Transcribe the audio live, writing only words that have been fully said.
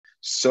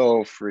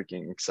So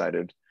freaking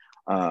excited.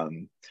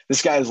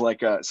 This guy is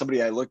like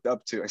somebody I looked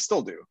up to. I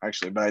still do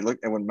actually, but I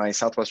looked at when my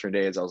Southwestern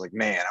days, I was like,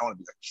 man, I want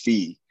to be like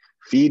Fee.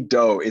 Fee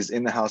Do is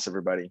in the house,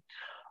 everybody.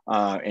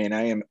 And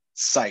I am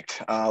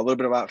psyched. A little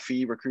bit about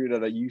Fee,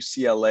 recruited at a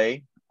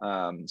UCLA,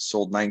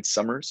 sold 9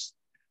 summers.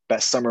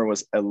 Best summer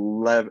was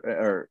 11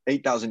 or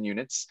 8,000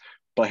 units,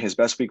 but his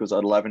best week was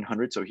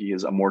 1,100. So he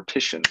is a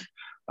mortician.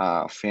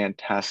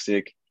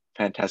 Fantastic,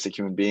 fantastic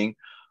human being.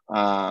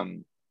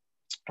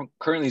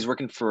 Currently, he's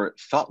working for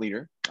Thought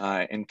Leader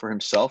and for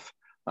himself,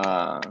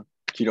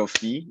 Keto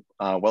Fee,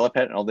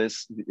 Wellapet, and all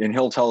this. And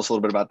he'll tell us a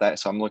little bit about that.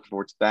 So I'm looking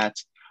forward to that.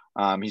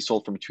 He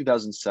sold from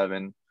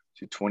 2007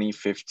 to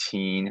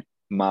 2015.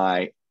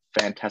 My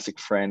fantastic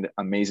friend,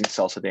 amazing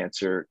salsa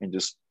dancer, and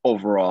just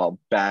overall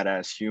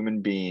badass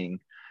human being,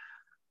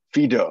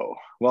 Fido.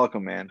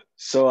 Welcome, man.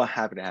 So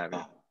happy to have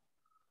you.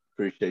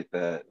 Appreciate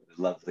the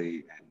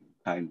lovely and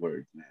kind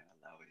words, man.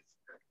 Always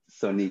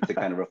so neat to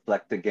kind of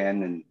reflect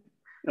again. And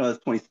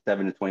it's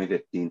 27 to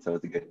 2015, so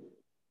it's a good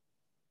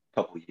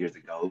couple of years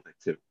ago, but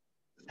to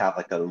have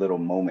like a little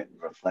moment to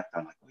reflect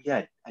on, like, oh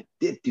yeah, I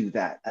did do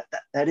that.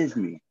 That is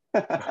me.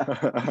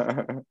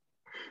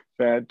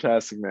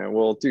 Fantastic, man.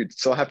 Well, dude,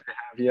 so happy to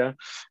have you.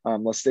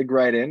 Let's dig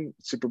right in.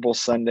 Super Bowl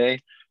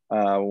Sunday. We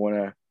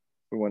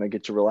wanna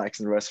get you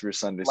relaxing the rest of your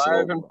Sunday.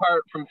 Live in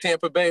part from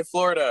Tampa Bay,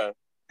 Florida.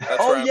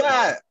 That's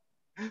yeah,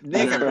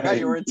 Nick, I forgot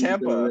you were in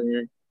Tampa. Are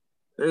you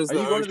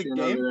going to the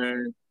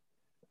game?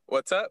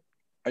 What's up?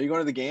 Are you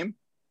going to the game?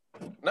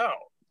 No,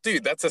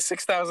 dude, that's a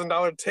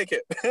 $6,000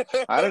 ticket.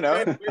 I don't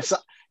know. So,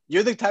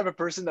 you're the type of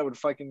person that would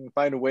fucking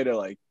find a way to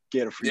like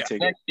get a free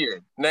ticket.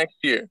 Next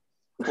year,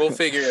 we'll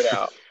figure it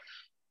out.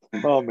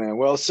 Oh man,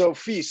 well, so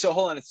Fee, so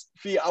hold on,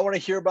 Fee, I want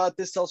to hear about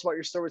this. Tell us about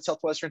your story with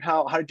Southwestern.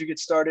 How did you get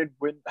started?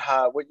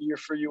 What year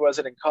for you was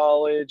it in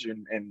college,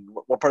 and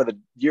what part of the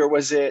year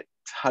was it?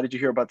 How did you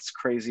hear about this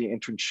crazy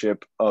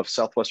internship of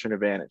Southwestern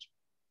Advantage?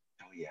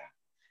 Oh yeah,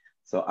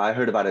 so I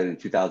heard about it in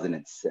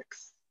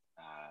 2006.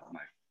 My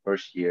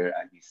first year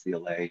at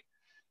UCLA.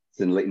 It's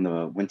late in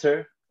the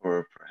winter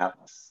or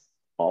perhaps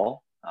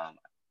fall.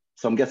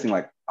 So I'm guessing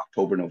like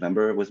October,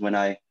 November was when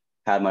I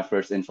had my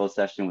first info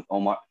session with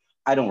Omar.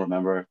 I don't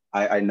remember.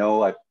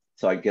 So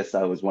I guess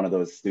I was one of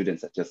those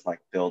students that just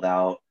like filled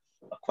out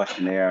a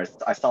questionnaire.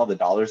 I saw the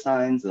dollar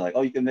signs and like,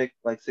 oh, you can make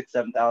like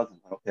 6,000, 7,000.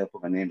 Okay, I'll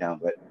put my name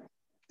down, but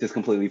just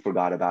completely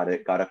forgot about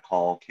it. Got a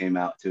call, came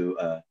out to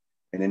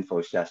an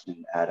info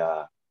session at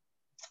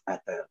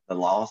the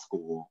law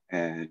school,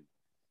 and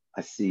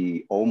I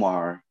see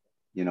Omar,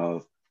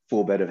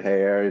 full bed of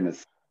hair in a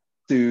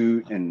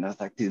suit, and I was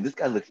like, dude, this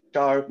guy looks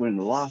sharp. We're in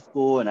the law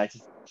school, and I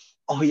just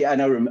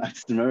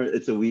remember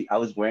it's a week. I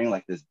was wearing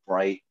like this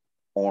bright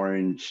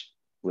orange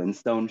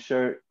Flintstone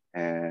shirt,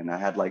 and I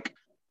had like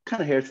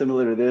kind of hair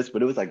similar to this,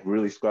 but it was like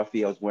really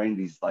scruffy. I was wearing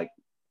these like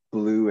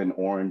blue and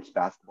orange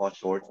basketball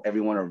shorts.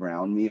 Everyone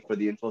around me for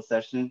the info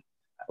session,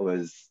 I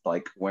was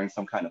like wearing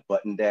some kind of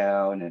button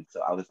down, and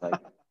so I was like,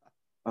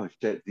 oh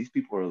shit, these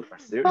people are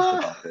serious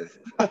about this.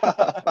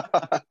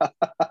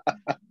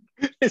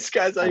 This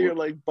guy's out here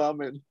like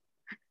bumming.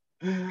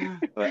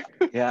 But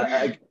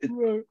yeah,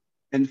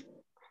 and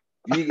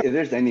if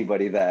there's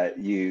anybody that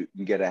you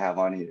get to have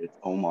on here, it's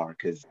Omar,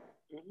 because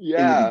in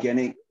the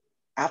beginning,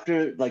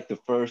 after like the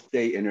first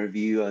day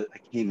interview, I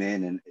came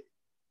in and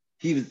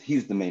he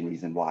was the main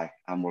reason why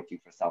I'm working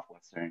for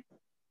Southwestern,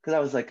 because I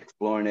was like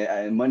exploring it,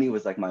 and money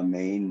was like my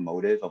main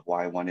motive of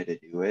why I wanted to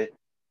do it.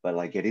 But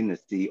like getting to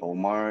see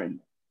Omar and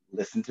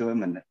listen to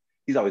him, and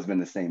he's always been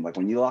the same. Like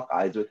when you lock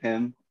eyes with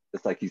him,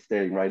 it's like he's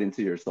staring right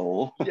into your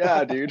soul.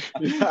 Yeah, dude.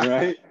 Yeah.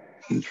 Right?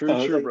 True,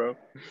 like, bro.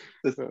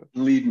 Just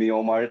lead me,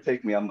 Omar.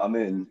 Take me. I'm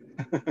in.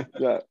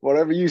 Yeah,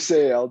 whatever you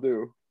say, I'll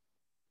do.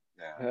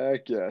 Yeah.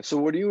 Heck yeah. So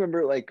what do you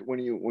remember like when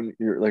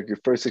you're like your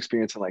first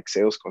experience in like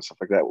sales school and stuff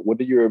like that? What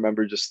do you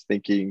remember just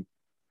thinking?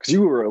 Because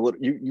you were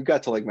you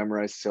got to like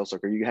memorize the sales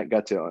circle. You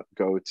got to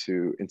go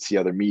to and see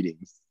other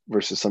meetings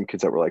versus some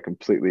kids that were like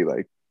completely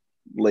like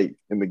late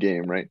in the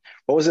game, right?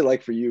 What was it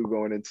like for you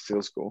going into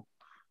sales school?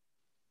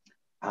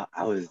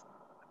 I was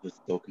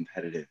so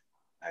competitive.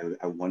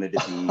 I wanted to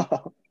be.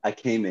 I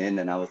came in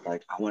and I was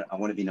like, I want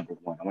to be number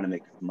one. I want to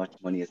make as much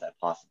money as I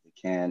possibly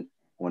can.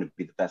 I want to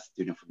be the best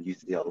student from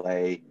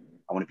UCLA.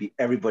 I want to beat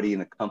everybody in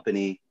the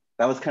company.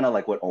 That was kind of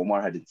like what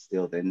Omar had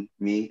instilled in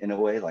me in a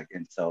way. Like,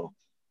 and so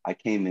I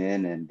came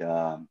in and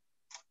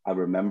I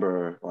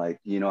remember like,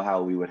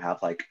 how we would have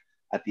like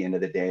at the end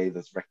of the day,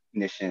 those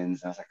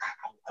recognitions. And I was like,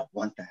 I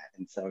want that.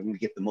 And so I'm going to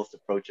get the most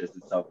approaches.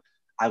 And so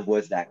I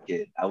was that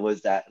kid. I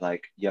was that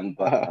like young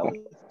buck. I was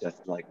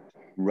just like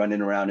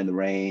running around in the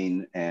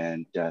rain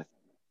and just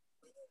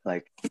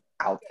like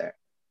out there.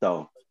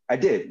 So I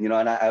did, and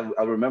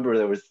I remember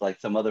there was like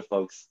some other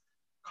folks.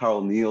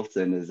 Carl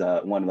Nielsen is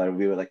one that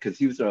we were like, because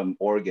he was from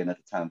Oregon at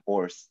the time,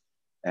 Force,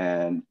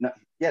 and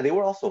they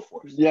were also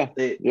Force. Yeah,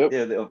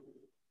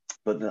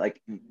 but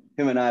like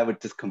him and I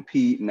would just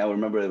compete, and I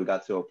remember we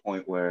got to a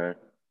point where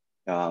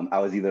I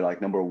was either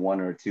like number 1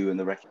 or 2 in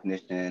the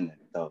recognition.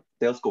 So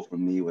sales school for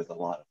me was a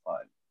lot of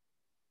fun.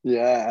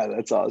 Yeah,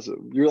 that's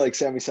awesome. You're like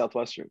Sammy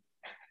Southwestern.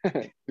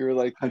 You were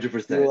like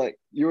 100%.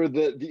 You were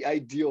the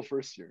ideal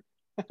first year.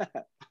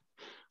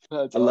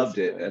 That's I loved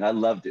awesome, it, man. and I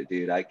loved it,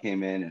 dude. I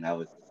came in and I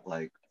was just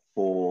like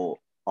full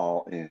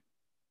all in.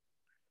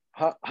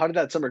 How did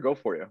that summer go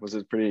for you? Was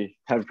it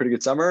have a pretty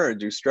good summer, or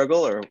did you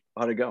struggle, or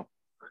how did it go?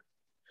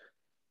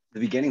 The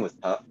beginning was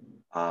tough.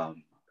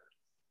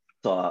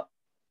 So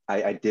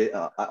I did.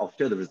 I'll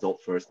share the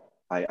result first.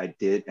 I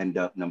did end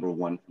up number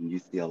one from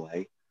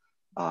UCLA,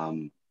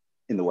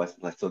 in the West.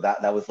 Like, so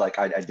that was like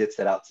I did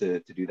set out to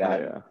do Oh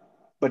that. yeah.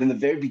 But in the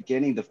very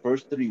beginning, the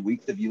first 3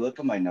 weeks, if you look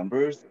at my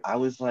numbers, I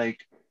was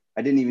like,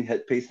 I didn't even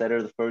hit pace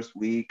setter the first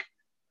week,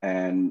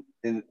 and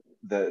in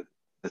the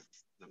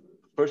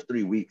first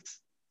 3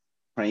 weeks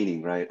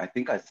training, right? I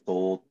think I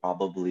sold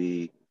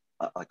probably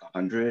like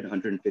 100,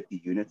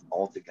 150 units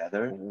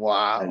altogether. And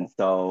Wow.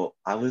 so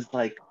I was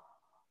like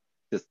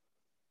just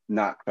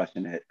not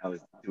crushing it. I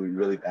was doing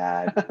really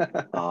bad.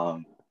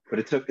 But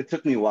it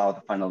took me a while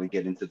to finally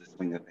get into the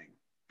swing of things,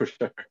 for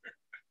sure.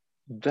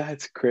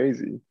 That's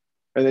crazy.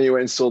 And then you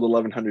went and sold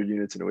 1,100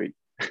 units in a week.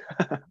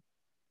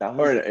 That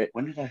was Or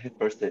when did I hit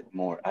first hit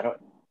more?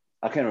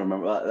 I can't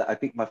remember. I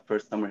think my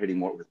first summer hitting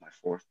more was my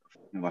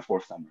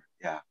fourth summer.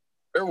 Yeah.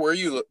 Where were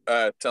you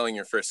telling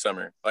your first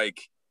summer?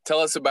 Like, tell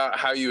us about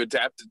how you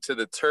adapted to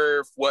the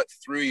turf. What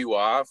threw you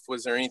off?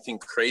 Was there anything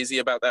crazy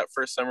about that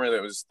first summer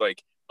that was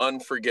like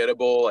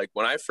unforgettable? Like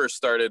when I first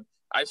started,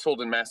 I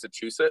sold in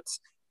Massachusetts,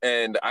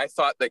 and I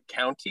thought that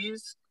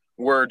counties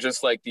were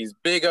just like these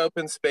big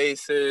open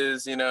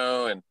spaces,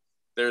 and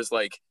there's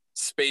like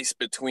space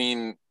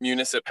between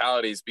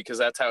municipalities because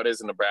that's how it is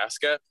in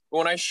Nebraska. But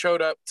when I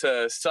showed up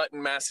to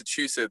Sutton,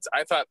 Massachusetts,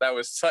 I thought that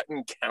was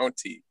Sutton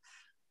County,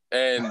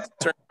 and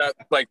turned out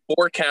like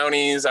 4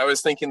 counties. I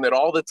was thinking that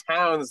all the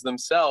towns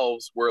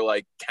themselves were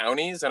like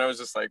counties, and I was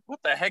just like, what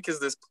the heck is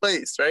this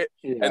place, right?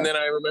 And yeah. then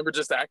I remember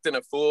just acting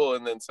a fool,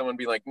 and then someone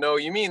be like, no,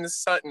 you mean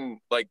Sutton,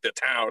 like the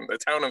town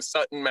of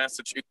Sutton,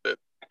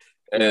 Massachusetts.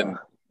 Yeah. And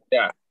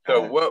yeah,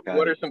 so Got it. what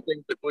Got are it. some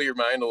things that blew your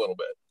mind a little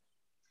bit?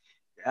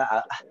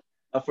 Yeah.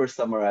 My first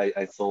summer,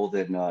 I sold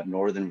in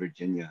Northern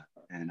Virginia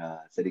in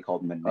a city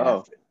called Oh.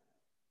 Manassas.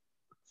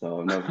 So I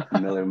don't know if you're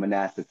familiar with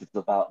Manassas. It's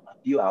about a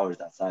few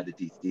hours outside of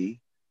DC.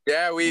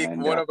 Yeah,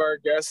 And one of our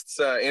guests,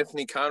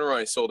 Anthony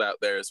Conroy, sold out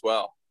there as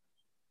well.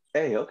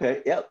 hey,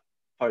 okay, yep.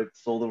 Part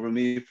sold over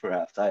me,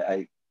 perhaps.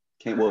 I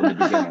came, well, in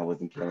the beginning, I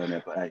wasn't killing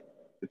it, but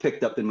it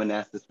picked up in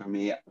Manassas for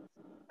me.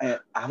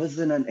 I was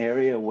in an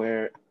area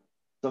where,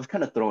 so I was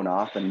kind of thrown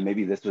off, and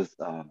maybe this was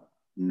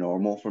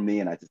normal for me,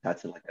 and I just had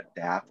to like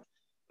adapt.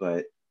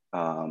 But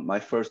my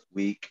first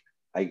week,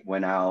 I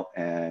went out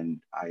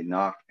and I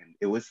knocked, and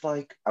it was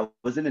like I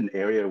was in an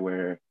area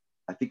where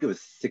I think it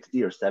was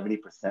 60 or 70%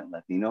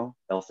 Latino,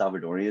 El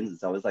Salvadorians. And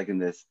so I was like in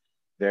this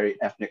very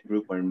ethnic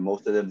group where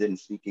most of them didn't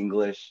speak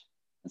English.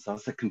 And so I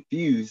was like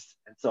confused.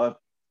 And so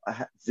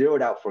I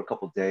zeroed out for a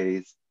couple of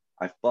days.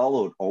 I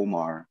followed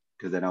Omar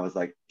because then I was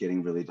like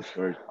getting really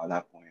discouraged by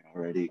that point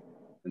already.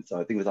 And so I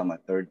think it was on my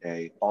third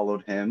day,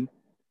 followed him.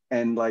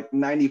 And like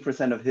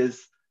 90% of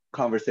his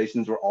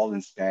conversations were all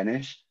in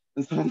Spanish.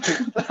 And so I'm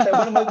like,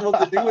 what am I supposed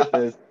to do with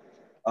this?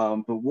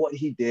 But what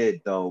he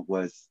did though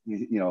was,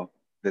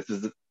 this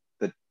is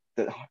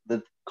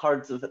the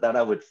cards that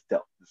I would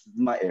still, this is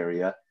my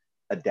area,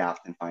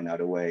 adapt and find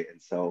out a way.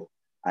 And so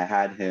I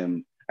had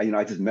him,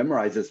 I just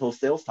memorized this whole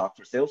sales talk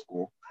for sales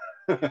school.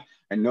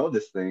 I know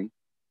this thing,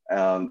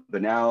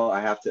 but now I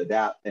have to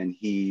adapt. And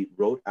he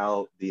wrote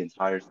out the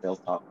entire sales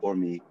talk for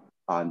me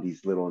on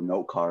these little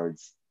note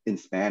cards in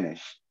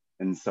Spanish.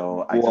 And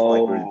so I just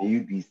like Whoa.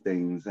 reviewed these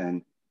things,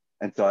 and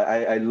so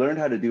I learned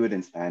how to do it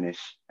in Spanish,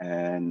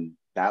 and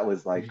that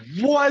was like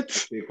a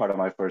What? big part of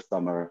my first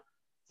summer.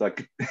 So I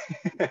could,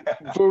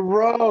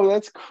 Bro,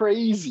 that's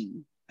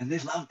crazy. and they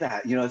love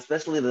that,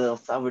 especially the El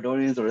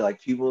Salvadorians or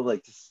like people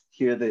like just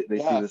hear that they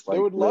see Yeah, this they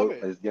like would love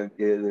little it. this young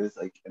kid, there's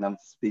like, and I'm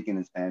speaking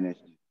in Spanish.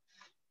 And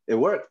it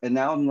worked, and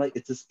now I'm like,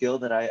 it's a skill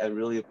that I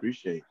really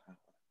appreciate,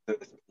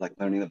 like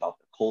learning about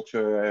the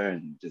culture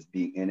and just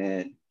being in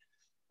it.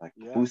 Like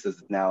Yeah. pupusas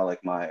is now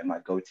like my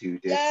go-to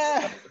dish.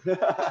 Yeah.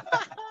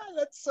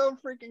 That's so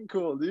freaking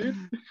cool, dude.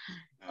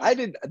 I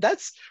did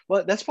that's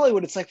well, that's probably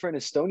what it's like for an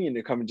Estonian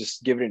to come and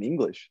just give it in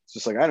English. It's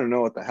just like, I don't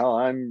know what the hell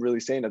I'm really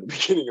saying at the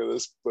beginning of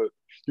this, but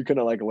you kind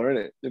of like learn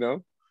it.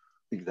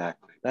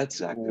 Exactly. That's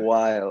Exactly.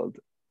 wild.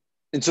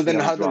 And so You then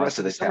know, how did the drawn rest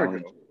to of the the summer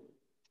challenge. go?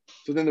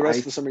 So then the rest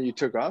of I the summer you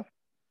took off?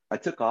 I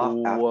took off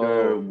after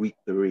Whoa. week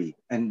 3,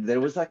 and there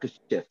was like a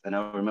shift. And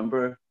I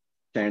remember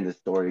sharing this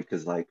story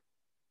because, like,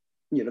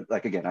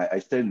 like again, I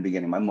said in the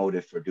beginning, my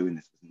motive for doing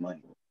this was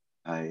money.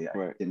 I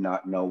Right. did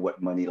not know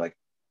what money, like,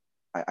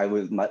 I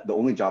was the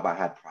only job I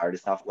had prior to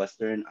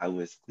Southwestern. I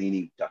was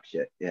cleaning duck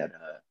shit at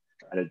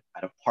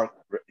a park.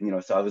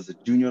 So I was a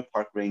junior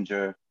park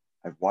ranger.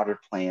 I watered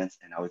plants,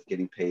 and I was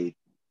getting paid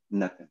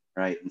nothing,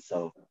 right? And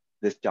so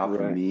this job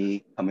for Right.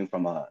 me, coming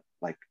from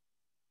like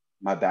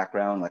my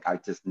background, like I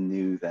just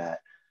knew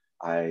that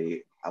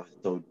I was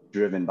so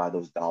driven by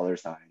those dollar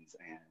signs,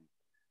 and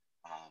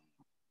um,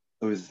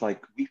 it was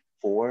like week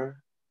 4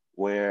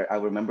 where I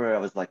remember I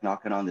was like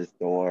knocking on this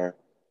door,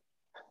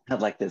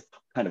 had like this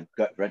kind of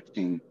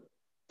gut-wrenching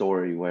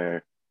story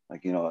where,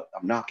 like, you know,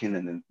 I'm knocking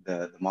and then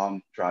the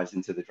mom drives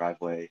into the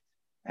driveway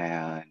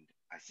and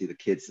I see the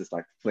kids just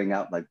like fling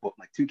out, like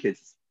two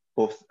kids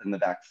both in the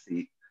back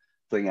seat,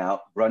 fling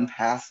out, run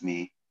past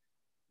me,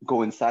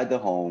 go inside the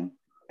home,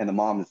 and the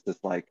mom is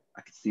just like,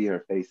 I could see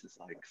her face is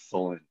like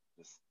sullen,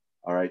 just,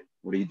 all right,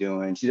 what are you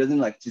doing? She doesn't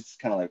like, just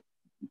kind of like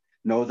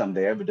knows I'm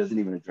there, but doesn't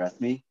even address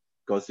me.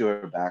 Goes to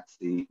her back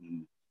seat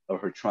and or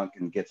her trunk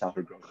and gets out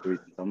her groceries.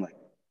 And so I'm like,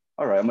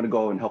 all right, I'm gonna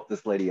go and help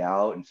this lady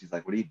out. And she's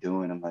like, what are you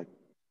doing? I'm like,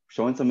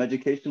 showing some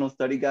educational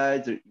study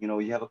guides, or you know,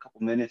 you have a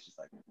couple minutes. She's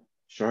like,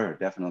 sure,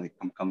 definitely,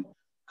 come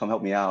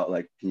help me out.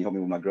 Like, can you help me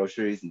with my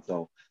groceries? And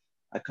so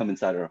I come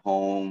inside her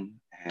home,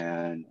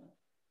 and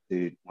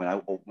dude, when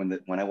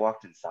I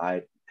walked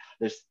inside,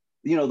 there's,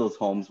 you know, those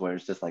homes where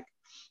it's just like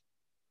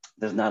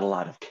there's not a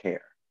lot of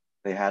care.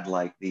 They had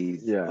like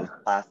those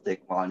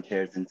plastic lawn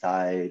chairs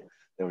inside.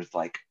 There was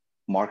like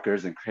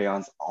markers and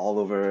crayons all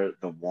over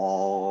the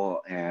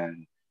wall,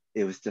 and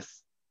it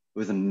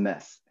was a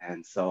mess.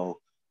 And so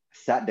I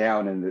sat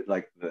down in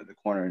the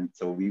corner, and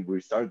so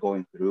we started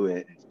going through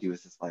it, and she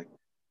was just like,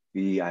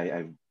 "B,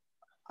 I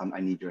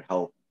need your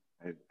help.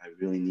 I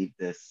really need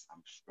this.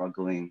 I'm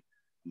struggling.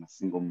 I'm a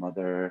single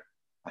mother.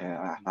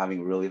 I'm having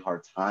a really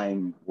hard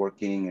time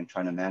working and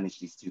trying to manage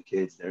these two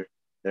kids.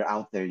 They're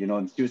out there, you know."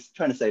 And she was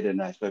trying to say it in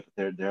a nice way,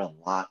 but they're a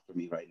lot for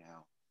me right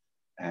now.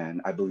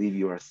 And I believe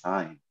you are a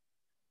sign.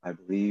 I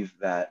believe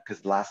that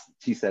because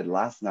she said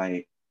last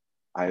night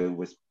I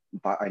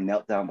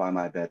knelt down by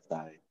my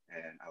bedside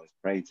and I was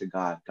praying to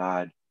God,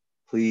 God,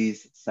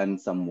 please send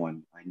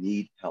someone. I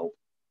need help.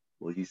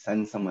 Will you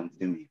send someone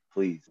to me,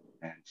 please?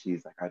 And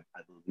she's like, I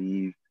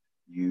believe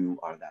you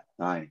are that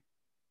sign.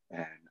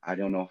 And I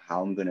don't know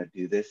how I'm gonna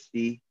do this,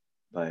 Steve,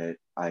 but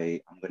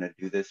I'm gonna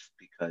do this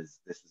because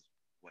this is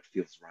what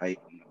feels right.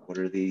 I'm gonna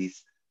order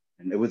these,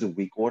 and it was a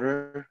week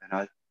order, and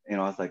I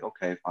was like,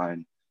 okay,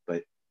 fine,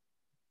 but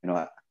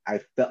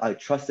I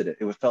trusted it.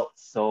 It felt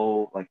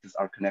so like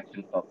our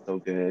connection felt so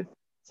good.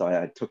 So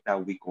I took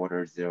that week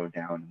order, zero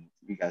down.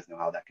 You guys know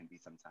how that can be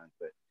sometimes,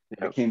 but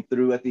it came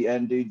through at the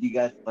end, dude. You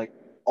guys like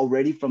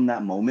already from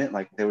that moment,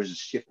 like there was a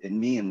shift in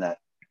me, and that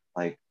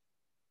like,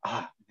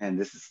 man,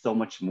 this is so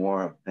much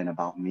more than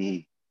about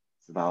me.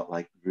 It's about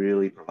like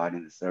really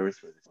providing the service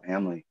for this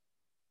family.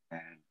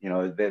 And, you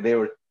know, they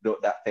were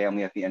that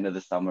family at the end of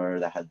the summer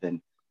that had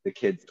been, the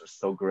kids are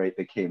so great.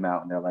 They came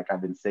out and they're like,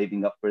 I've been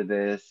saving up for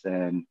this.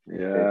 And, you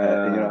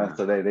know,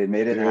 so they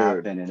made it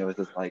happen. And it was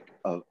just like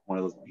one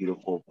of those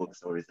beautiful book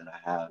stories that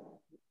I have.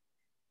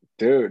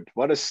 Dude,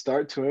 what a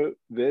start to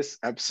this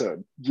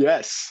episode.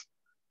 Yes.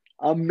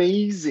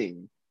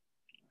 Amazing.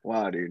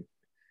 Wow, dude.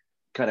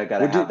 Kind of got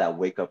to have that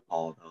wake up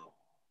call though.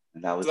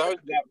 And that was that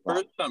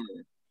first summer.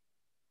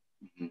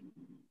 Mm-hmm.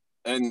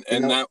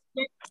 And that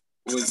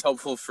was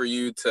helpful for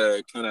you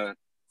to kind of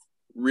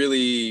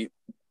really,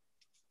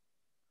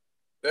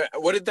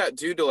 what did that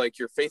do to like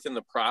your faith in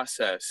the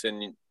process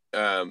and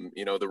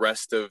you know, the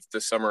rest of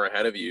the summer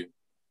ahead of you?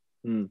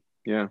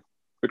 Yeah,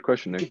 good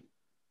question, Nick.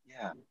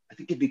 I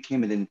think it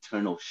became an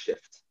internal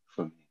shift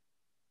for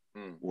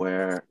me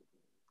where,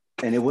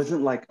 and it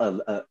wasn't like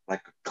a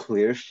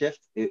clear shift,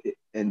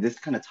 and this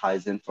kind of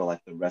ties in for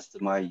like the rest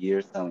of my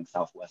years selling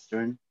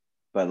Southwestern,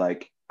 but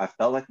like I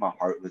felt like my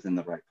heart was in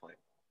the right place.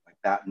 Like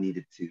that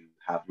needed to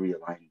have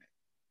realignment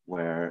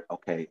where,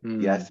 okay,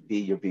 yes, B,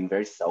 you're being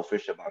very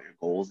selfish about your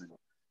goals, and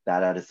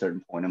that at a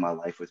certain point in my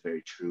life was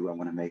very true. I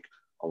want to make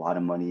a lot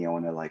of money. I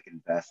want to like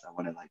invest. I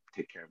want to like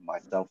take care of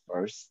myself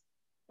first.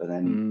 But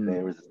then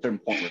there was a certain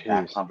point where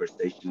that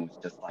conversation was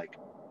just like,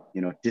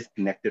 you know,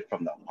 disconnected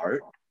from the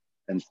heart.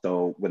 And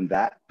so when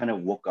that kind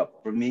of woke up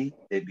for me,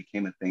 it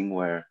became a thing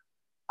where,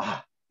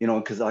 you know,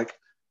 because like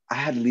I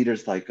had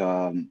leaders like,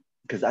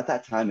 because at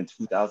that time in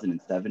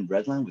 2007,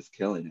 Redline was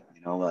killing it,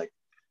 you know, like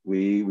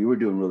we were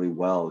doing really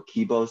well.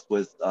 Kibos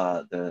was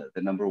the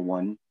number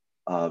one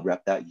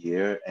rep that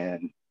year.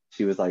 And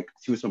she was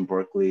from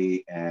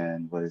Berkeley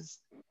and was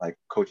like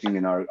coaching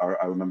in our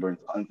I remember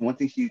one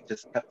thing she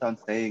just kept on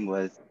saying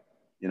was,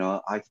 you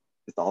know,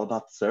 it's all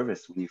about the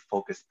service. When you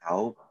focus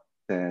out,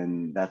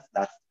 then that's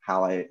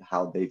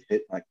how they've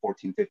hit like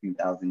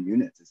 15,000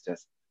 units. It's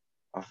just,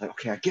 I was like,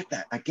 okay, I get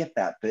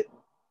that, but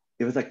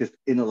it was like this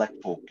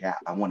intellectual gap.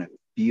 I want to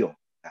feel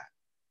that.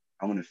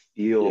 I want to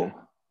feel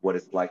what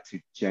it's like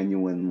to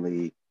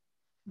genuinely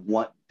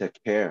want to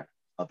care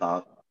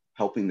about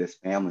helping this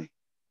family.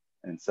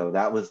 And so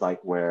that was like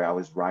where I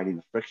was riding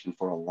the friction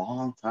for a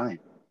long time,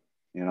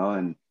 you know,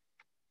 and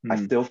I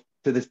still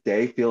to this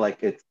day feel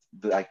like it's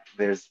like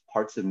there's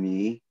parts of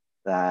me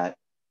that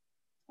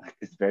like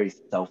is very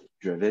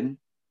self-driven,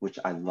 which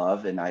I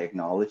love and I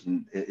acknowledge,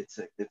 and it's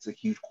a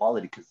huge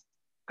quality because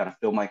gotta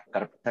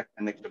protect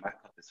and make sure my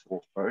cup is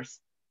full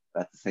first.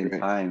 But at the same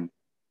time,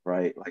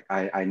 right, like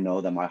I know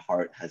that my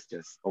heart has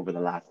just over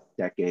the last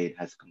decade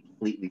has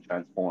completely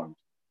transformed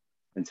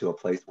into a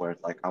place where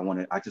it's like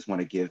I just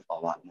want to give a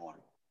lot more.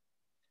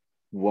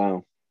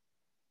 Wow.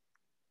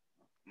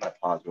 I'm gonna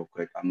pause real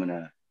quick.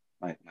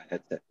 My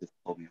headset just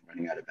told me I'm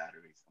running out of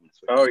batteries.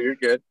 Oh, you're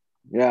good.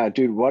 Yeah,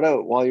 dude,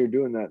 while you're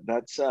doing that,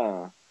 that's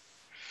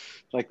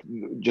like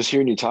just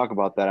hearing you talk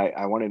about that,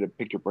 I wanted to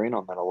pick your brain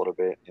on that a little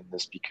bit in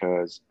this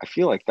because I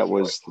feel like that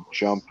was the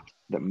jump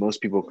that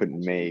most people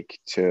couldn't make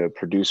to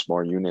produce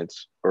more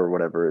units or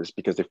whatever is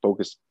because they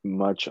focused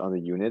much on the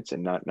units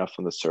and not enough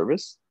on the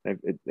service.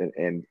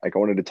 And like I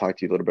wanted to talk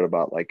to you a little bit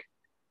about like,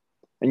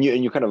 and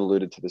you kind of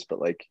alluded to this,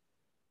 but like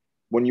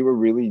when you were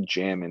really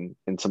jamming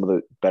in some of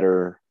the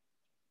better,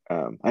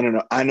 I don't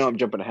know, I know I'm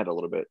jumping ahead a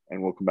little bit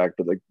and we'll come back,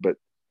 but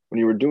when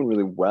you were doing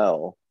really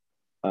well,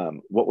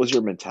 what was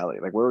your mentality?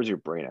 Like, where was your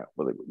brain at?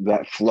 Like,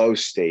 that flow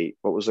state,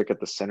 what was like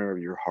at the center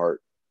of your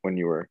heart when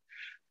you were,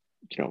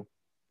 you know,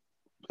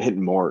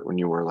 hitting more, when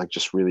you were like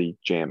just really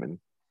jamming?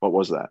 What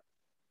was that?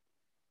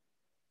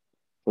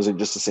 Was it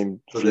just the same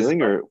So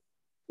feeling or?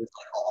 it's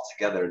like all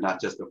together,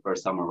 not just the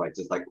first summer, right?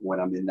 Just like when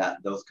I'm in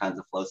those kinds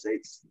of flow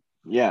states.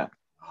 Yeah.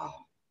 Oh,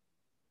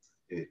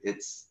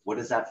 it's what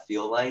does that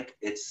feel like?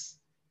 It's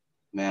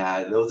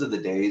man, those are the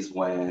days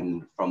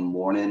when from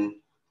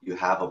morning you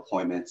have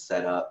appointments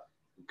set up,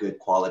 good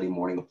quality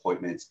morning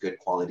appointments, good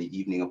quality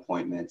evening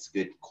appointments,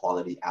 good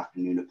quality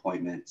afternoon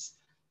appointments,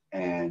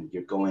 and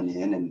you're going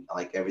in and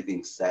like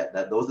everything's set.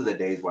 That those are the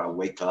days where I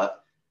wake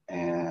up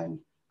and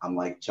I'm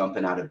like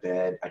jumping out of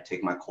bed. I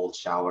take my cold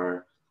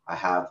shower. I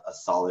have a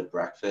solid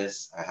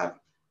breakfast. I have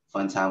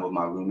fun time with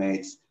my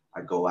roommates.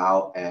 I go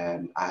out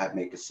and I have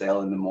make a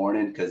sale in the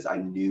morning because I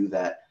knew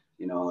that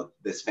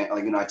this like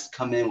I just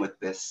come in with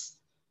this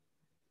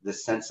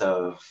sense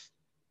of,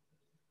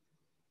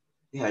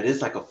 yeah, it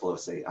is like a flow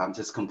state. I'm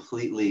just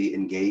completely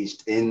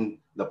engaged in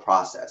the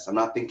process. I'm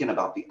not thinking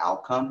about the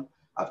outcome.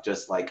 I've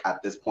just like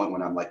at this point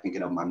when I'm like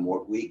thinking of my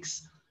more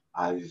weeks,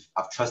 I've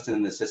trusted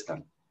in the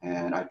system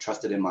and I've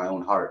trusted in my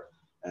own heart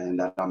and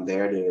that I'm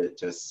there to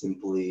just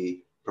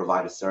simply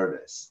provide a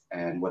service.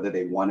 And whether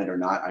they want it or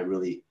not, I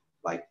really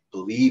like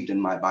believed in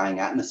my buying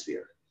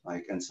atmosphere.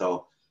 Like, and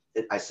so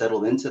I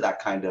settled into that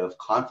kind of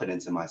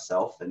confidence in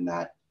myself and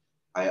that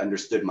I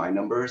understood my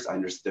numbers. I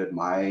understood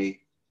my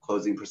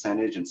closing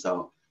percentage. And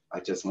so I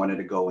just wanted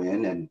to go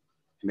in and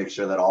make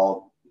sure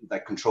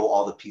that control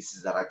all the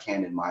pieces that I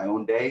can in my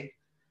own day.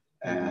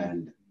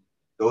 And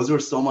those were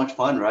so much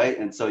fun, right?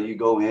 And so you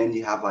go in,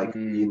 you have like,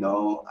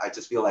 I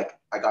just feel like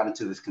I got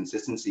into this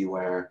consistency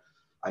where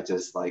I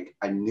just like,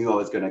 I knew I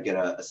was going to get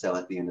a sale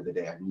at the end of the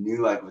day. I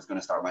knew I was going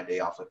to start my day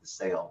off with a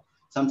sale.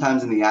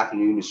 Sometimes in the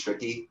afternoon is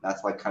tricky.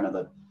 That's like kind of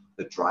the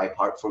dry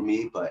part for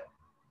me, but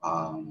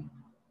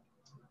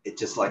it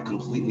just like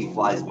completely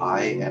flies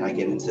by and I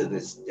get into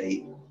this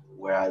state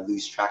where I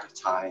lose track of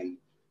time.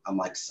 I'm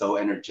like so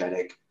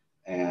energetic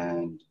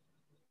and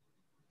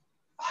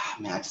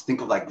man, I just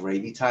think of like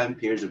gravy time,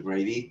 Piers of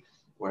Gravy,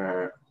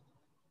 where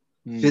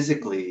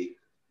physically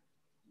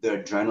the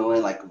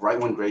adrenaline, like right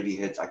when gravy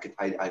hits, I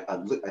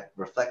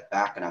reflect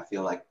back and I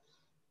feel like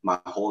my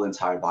whole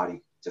entire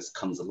body just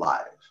comes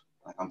alive.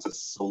 Like I'm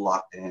just so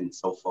locked in,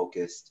 so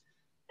focused,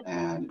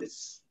 and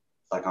it's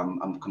like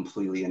I'm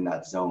completely in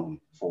that zone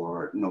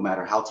for no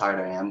matter how tired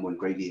I am when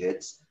gravy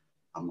hits,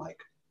 I'm like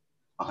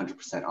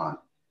 100% on.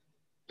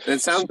 And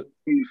it sounds like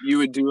you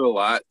would do a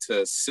lot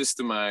to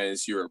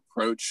systemize your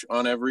approach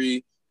on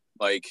every,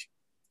 like,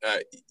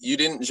 you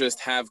didn't just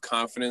have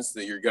confidence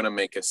that you're going to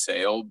make a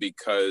sale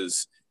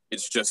because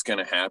it's just going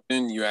to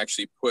happen. You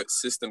actually put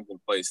systems in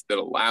place that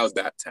allowed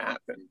that to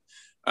happen.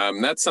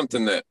 That's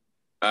something that,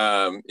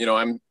 I'm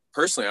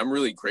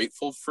really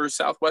grateful for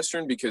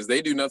Southwestern because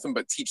they do nothing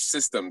but teach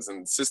systems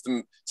and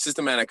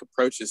systematic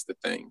approaches to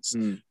things.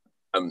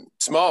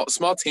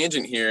 Small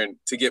tangent here and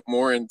to get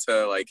more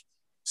into like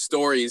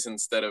stories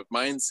instead of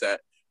mindset.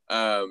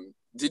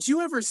 Did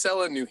you ever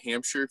sell a New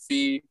Hampshire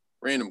fee?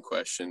 Random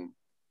question.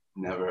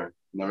 Never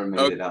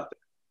made it out there.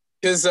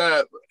 Because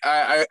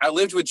I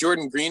lived with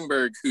Jordan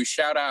Greenberg, who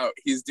shout out,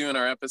 he's doing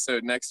our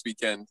episode next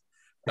weekend.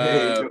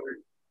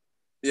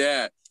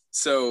 Yeah.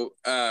 So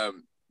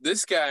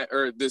this guy,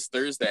 or this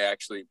Thursday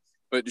actually,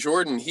 but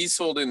Jordan, he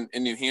sold in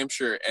New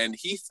Hampshire and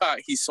he thought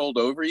he sold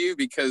over you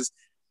because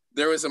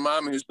there was a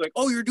mom who's like,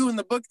 oh, you're doing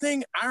the book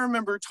thing? I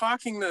remember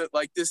talking to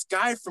like this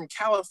guy from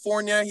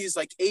California. He's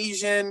like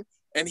Asian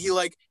and he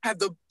like had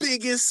the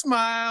biggest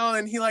smile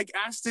and he like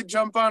asked to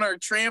jump on our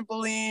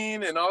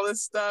trampoline and all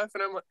this stuff.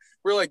 And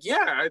we're like,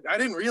 yeah, I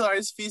didn't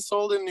realize he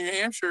sold in New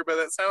Hampshire, but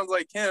that sounds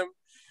like him.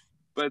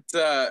 But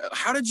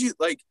how did you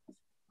like,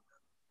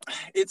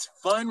 it's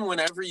fun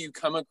whenever you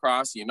come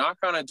across, you knock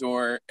on a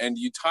door and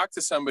you talk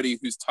to somebody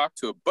who's talked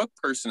to a book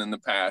person in the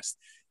past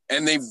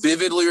and they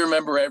vividly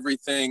remember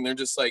everything. They're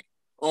just like,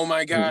 oh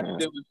my God,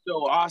 it was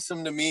so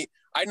awesome to meet.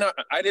 I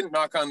didn't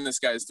knock on this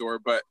guy's door,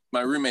 but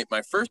my roommate,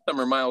 my first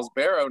summer, Miles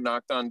Barrow,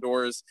 knocked on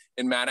doors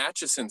in Matt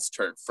Atchison's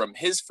turf from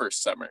his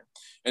first summer.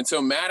 And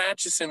so Matt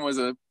Atchison was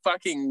a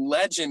fucking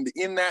legend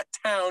in that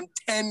town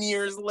 10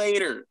 years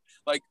later,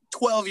 like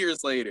 12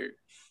 years later.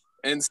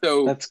 And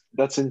so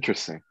that's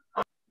interesting.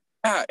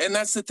 Yeah, and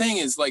that's the thing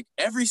is like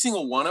every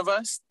single one of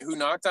us who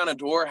knocked on a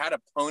door had a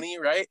pony,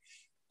 right?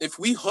 If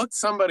we hooked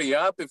somebody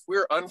up, if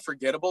we're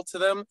unforgettable to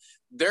them,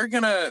 they're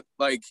gonna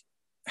like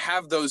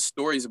have those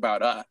stories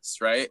about us,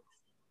 right?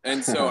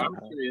 And so I'm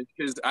curious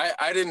because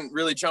I didn't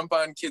really jump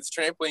on kids'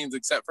 trampolines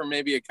except for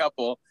maybe a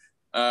couple,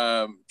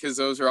 because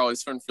those are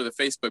always fun for the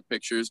Facebook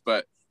pictures.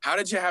 But how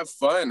did you have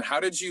fun? How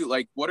did you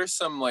like? What are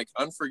some like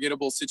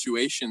unforgettable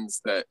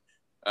situations that,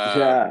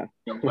 Yeah.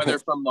 whether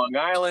from Long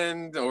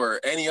Island or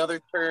any other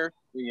turf,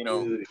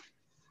 Dude,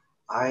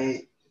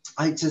 I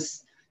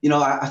just,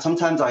 I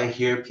sometimes I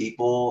hear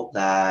people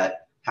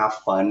that have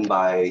fun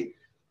by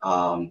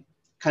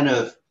kind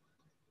of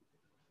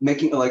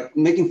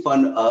making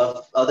fun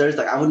of others.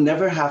 Like I would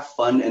never have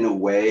fun in a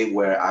way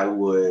where I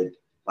would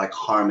like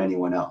harm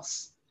anyone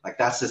else. Like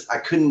that's just, I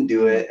couldn't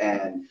do it.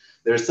 And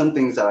there's some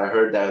things that I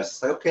heard that I was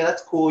just like, okay,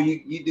 that's cool.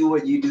 You do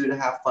what you do to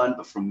have fun.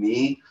 But for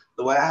me,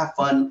 the way I have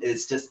fun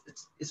is just,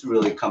 it's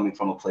really coming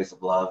from a place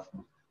of love.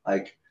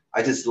 Like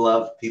I just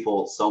love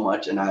people so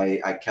much. And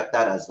I kept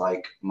that as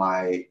like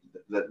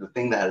the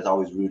thing that has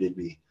always rooted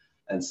me.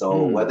 And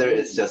so whether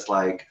it's just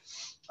like,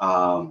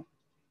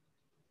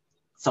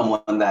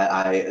 someone that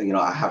I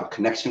have a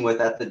connection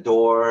with at the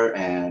door.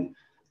 And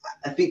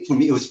I think for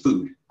me, it was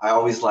food. I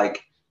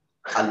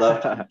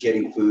loved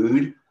getting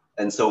food.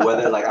 And so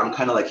whether like I'm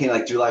kind of like, hey,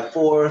 like July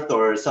 4th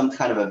or some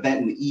kind of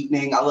event in the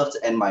evening, I love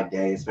to end my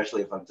day,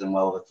 especially if I've done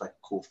well with like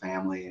a cool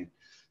family and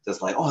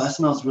just like, oh, that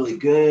smells really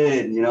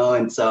good,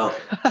 And so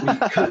we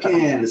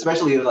cooking,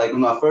 especially like in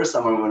my first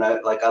summer when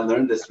I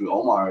learned this through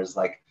Omar, is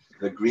like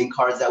the green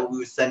cards that we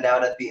would send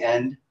out at the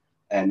end.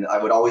 And I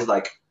would always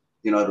like,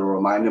 to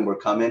remind them we're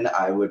coming,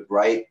 I would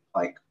write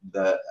like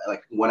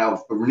when I would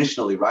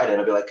initially write it,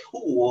 I'd be like,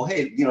 oh, well,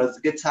 hey, it's a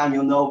good time.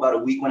 You'll know about a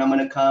week when I'm going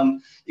to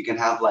come. You can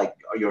have like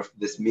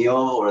this meal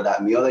or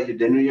that meal that your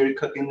dinner you're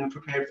cooking and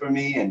prepared for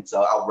me. And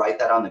so I'll write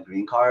that on the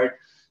green card.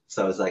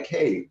 So it's like,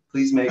 hey,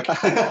 please make so,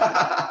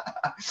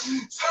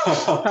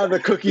 have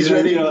the cookies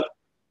ready.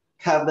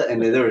 Have that,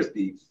 and there would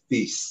be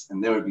feasts,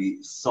 and there would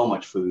be so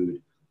much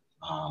food.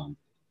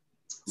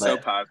 So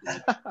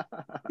positive.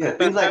 Yeah,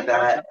 things like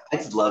that. I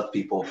just love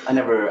people. I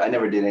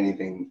never did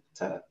anything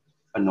to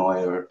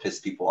annoy or piss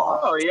people off.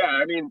 Oh yeah,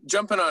 I mean,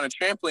 jumping on a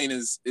trampoline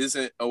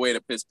isn't a way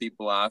to piss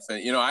people off.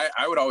 And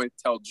I would always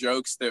tell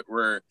jokes that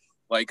were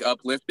like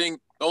uplifting.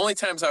 The only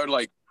times I would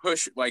like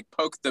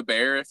poke the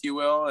bear, if you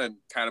will, and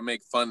kind of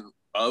make fun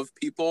of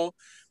people.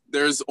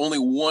 There's only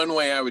one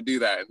way I would do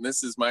that, and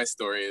this is my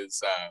story.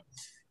 Is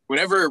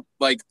whenever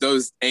like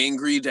those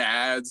angry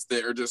dads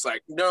that are just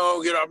like,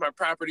 no, get off my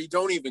property,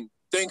 don't even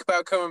think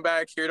about coming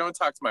back here, don't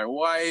talk to my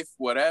wife,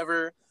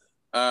 whatever.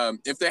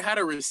 If they had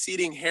a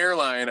receding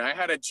hairline, I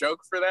had a joke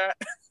for that.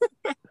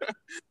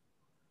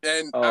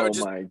 And I would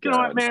just, you know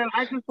what, man,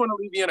 I just want to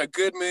leave you in a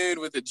good mood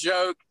with a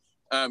joke,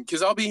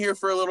 because I'll be here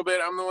for a little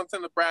bit. I'm the one with the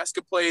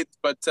Nebraska plate,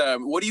 but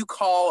what do you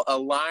call a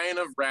line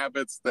of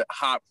rabbits that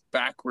hop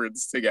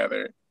backwards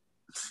together?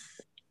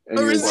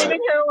 A receding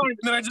hairline,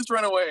 and then I just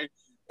run away.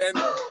 And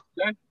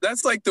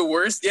that's like the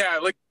worst. Yeah,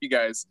 look, you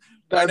guys.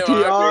 Bad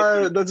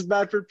PR. That's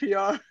bad for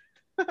PR.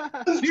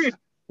 Dude,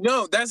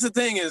 no, that's the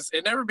thing is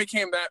it never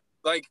became that.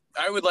 Like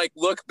I would like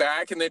look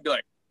back and they'd be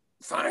like,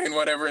 fine,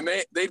 whatever, and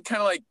they'd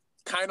kind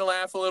of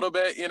laugh a little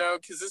bit,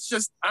 because it's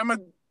just I'm a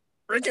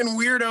freaking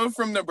weirdo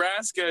from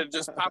Nebraska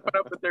just popping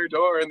up at their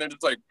door, and they're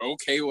just like,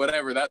 okay,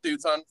 whatever, that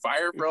dude's on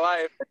fire for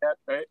life, I guess,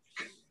 right?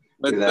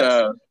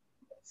 But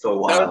so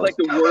wild. That was like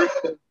the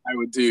worst thing I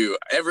would do.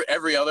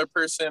 Every other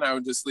person, I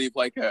would just leave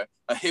like a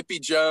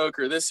hippie joke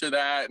or this or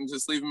that, and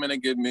just leave them in a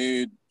good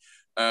mood.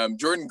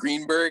 Jordan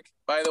Greenberg,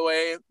 by the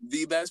way,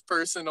 the best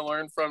person to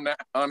learn from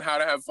on how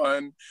to have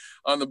fun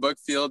on the book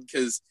field,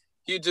 because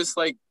he just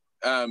like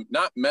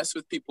not mess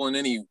with people in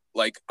any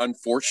like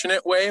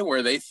unfortunate way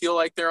where they feel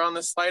like they're on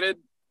the slighted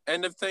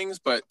end of things,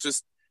 but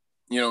just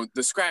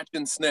the scratch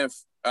and sniff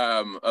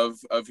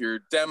of your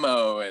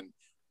demo, and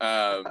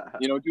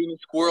doing a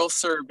squirrel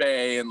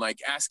survey and like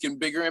asking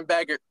bigger and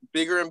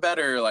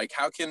better, like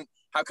how can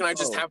I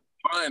just have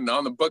fun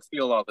on the book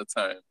field all the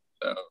time.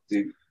 So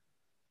dude,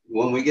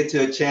 when we get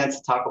to a chance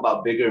to talk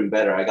about bigger and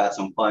better, I got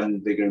some fun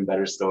bigger and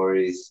better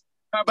stories.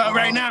 How about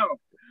right now?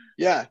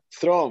 Yeah,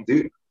 throw them,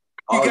 dude.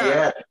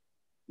 Yeah,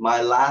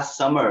 my last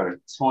summer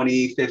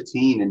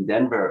 2015 in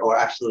Denver, or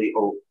actually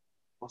it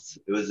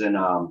was in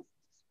oh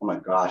my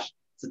gosh,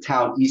 it's a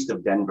town east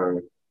of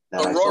Denver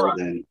that Aurora. I sold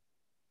in.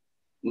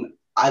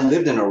 I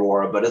lived in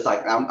Aurora, but it's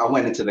like I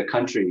went into the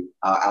country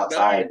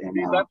outside. No,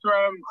 and that's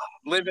where I'm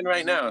living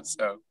right now.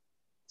 So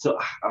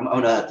I'm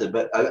gonna have to,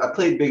 but I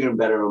played bigger and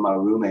better with my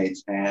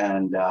roommates,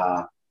 and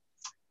I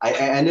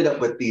ended up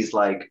with these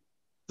like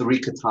 3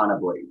 katana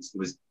blades. It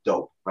was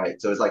dope,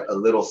 right? So it was like a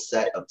little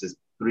set of just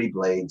 3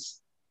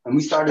 blades, and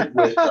we started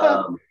with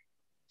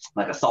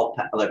like a salt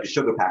pack, like a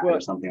sugar packet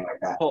or something like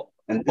that. Hold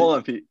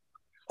on, Pete.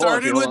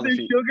 Started with the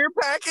sugar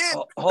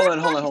packet. Hold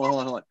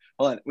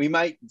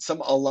on.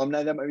 Some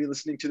alumni that might be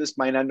listening to this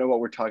might not know what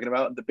we're talking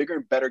about. The bigger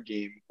and better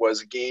game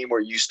was a game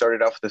where you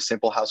started off with a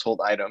simple household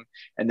item,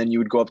 and then you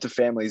would go up to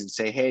families and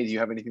say, hey, do you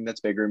have anything that's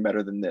bigger and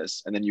better than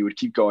this? And then you would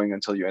keep going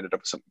until you ended up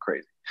with something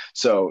crazy.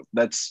 So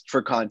that's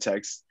for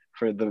context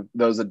for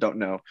those that don't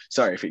know.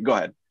 Sorry, go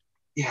ahead.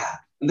 Yeah.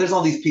 And there's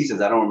all these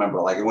pieces I don't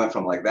remember. Like it went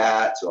from like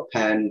that to a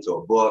pen to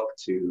a book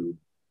to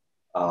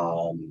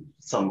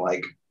some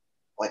like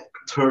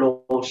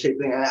turtle shaped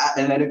thing,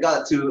 and then it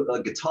got to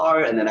a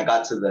guitar, and then I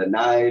got to the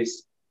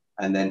knives,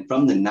 and then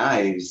from the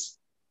knives,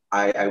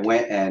 I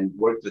went and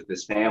worked with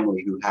this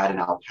family who had an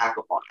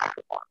alpaca farm,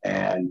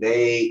 and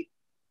they,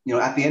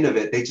 at the end of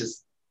it, they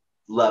just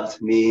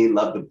loved me,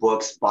 loved the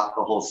books, bought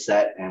the whole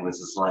set, and was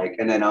just like,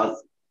 and then I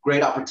was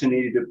great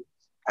opportunity to.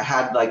 I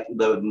had like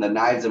the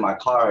knives in my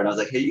car, and I was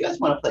like, "Hey, you guys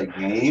want to play a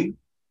game?"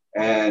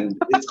 And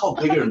it's called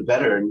Bigger and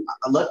Better, and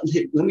let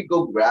me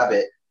go grab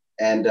it.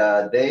 And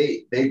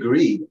they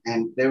agreed,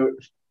 and they were.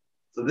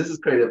 So this is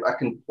creative. I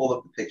can pull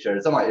up the picture.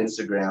 It's on my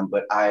Instagram,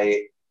 but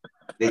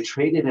they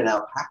traded an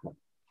alpaca,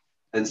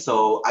 and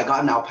so I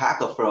got an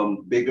alpaca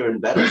from Bigger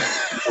and Better.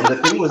 And the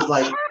thing was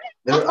like,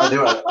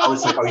 I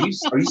was like, are you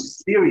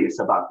serious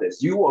about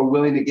this? You are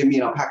willing to give me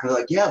an alpaca? They're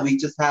like, yeah, we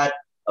just had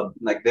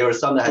there were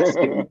some that had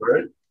skipped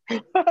birth.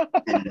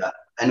 And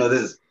I know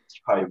this is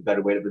probably a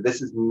better way but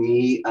this is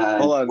me.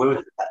 Hold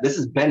on. This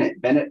is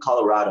Bennett,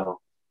 Colorado,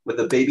 with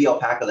a baby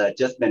alpaca that had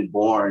just been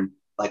born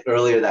like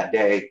earlier that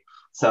day.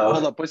 So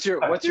hold up. What's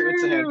your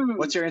Insta handle?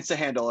 What's your Insta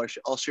handle?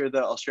 I'll share it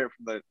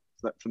from the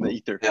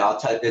ether. Yeah, I'll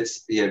type.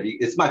 It's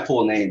my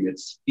full name.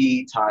 It's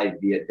Phi Thai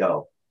Viet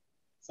Do.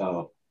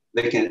 So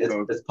they can.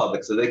 It's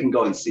public, so they can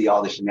go and see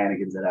all the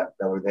shenanigans that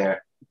were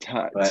there.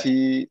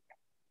 T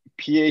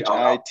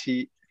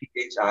PHIT.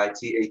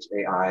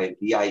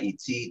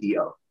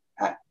 PHITHAIVIETDO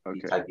at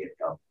Okay. Viet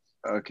Do.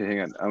 Okay,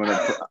 hang on.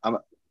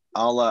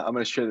 I'm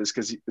gonna share this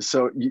because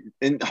so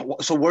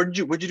where'd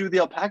you do the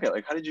alpaca?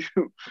 Like, how did you?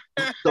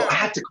 So I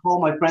had to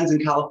call my friends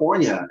in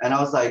California, and I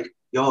was like,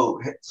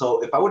 "Yo,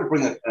 so if I were to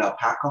bring an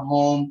alpaca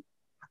home,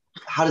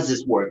 how does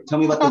this work? Tell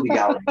me about the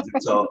legalities."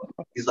 And so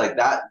he's like,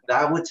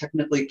 "That would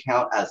technically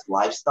count as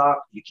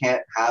livestock. You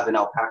can't have an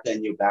alpaca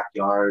in your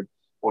backyard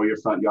or your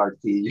front yard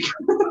feed."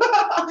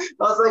 I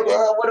was like,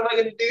 "Well, what am I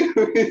gonna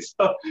do?"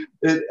 So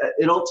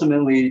it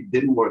ultimately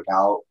didn't work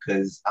out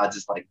because I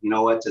just like, you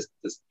know what, just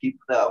keep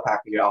the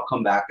alpaca here. I'll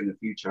come back in the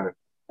future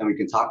and we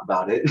can talk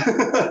about it.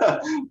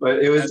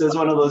 But it was just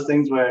one of those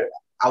things where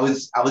I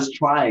was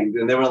trying,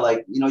 and they were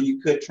like, you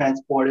could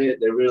transport it.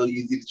 They're really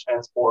easy to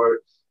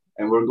transport,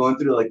 and we're going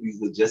through like these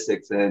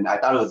logistics. And I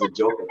thought it was a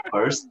joke at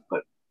first,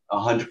 but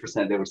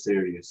 100% they were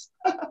serious.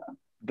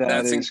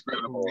 That's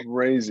incredible.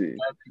 Crazy.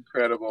 That's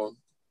incredible.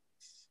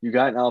 You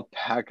got an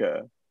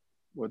alpaca.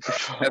 What the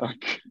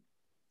fuck?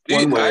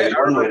 Dude, I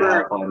remember, to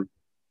have fun.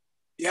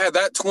 Yeah,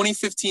 that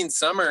 2015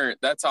 summer,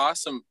 that's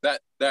awesome. That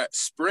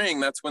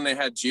spring, that's when they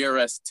had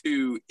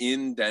GRS2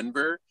 in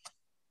Denver.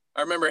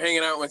 I remember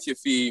hanging out with you,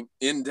 Fee,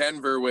 in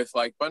Denver with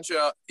like a bunch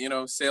of,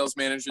 sales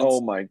managers.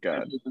 Oh my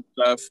God. And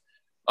stuff.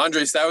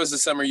 Andres, that was the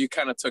summer you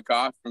kind of took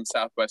off from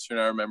Southwestern,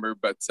 I remember.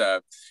 But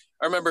I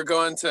remember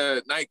going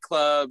to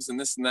nightclubs and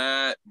this and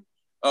that.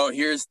 Oh,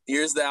 here's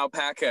the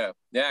alpaca.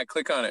 Yeah,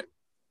 click on it.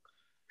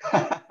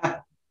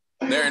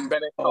 They're in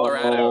Bennett,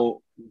 Colorado.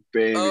 Oh,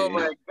 baby. Oh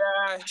my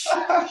gosh.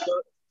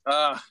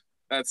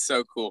 That's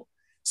so cool.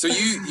 So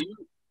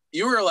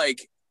you were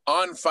like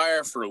on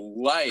fire for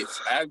life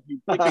as you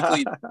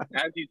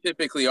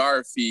typically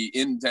are, Fee,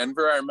 in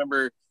Denver. I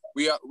remember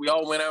we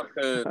all went out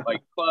to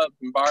like clubs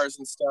and bars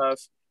and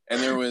stuff,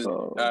 and there was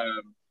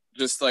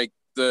just like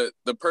the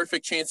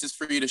perfect chances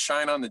for you to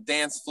shine on the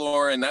dance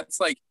floor. And that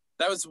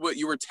was what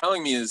you were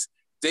telling me is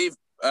Dave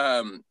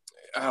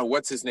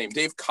what's his name?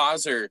 Dave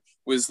Causer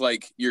was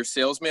like your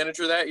sales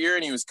manager that year,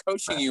 and he was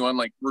coaching you on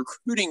like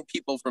recruiting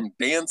people from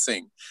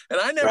dancing. And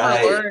I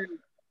never learned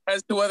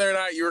as to whether or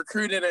not you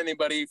recruited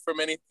anybody from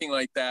anything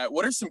like that.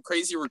 What are some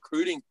crazy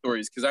recruiting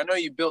stories? Because I know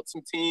you built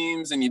some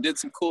teams and you did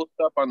some cool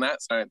stuff on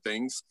that side of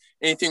things.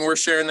 Anything worth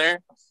sharing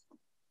there?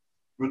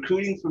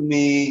 Recruiting for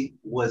me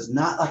was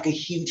not like a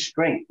huge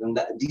strength, and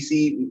that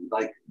DC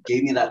like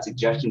gave me that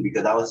suggestion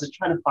because I was just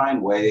trying to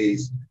find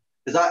ways.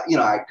 Because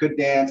I could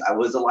dance, I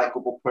was a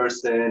likable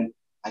person.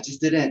 I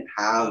just didn't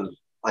have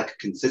like a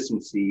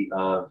consistency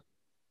of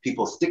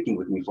people sticking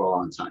with me for a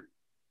long time.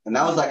 And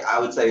that was like, I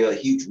would say, a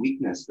huge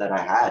weakness that I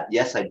had.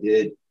 Yes, I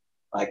did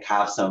like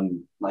have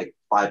some like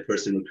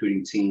 5-person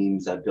recruiting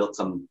teams. I built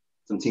some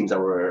teams that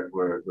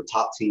were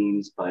top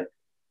teams, but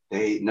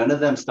none of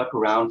them stuck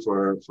around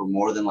for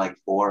more than like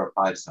 4 or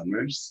 5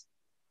 summers.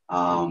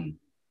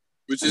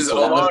 Which is so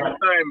a long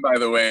time, by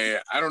the way.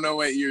 I don't know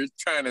what you're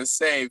trying to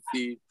say,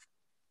 Pete.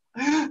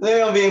 Maybe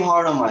I'm being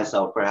hard on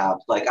myself,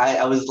 perhaps. Like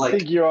I was like, I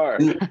think you are.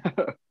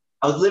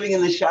 I was living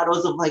in the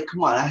shadows of like,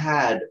 come on, I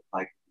had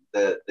like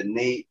the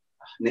Nate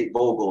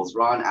Vogels,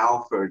 Ron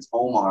Alfords,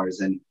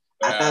 Omars, and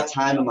at that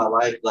time in my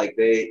life, like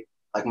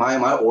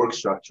my org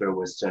structure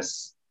was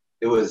just,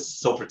 it was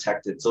so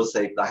protected, so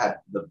safe. I had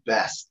the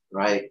best,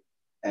 right?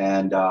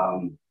 And I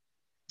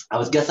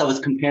was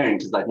comparing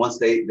because like once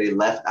they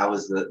left, I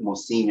was the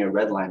most senior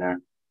redliner,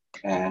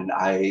 and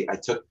I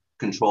took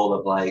control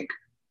of like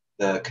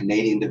the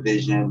Canadian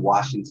division,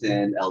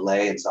 Washington,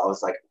 LA. And so I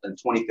was like, in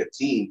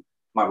 2015,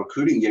 my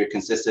recruiting year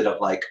consisted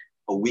of like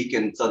a week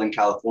in Southern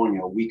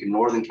California, a week in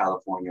Northern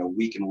California, a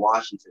week in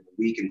Washington, a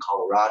week in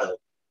Colorado,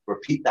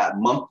 repeat that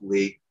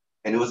monthly.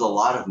 and it was a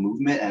lot of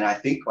movement. And I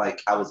think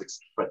like I was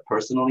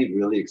personally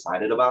really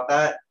excited about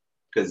that,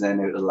 because then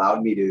it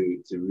allowed me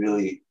to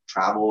really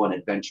travel and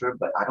adventure.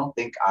 But I don't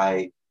think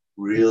I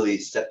really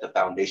set the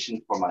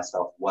foundation for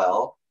myself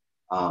well,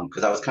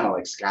 because I was kind of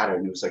like scattered,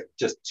 and it was like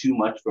just too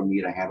much for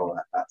me to handle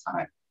at that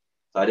time.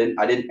 So I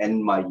didn't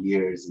end my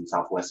years in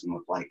Southwestern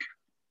with like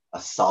a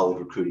solid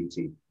recruiting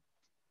team.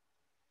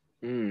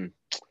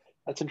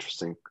 That's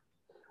interesting.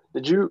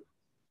 Do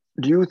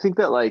you think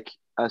that, like,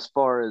 as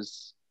far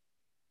as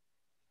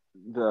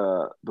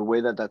the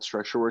way that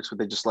structure works, where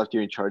they just left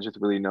you in charge with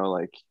really no,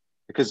 like,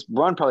 because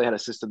Ron probably had a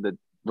system that,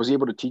 was he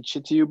able to teach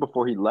it to you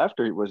before he left,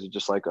 or was it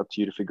just like up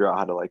to you to figure out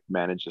how to like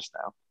manage this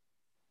now?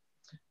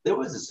 There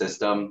was a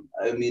system.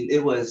 I mean,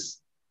 it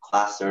was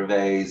class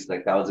surveys,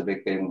 like that was a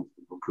big thing,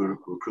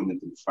 recruitment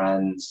through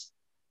friends.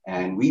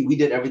 And we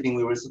did everything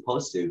we were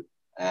supposed to.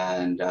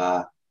 And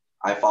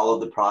I followed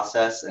the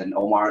process, and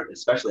Omar,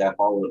 especially, I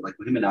followed, like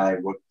him and I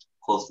worked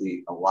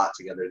closely a lot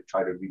together to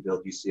try to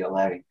rebuild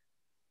UCLA.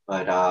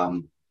 But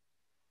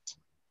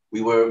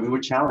we were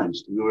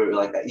challenged. We were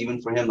like,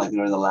 even for him, like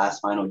during the last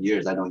final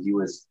years, I know he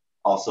was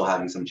also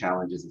having some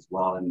challenges as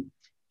well. And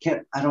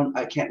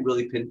I can't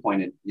really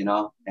pinpoint it, you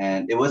know?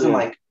 And it wasn't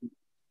like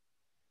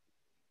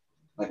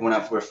when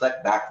I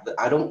reflect back,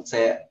 I don't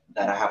say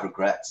that I have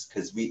regrets,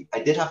 because I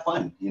did have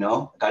fun, you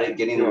know?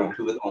 Getting to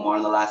recruit with Omar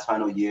in the last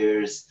final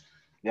years.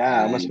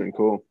 Yeah, it must have been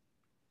cool.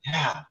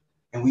 Yeah.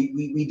 And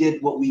we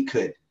did what we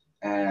could,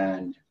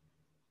 and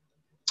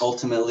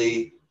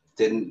ultimately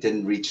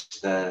didn't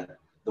reach the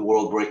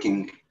world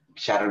breaking,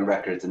 shattering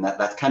records. And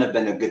that's kind of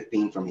been a good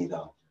theme for me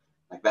though.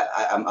 Like that,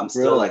 I'm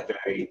still like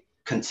very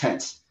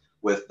content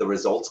with the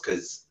results,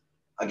 because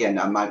again,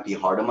 I might be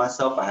hard on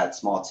myself. I had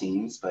small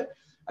teams, but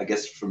I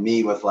guess for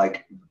me, with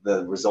like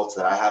the results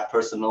that I have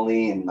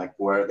personally, and like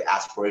where the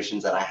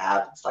aspirations that I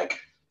have, it's like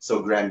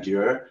so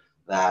grandeur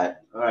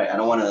that, all right, I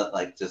don't want to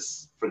like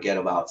just forget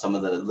about some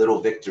of the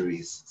little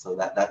victories. So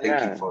that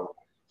thank you for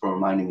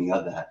reminding me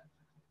of that.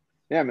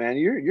 Yeah, man,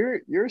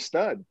 you're a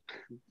stud.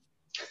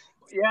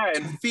 Yeah,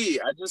 and Fee,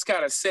 I just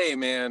gotta say,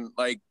 man,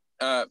 like,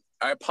 I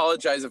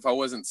apologize if I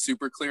wasn't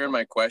super clear in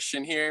my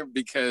question here,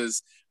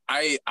 because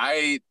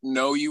I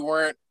know you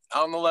weren't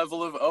on the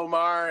level of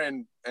Omar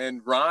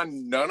and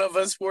Ron. None of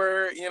us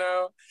were, you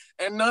know,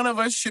 and none of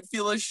us should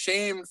feel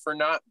ashamed for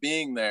not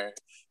being there,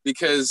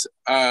 because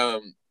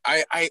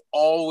I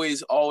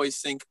always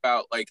think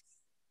about, like,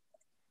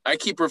 I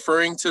keep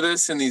referring to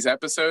this in these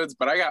episodes,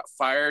 but I got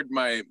fired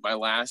my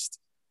last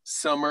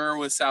summer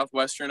with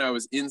Southwestern. I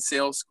was in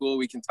sales school.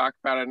 We can talk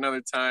about it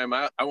another time.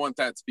 I want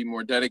that to be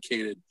more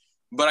dedicated,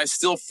 but I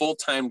still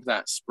full-timed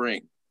that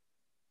spring.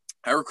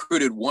 I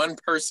recruited one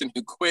person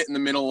who quit in the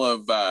middle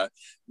of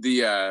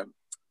the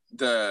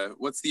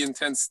what's the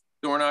intense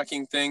door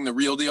knocking thing, the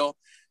Real Deal,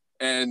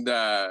 and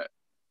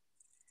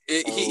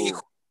he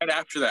quit right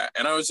after that.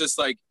 And I was just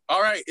like,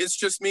 all right, it's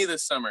just me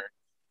this summer.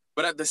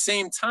 But at the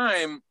same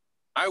time,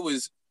 I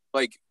was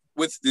like,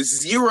 with the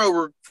 0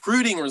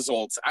 recruiting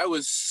results, I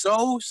was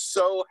so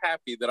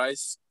happy that I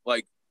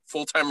like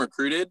full-time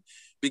recruited,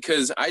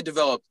 because I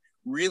developed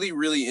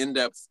really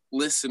in-depth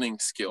listening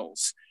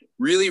skills,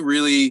 really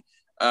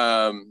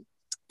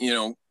you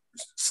know,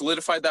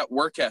 solidified that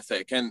work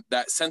ethic and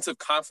that sense of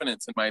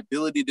confidence in my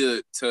ability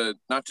to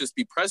not just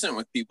be present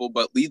with people,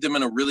 but lead them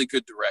in a really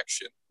good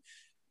direction.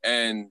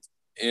 And,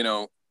 you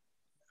know,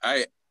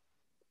 I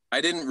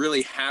didn't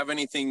really have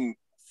anything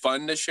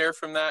fun to share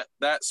from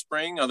that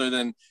spring, other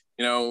than,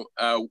 you know,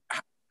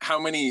 how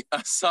many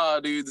saw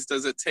dudes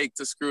does it take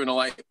to screw in a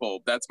light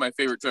bulb? That's my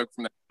favorite joke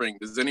from that spring.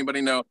 Does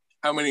anybody know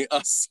how many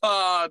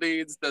saw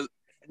dudes does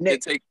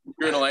it take to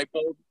screw in a light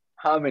bulb?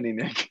 How many,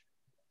 Nick?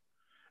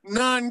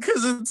 None,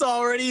 because it's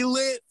already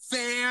lit,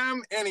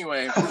 fam.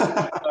 Anyway,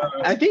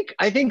 I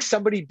think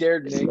somebody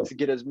dared Nick to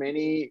get as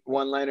many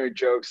one-liner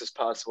jokes as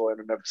possible in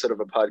an episode of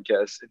a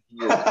podcast, and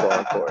he is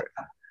falling for it.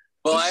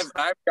 Well,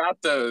 I've got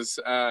those.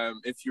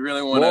 If you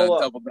really want to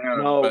double down,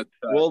 no,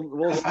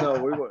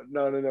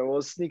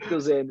 we'll sneak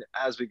those in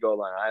as we go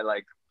along. I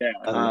like.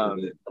 Yeah.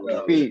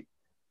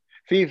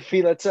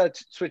 Fee, let's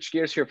switch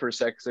gears here for a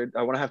sec, because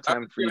I want to have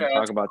time for you to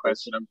talk about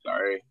this. I'm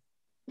sorry.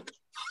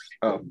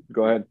 Oh,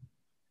 go ahead.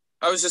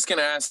 I was just going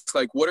to ask,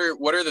 like, what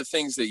are the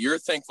things that you're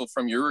thankful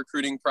from your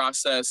recruiting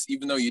process,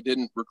 even though you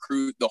didn't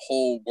recruit the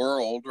whole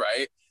world,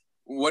 right?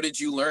 What did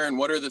you learn?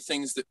 What are the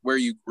things where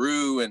you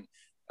grew? And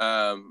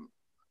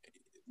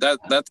that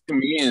to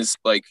me is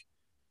like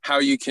how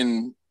you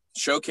can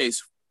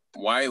showcase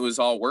why it was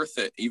all worth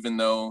it, even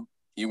though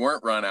you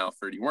weren't Ron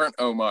Alford, you weren't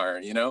Omar,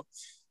 you know?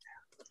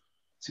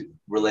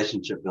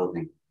 Relationship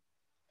building,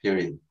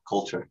 period.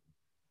 Culture.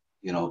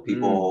 You know,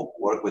 people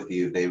work with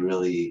you, they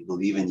really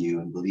believe in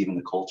you and believe in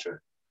the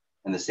culture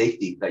and the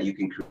safety that you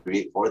can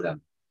create for them.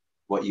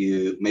 What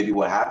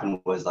happened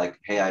was like,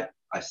 hey,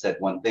 I said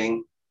one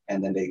thing,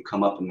 and then they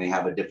come up and they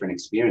have a different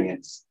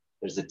experience.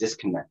 There's a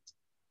disconnect.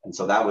 And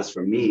so that was,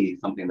 for me,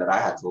 something that I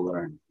had to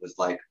learn, was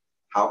like,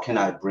 how can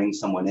I bring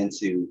someone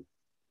into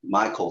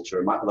my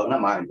culture, not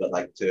mine, but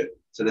like to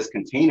this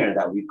container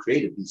that we've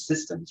created, these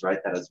systems, right,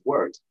 that has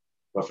worked.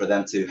 but for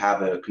them to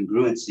have a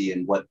congruency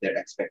in what their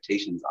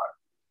expectations are.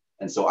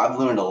 And so I've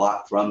learned a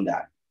lot from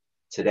that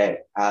today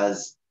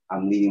as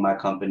I'm leading my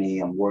company,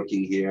 I'm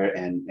working here,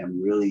 and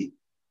I'm really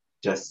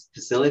just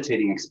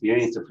facilitating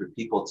experiences for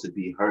people to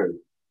be heard,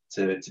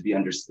 to be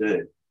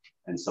understood.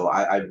 And so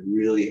I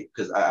really,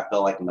 because I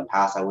felt like in the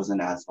past I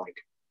wasn't as like,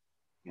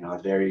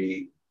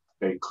 very,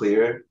 very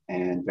clear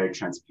and very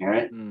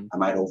transparent. I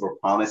might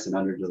overpromise and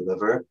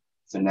underdeliver.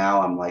 So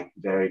now I'm like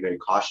very, very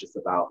cautious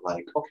about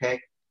like, okay,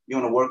 you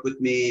want to work with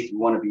me, if you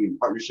want to be in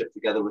partnership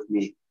together with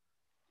me,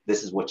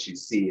 this is what you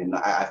see. And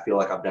I feel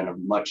like I've done a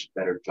much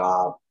better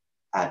job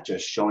at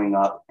just showing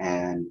up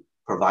and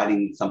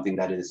providing something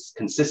that is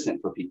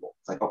consistent for people.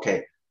 It's like,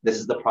 okay, this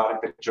is the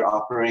product that you're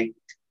offering.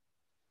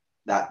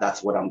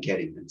 That's what I'm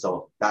getting. And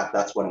so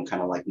that's what I'm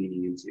kind of like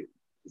leaning into,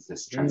 is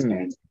this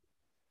transparency.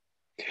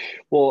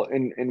 Well,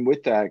 and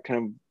with that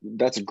kind of,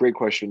 that's a great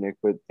question, Nick,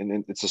 but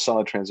and it's a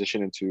solid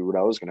transition into what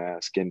I was going to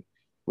ask, and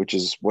which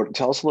is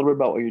tell us a little bit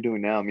about what you're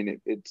doing now. I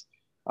mean, it's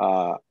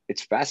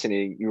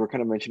fascinating. You were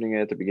kind of mentioning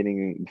it at the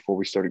beginning before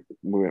we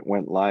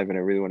went live, and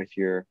I really want to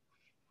hear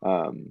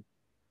kind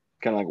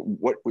of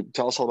like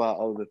tell us all about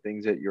all of the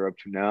things that you're up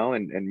to now,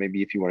 and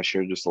maybe if you want to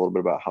share just a little bit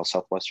about how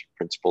Southwestern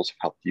principles have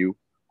helped you.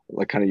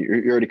 Like kind of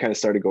you already kind of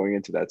started going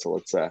into that, so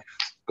let's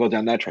go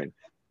down that train.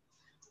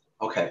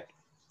 Okay,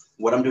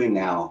 what I'm doing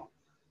now,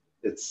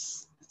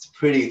 it's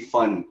pretty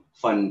fun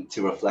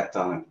to reflect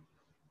on,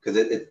 because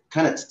it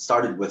kind of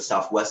started with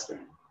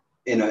Southwestern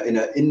in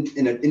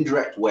an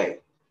indirect way.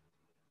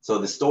 So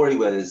the story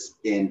was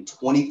in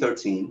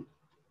 2013.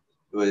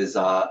 It was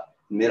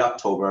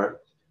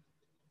mid-October,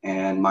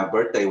 and my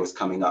birthday was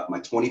coming up, my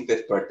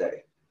 25th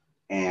birthday.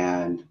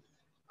 And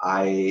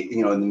I,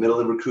 in the middle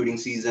of recruiting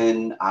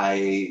season,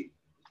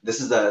 this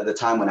is the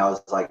time when I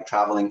was like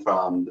traveling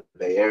from the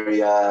Bay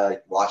Area,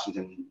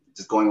 Washington,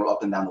 just going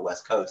up and down the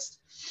West Coast.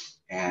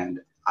 And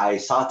I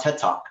saw a TED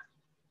Talk,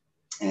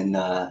 and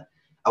I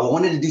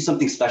wanted to do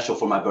something special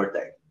for my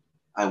birthday.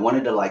 I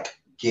wanted to like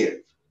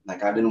give,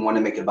 like I didn't want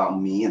to make it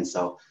about me. And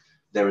so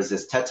there was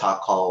this TED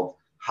Talk called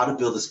How to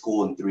Build a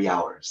School in 3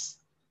 Hours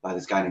by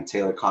this guy named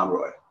Taylor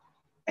Conroy.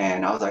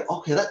 And I was like,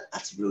 okay,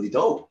 that's really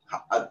dope.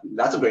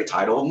 That's a great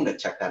title. I'm going to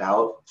check that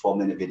out.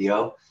 12-minute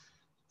video.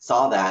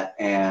 Saw that,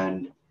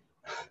 and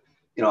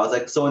I was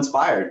like so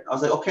inspired. I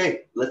was like,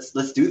 okay,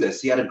 let's do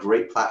this. He had a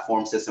great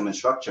platform, system, and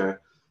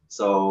structure.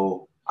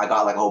 So I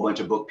got like a whole bunch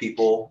of book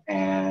people,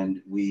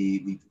 and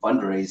we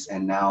fundraised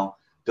and now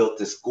built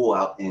this school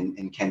out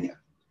in Kenya.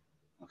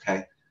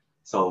 Okay,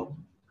 so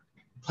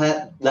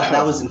that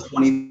was in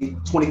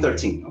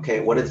 2013.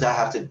 Okay, what does that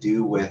have to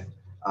do with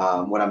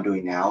what I'm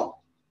doing now?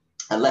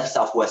 I left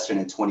Southwestern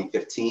in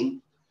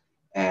 2015,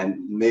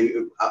 and maybe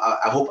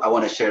I hope I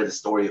want to share the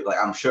story. Like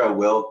I'm sure I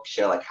will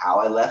share like how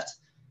I left,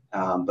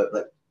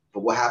 but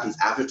what happens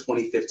after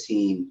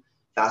 2015?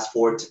 Fast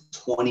forward to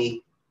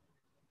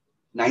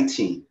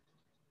 2019,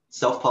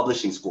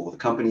 self-publishing school, the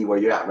company where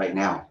you're at right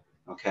now.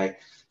 Okay,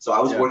 so I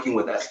was working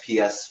with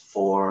SPS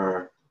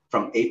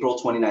from April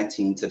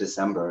 2019 to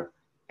December,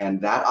 and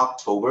that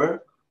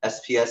October,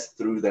 SPS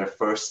threw their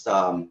first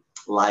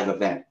live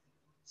event.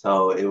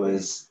 So it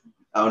was.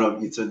 I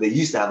don't know. So they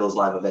used to have those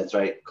live events,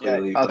 right?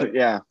 Clearly.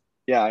 Yeah.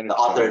 I know the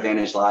Author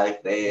Advantage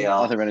Live, the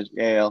AAL. Author Advantage,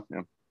 AAL.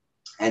 Yeah.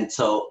 And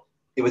so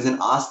it was in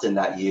Austin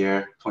that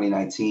year,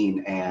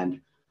 2019, and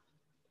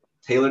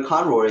Taylor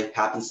Conroy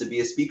happens to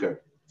be a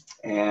speaker,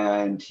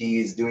 and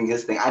he's doing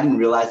his thing. I didn't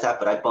realize that,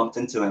 but I bumped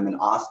into him in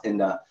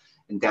Austin,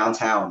 in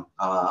downtown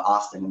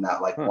Austin, in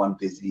that like one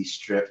busy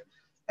strip.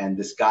 And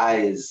this guy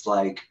is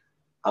like,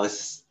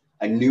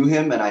 I knew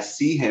him, and I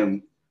see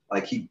him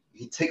like he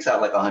takes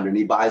out like 100, and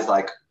he buys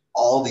like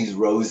all these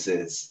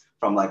roses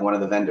from like one of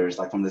the vendors,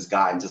 like from this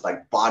guy, and just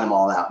like bought them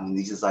all out. And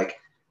he's just like,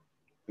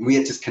 we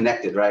had just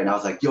connected, right? And I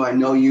was like, yo, I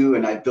know you,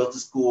 and I built a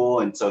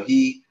school. And so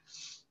he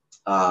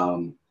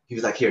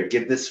was like, here,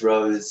 give this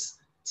rose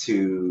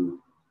to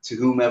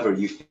whomever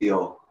you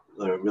feel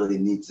really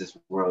needs this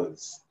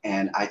rose.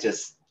 And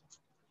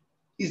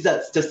he's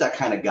just that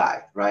kind of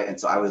guy, right? And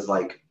so I was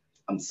like,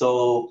 I'm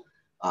so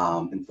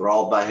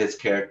enthralled by his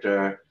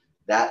character.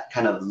 That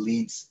kind of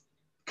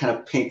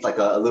paints like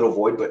a little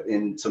void,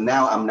 so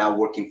now I'm now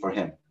working for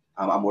him.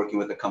 I'm working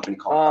with a company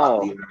called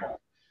Thought Leader,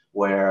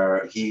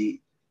 where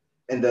the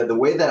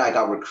way that I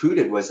got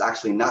recruited was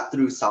actually not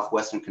through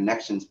Southwestern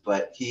connections,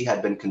 but he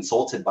had been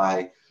consulted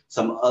by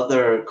some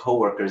other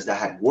coworkers that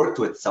had worked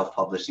with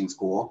self-publishing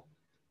school,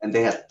 and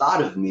they had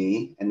thought of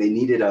me, and they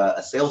needed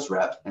a sales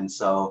rep. And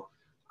so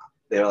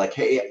they were like,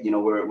 hey,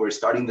 we're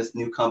starting this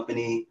new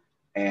company,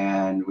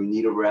 and we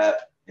need a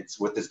rep.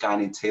 It's with this guy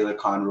named Taylor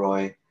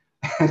Conroy.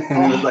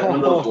 And it was like one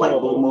of those light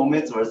bulb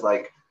moments where it's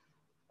like,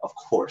 of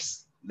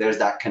course, there's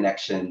that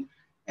connection.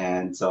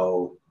 And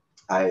so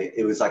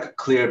it was like a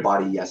clear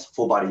body yes,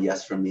 full body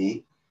yes for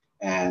me.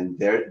 And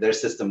their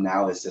system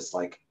now is just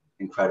like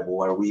incredible,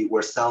 where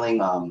we're selling,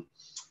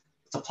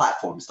 it's a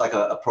platform. It's like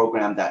a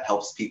program that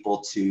helps people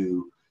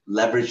to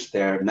leverage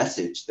their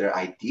message, their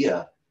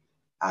idea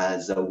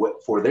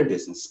for their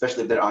business,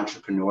 especially if they're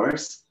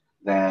entrepreneurs.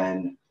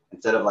 Then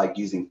instead of like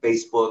using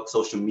Facebook,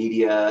 social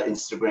media,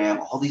 Instagram,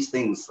 all these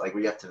things, like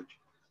where you have to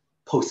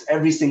post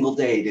every single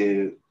day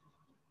to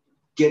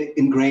get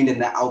ingrained in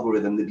the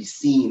algorithm, to be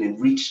seen and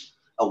reach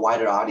a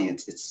wider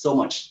audience. It's so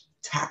much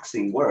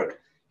taxing work.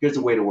 Here's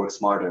a way to work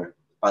smarter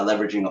by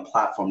leveraging a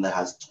platform that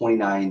has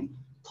 29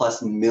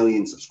 plus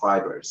million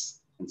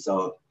subscribers. And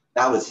so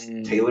that was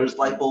Taylor's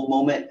light bulb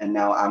moment. And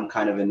now I'm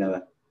kind of in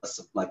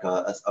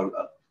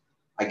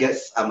I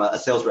guess I'm a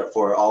sales rep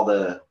for all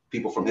the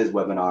people from his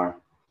webinar.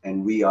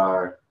 And we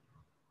are,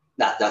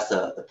 that's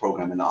the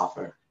program and the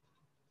offer.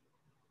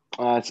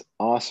 That's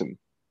awesome.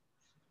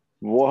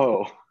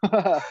 Whoa.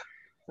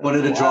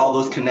 Wanted to draw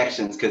those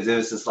connections because it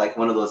was just like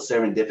one of those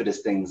serendipitous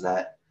things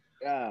that,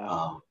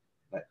 that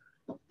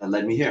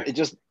led me here. It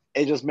just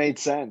made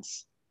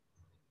sense.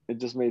 It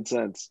just made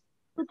sense.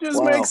 It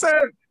just makes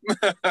sense.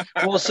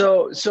 Well,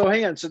 so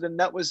hang on. So then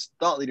that was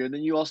Thought Leader. And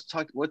then you also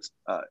talked, what's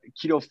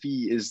Keto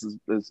Fee is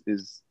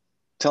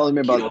telling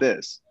me about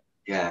this.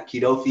 Yeah,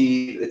 Keto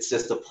Fee, it's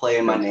just a play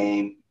in my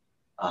name.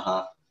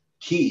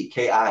 Ki,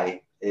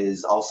 K-I,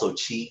 is also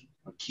Chi,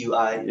 or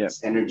Q-I,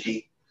 it's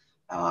energy.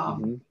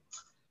 So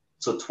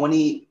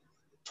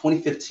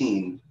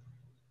 2015,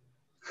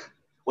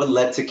 what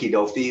led to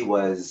Keto Fee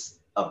was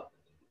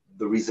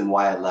the reason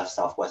why I left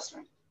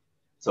Southwestern.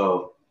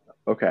 So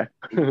okay,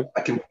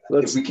 I can.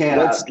 Let's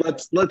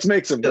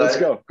make some. Let's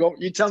go. Go.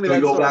 You tell me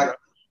that. Go back.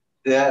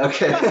 Yeah.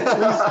 Okay.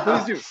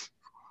 please do.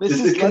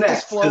 Let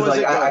this flow as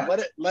it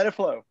goes. Let it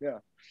flow. Yeah.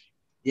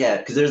 Yeah,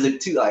 because there's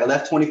I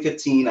left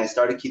 2015. I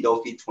started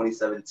Keto Fee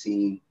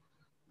 2017.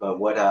 But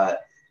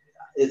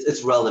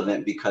it's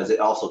relevant because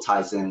it also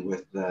ties in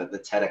with the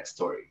TEDx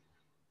story.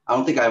 I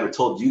don't think I ever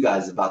told you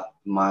guys about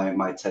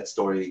my TED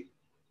story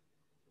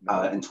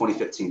in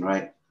 2015,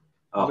 right?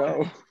 Okay.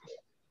 No.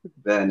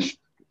 Then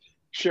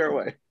share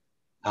away.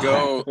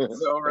 Go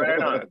right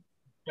on.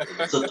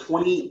 So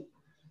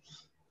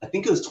I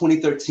think it was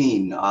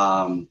 2013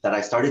 that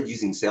I started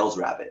using Sales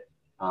Rabbit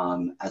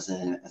as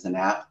an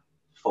app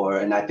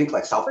and I think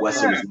like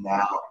Southwestern is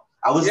now.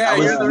 I was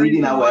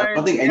reading that way. I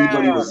don't think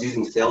anybody was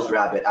using Sales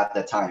Rabbit at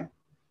that time.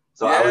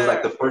 So I was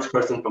like the first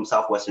person from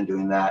Southwestern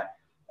doing that.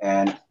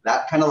 And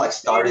that kind of like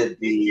started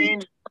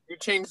you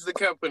changed the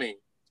company.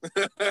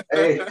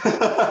 Hey,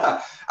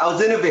 I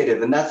was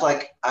innovative, and that's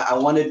like I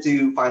wanted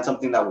to find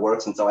something that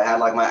works, and so I had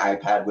like my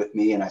iPad with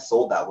me, and I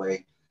sold that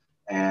way.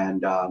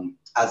 And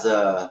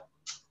so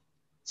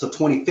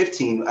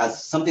 2015,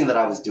 as something that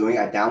I was doing,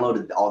 I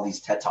downloaded all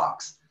these TED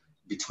Talks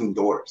between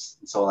doors.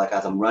 And so like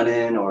as I'm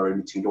running or in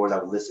between doors, I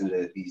would listen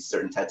to these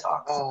certain TED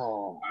Talks.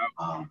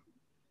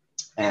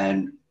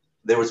 And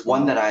there was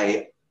one that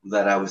I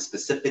was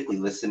specifically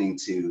listening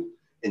to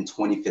in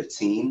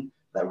 2015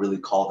 that really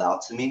called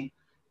out to me.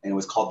 And it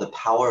was called The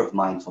Power of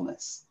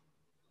Mindfulness.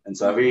 And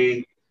so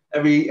every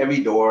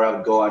door I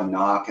would go, I'd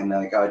knock, and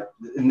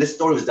and this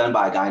story was done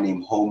by a guy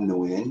named Hom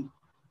Nguyen,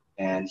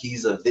 and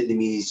he's a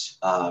Vietnamese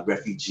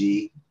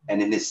refugee.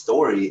 And in his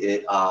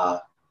story, I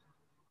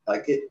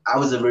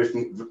was a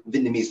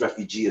Vietnamese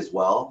refugee as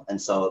well,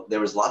 and so there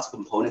was lots of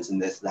components in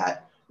this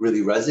that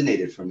really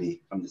resonated for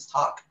me from this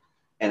talk.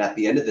 And at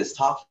the end of this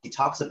talk, he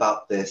talks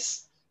about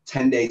this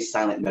 10-day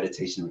silent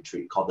meditation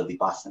retreat called the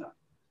Vipassana.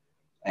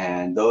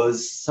 And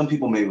some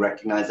people may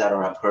recognize that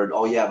or have heard,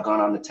 oh yeah, I've gone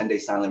on a 10-day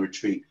silent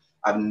retreat.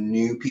 I've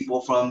knew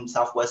people from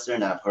Southwestern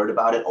and I've heard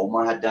about it.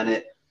 Omar had done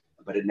it,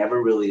 but it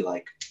never really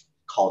like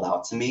called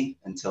out to me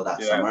until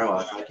that summer. I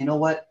was like, you know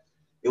what?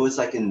 It was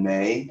like in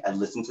May, I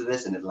listened to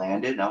this and it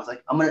landed. And I was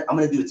like, I'm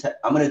gonna do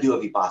a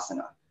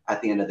Vipassana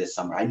at the end of this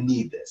summer. I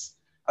need this.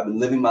 I've been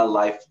living my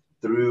life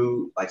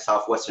through like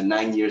Southwestern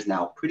 9 years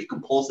now, pretty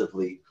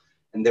compulsively.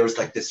 And there was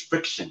like this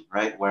friction,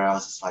 right? Where I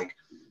was just like,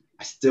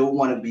 I still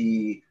want to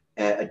be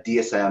a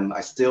DSM.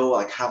 I still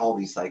like have all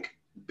these like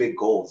big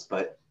goals,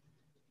 but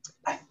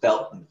I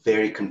felt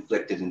very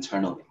conflicted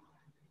internally.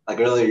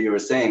 Like earlier you were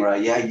saying,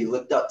 right? Yeah, you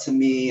looked up to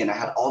me and I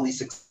had all these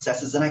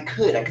successes and I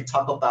could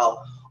talk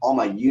about all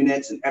my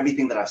units and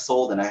everything that I've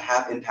sold and I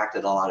have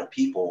impacted a lot of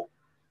people.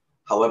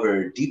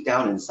 However, deep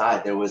down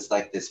inside, there was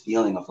like this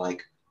feeling of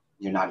like,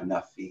 you're not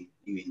enough.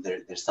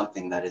 There's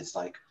something that is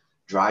like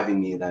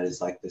driving me that is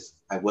like this.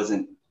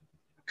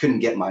 Couldn't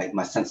get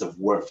my sense of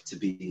worth to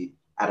be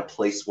at a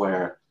place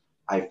where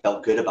I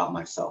felt good about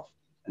myself.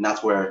 And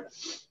that's where,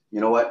 you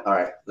know what? All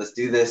right, let's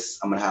do this.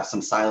 I'm gonna have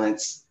some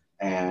silence.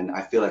 And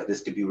I feel like this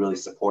could be really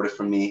supportive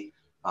for me.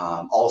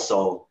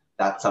 Also,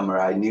 that summer,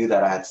 I knew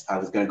that I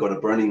was gonna go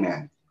to Burning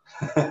Man.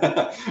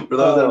 For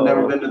those that have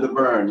never been to the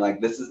Burn, like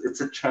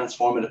it's a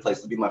transformative place.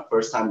 It'll be my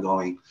first time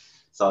going.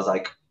 So I was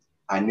like,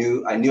 I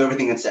knew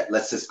everything and said,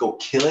 let's just go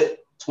kill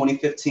it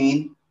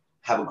 2015,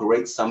 have a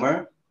great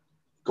summer,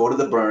 go to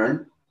the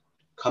Burn,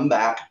 come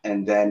back,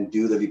 and then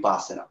do the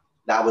Vipassana.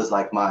 That was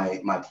like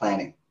my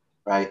planning,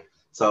 right?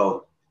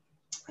 So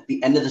at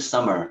the end of the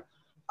summer,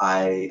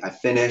 I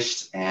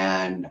finished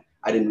and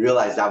I didn't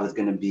realize that was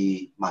gonna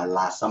be my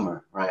last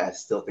summer, right? I was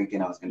still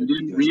thinking I was gonna be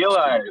doing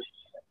realize.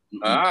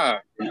 I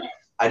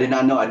did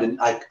not know.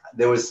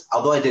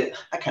 Although I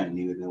kind of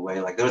knew it in a way,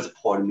 like there was a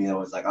part of me that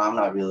was like, oh, I'm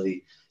not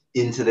really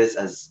into this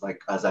as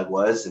I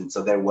was, and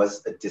so there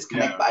was a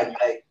disconnect. But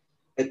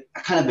I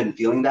kind of been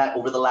feeling that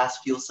over the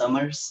last few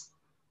summers.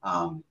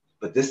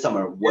 But this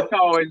summer, it's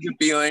always a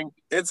feeling.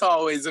 It's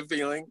always a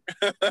feeling.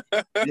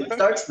 It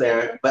starts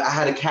there, but I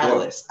had a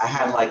catalyst. I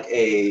had like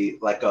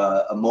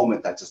a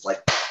moment that just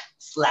like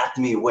slapped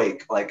me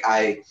awake.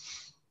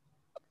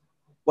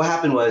 What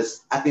happened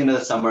was at the end of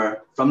the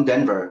summer from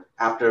Denver,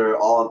 after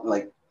all,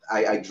 like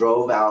I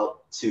drove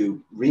out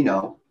to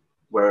Reno,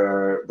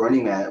 where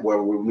Burning Man,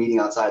 where we're meeting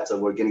outside. So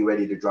we're getting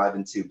ready to drive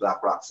into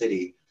Black Rock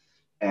City.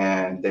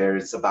 And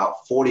there's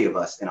about 40 of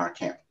us in our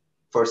camp.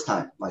 First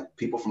time, like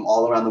people from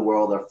all around the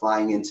world are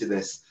flying into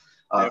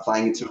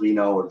flying into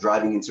Reno or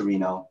driving into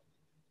Reno.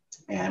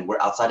 And we're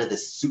outside of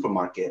this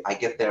supermarket. I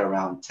get there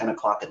around 10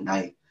 o'clock at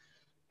night.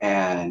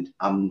 And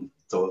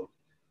so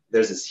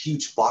there's this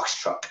huge box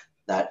truck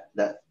that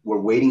we're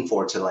waiting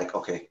for to like,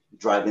 okay,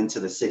 drive into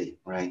the city,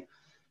 right?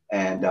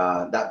 And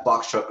that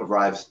box truck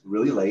arrives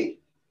really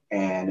late,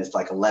 and it's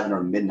like 11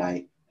 or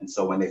midnight. And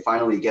so when they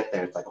finally get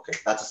there, it's like, okay,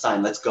 that's a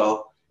sign, let's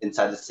go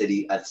inside the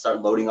city. I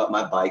start loading up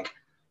my bike,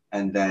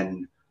 and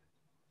then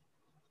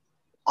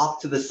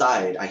off to the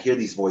side, I hear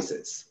these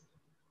voices.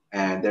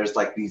 And there's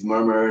like these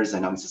murmurs,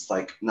 and I'm just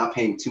like not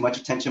paying too much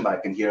attention, but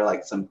I can hear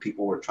like some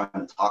people were trying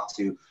to talk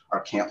to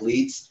our camp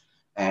leads.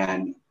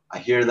 And I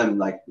hear them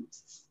like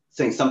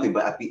saying something,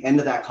 but at the end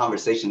of that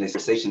conversation, they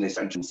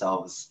start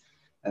themselves.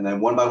 And then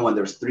one by one,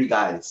 there was 3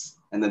 guys.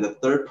 And then the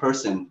third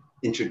person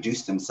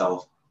introduced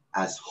himself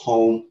as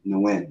Home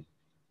Nguyen,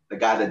 the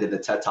guy that did the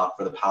TED Talk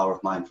for the power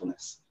of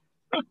mindfulness.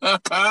 And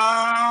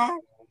I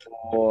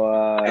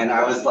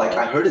was like,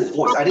 I heard his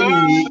voice. I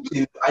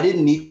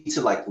didn't need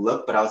to like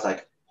look, but I was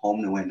like,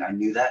 Home Nguyen. I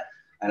knew that.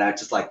 And I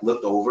just like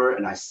looked over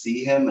and I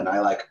see him, and I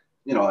like,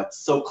 you know, it's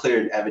so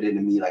clear and evident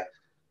to me, like,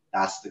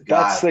 that's the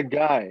guy. That's the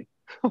guy.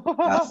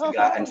 That's the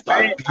guy. And so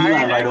I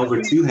beeline right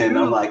over to him. And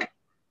I'm like,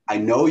 I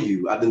know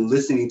you. I've been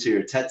listening to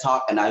your TED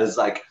Talk. And I was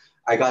like,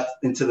 I got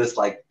into this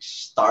like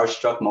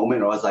starstruck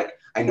moment where I was like,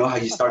 I know how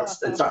you start.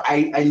 And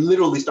I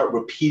literally start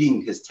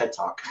repeating his TED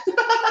Talk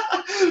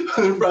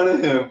in front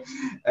of him.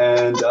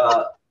 And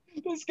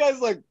this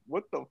guy's like,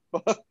 what the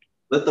fuck?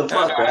 What the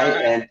fuck,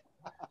 right?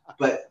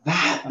 But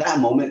that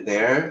moment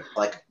there,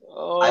 like,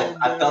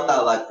 I felt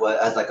that like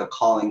as like a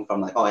calling from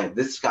like, oh, hey,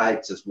 this guy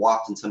just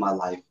walked into my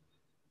life,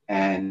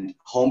 and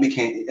Home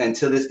became, and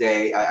to this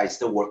day, I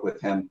still work with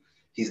him.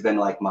 He's been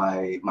like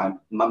my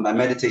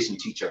meditation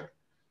teacher.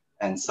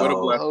 And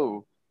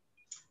so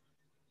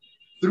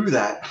through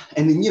that,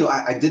 and then, you know,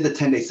 I did the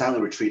 10-day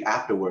silent retreat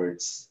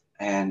afterwards,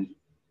 and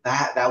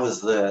that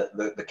was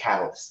the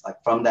catalyst.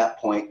 Like from that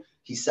point,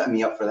 he set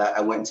me up for that.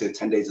 I went into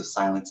 10 days of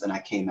silence, and I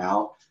came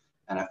out,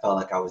 and I felt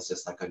like I was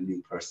just like a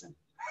new person.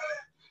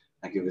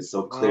 Like it was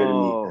so clear to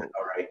me that,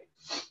 all right,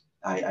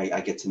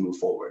 I get to move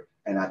forward.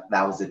 And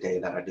that was the day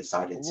that I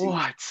decided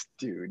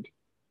to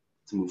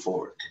move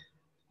forward.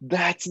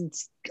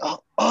 That's,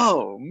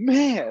 oh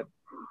man.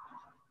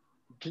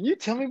 Can you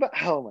tell me about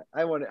how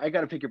I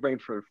got to pick your brain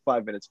for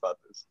 5 minutes about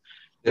this.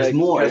 There's like,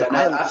 more.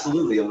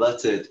 Absolutely. I'd love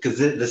to, because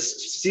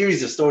this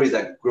series of stories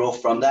that grow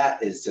from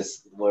that is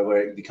just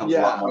where it becomes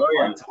a lot more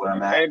fun to where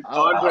I'm at. And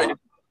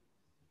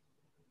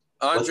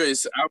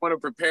Andres, I want to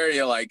prepare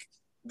you. Like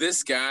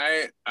this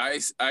guy, I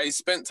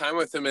spent time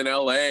with him in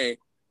LA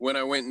when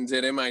I went and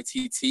did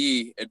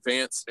MITT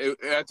advanced.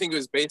 I think it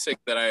was basic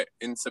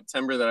in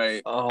September that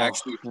I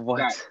actually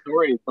that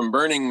story from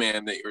Burning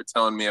Man that you were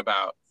telling me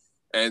about.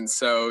 And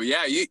so,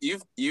 yeah,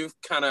 you've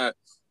kind of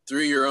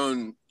through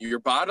your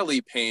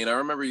bodily pain. I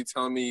remember you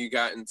telling me you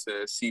got into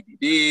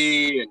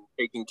CBD and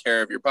taking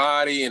care of your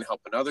body and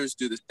helping others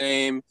do the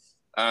same.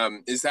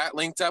 Is that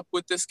linked up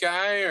with this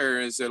guy,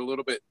 or is it a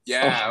little bit?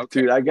 Yeah,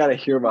 okay. Dude, I gotta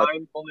hear about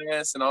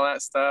mindfulness and all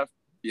that stuff.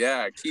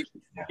 Yeah, keep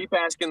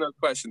asking those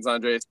questions,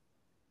 Andres.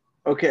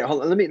 Okay,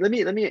 hold on.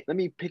 Let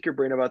me pick your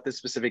brain about this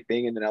specific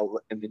thing, and then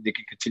then you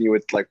can continue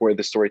with like where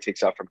the story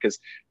takes off from, because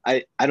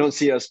I don't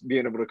see us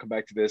being able to come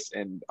back to this,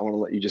 and I want to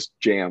let you just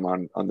jam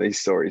on these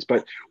stories.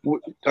 But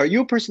are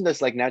you a person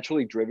that's like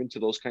naturally driven to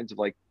those kinds of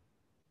like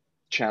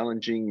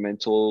challenging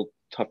mental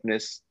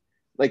toughness?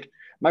 Like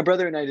my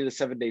brother and I did a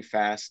 7-day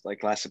fast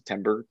like last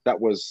September. That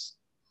was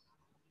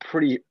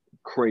pretty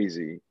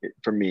crazy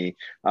for me.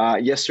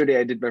 Yesterday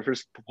I did my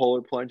first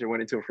polar plunge. I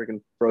went into a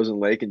freaking frozen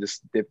lake and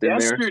just dipped in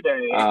there.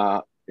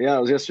 Yeah,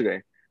 it was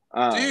yesterday.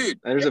 Dude,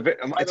 there's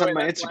it's on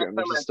my Instagram.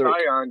 There's a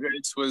story.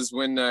 Andres, was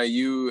when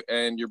you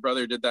and your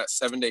brother did that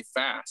 7-day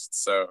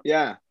fast. So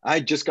yeah, I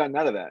just gotten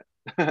out of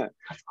that.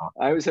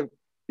 I always have,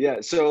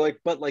 yeah. So like,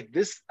 but like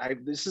this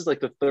is like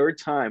the 3rd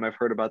time I've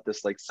heard about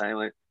this like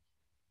silent,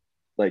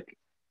 like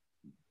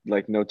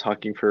no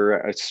talking for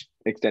an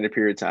extended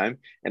period of time,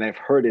 and I've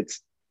heard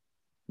it's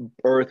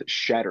earth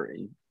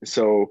shattering.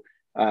 So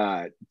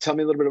tell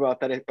me a little bit about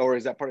that, or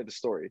is that part of the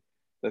story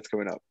that's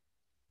coming up?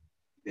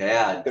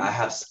 Yeah, I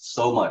have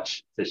so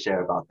much to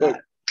share about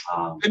that.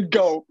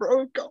 Go,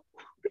 bro, go.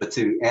 But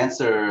to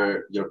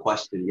answer your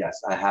question,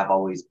 yes, I have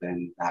always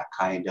been that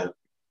kind of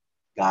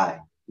guy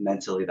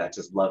mentally that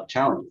just loved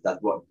challenges.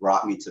 That's what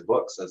brought me to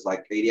books. It's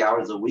like 80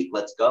 hours a week,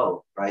 let's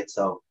go, right?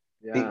 So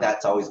I think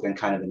that's always been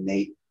kind of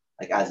innate.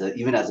 Like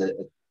even as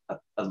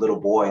a little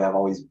boy, I've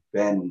always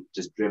been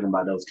just driven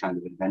by those kinds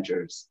of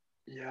adventures.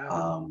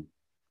 Yeah.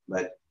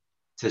 But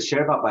to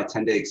share about my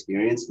 10-day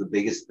experience, the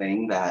biggest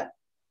thing that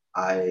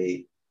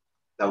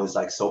was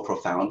like so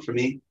profound for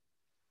me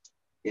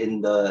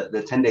in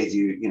the 10 days,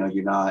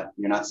 you're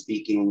not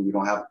speaking, you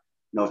don't have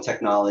no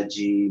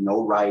technology,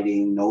 no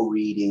writing, no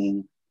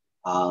reading.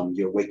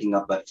 You're waking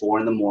up at 4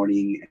 a.m.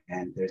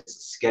 and there's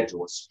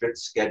a strict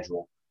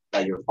schedule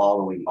that you're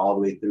following all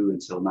the way through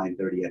until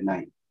 9:30 at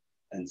night.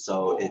 And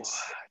so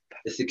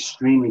it's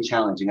extremely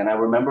challenging. And I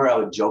remember I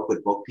would joke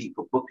with book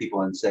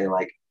people and say,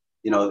 like,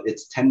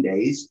 it's 10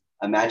 days.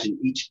 Imagine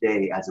each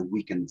day as a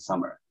week in the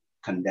summer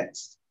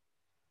condensed.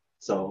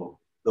 So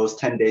those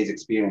 10 days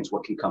experience,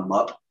 what can come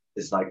up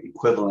is like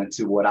equivalent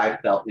to what I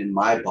felt in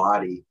my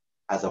body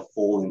as a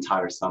full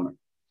entire summer.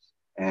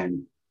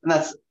 And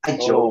that's, I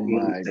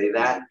jokingly say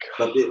that,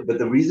 but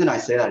the reason I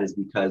say that is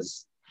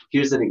because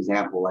here's an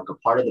example. Like a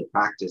part of the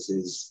practice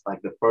is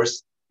like the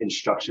first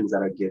instructions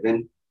that are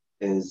given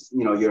is,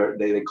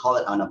 they call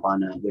it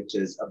anapana, which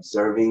is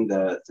observing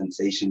the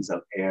sensations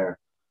of air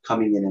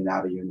coming in and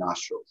out of your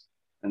nostrils.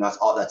 And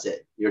that's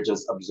it. You're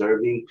just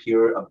observing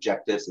pure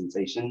objective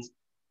sensations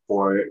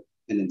for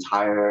an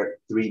entire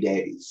 3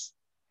 days.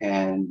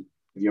 And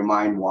if your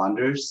mind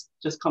wanders,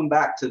 just come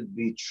back to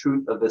the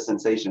truth of the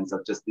sensations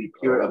of just the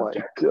pure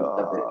objective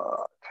of it.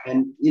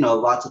 And,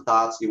 lots of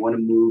thoughts, you want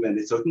to move, and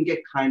so it can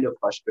get kind of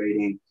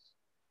frustrating.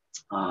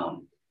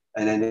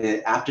 And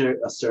then after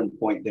a certain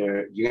point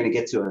there, you're going to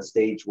get to a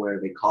stage where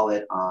they call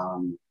it,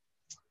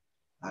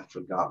 I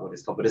forgot what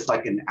it's called, but it's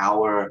like an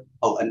hour,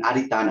 an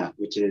aditana,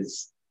 which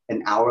is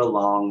an hour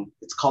long.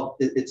 It's called,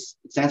 it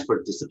stands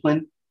for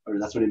discipline, or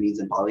that's what it means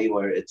in Pali,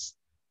 where it's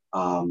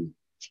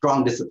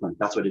strong discipline.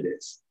 That's what it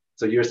is.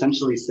 So you're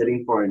essentially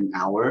sitting for an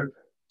hour,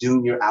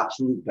 doing your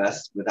absolute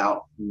best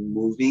without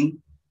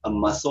moving a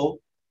muscle,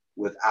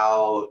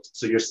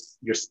 so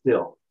you're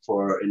still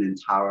for an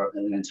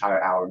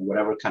entire hour, and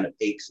whatever kind of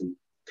aches and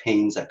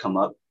pains that come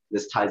up.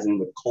 This ties in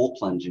with cold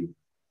plunging,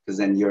 because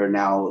then you're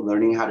now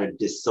learning how to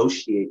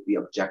dissociate the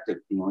objective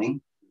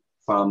feeling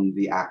from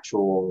the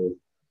actual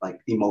like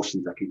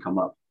emotions that can come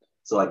up.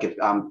 So like if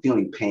I'm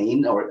feeling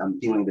pain or I'm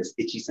feeling this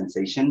itchy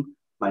sensation,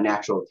 my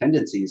natural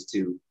tendency is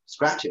to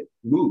scratch it,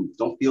 move,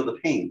 don't feel the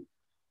pain.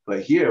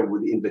 But here,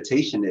 where the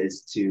invitation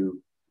is to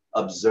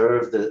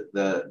observe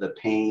the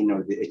pain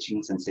or the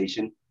itching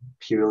sensation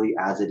purely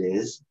as it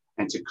is,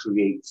 and to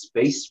create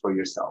space for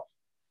yourself.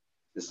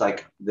 It's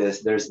like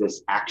there's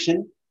this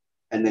action,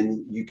 and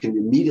then you can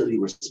immediately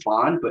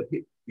respond. But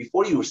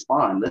before you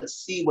respond, let's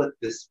see what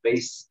this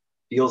space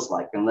feels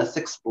like, and let's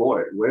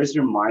explore it. Where's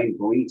your mind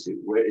going to?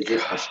 Where is it?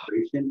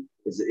 Frustration?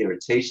 Is it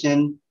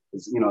irritation?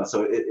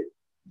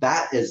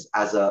 That is,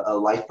 as a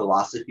life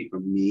philosophy for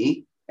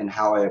me, and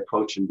how I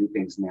approach and do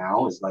things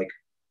now, is like,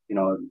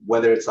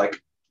 whether it's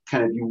like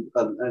kind of you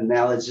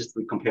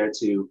analogously compared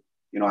to,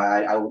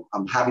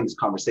 I'm having this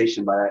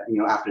conversation, but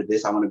after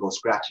this, I want to go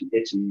scratch and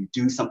itch, and you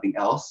do something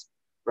else,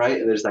 right?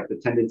 And there's like the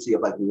tendency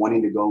of like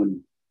wanting to go and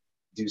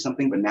do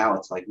something, but now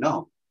it's like,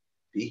 no,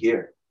 be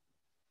here,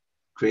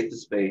 create the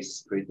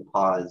space, create the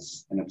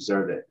pause, and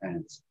observe it.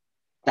 And it's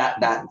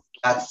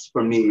that's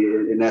for me,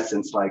 in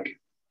essence, like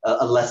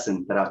a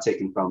lesson that I've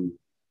taken from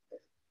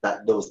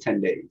those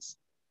 10 days.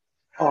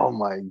 Oh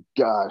my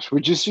gosh.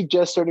 Would you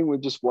suggest starting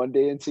with just 1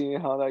 day and seeing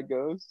how that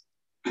goes?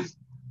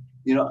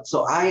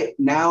 So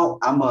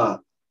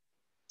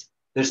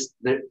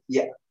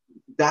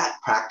that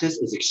practice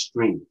is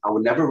extreme. I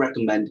would never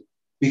recommend.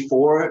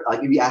 Before,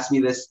 like if you asked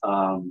me this,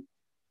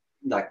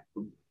 like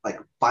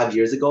 5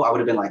 years ago, I would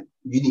have been like,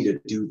 you need to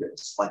do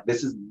this. Like,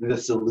 this is the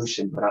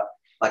solution. But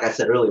like I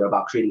said earlier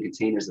about creating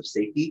containers of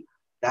safety,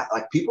 that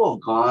like people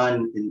have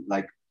gone in,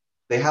 like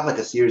they have like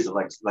a series of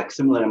like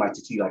similar to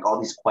MITT, like all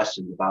these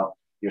questions about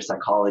your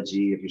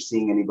psychology, if you're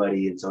seeing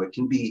anybody. And so it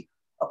can be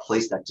a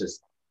place that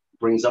just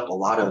brings up a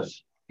lot of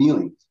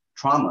feelings,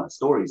 trauma,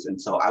 stories. And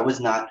so I was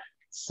not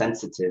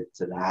sensitive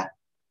to that.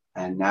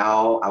 And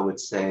now I would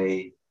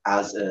say,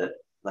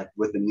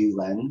 with a new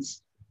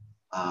lens,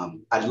 I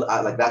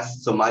like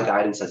that's, so my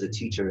guidance as a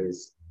teacher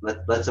is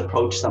let's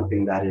approach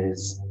something that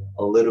is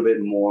a little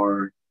bit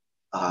more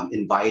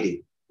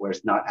inviting, where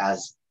it's not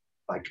as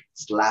like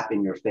slap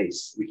in your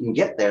face. We can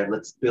get there.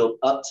 Let's build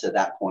up to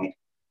that point,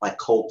 like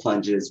cold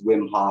plunges,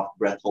 Wim Hof,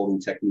 breath holding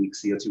technique,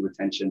 CO2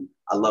 retention.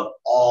 I love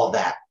all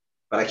that,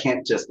 but I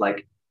can't just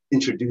like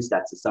introduce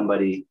that to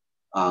somebody.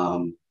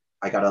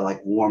 I gotta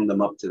like warm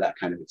them up to that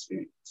kind of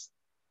experience.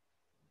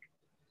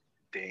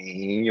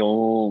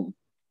 Damn,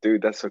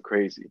 dude, that's so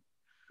crazy.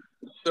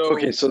 So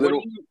okay, so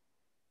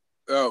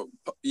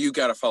you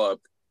got a follow-up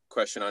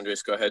question,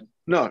 Andres? Go ahead.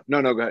 No,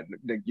 go ahead.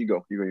 You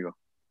go.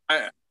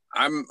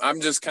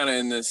 I'm just kind of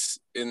in this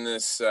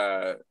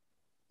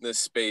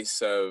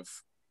space of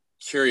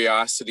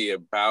curiosity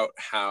about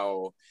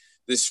how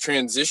this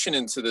transition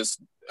into this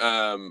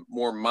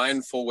more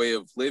mindful way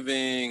of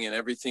living and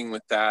everything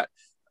with that.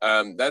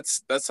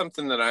 That's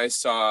something that I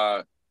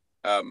saw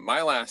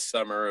my last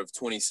summer of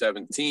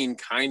 2017,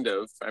 kind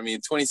of. I mean,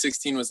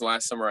 2016 was the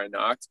last summer I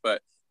knocked,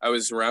 but I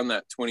was around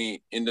that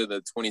into the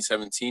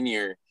 2017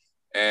 year,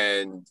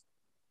 and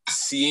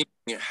seeing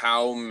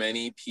how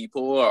many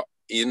people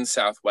in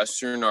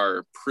Southwestern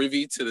are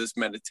privy to this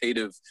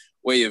meditative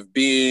way of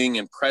being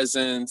and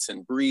presence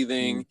and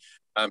breathing.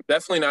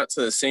 Definitely not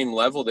to the same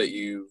level that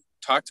you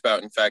talked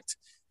about. In fact,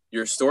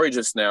 your story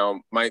just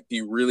now might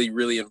be really,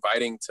 really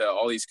inviting to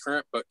all these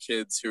current book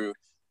kids who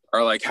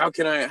are like, how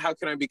can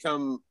I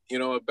become,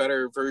 a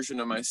better version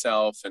of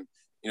myself and,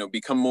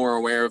 become more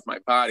aware of my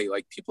body?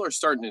 Like, people are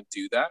starting to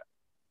do that.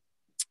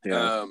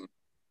 Yeah.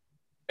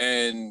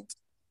 And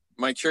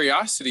my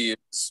curiosity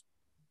is,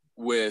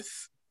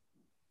 with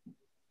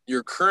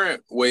your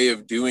current way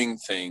of doing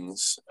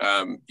things,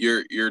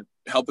 you're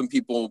helping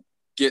people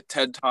get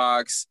TED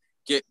Talks,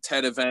 get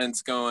TED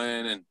events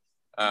going,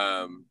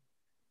 and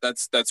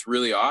that's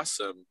really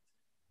awesome.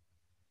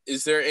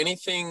 Is there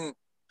anything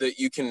that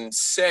you can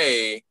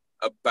say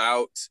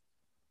about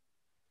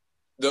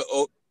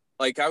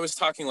like, I was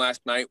talking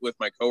last night with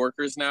my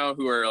coworkers now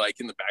who are like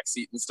in the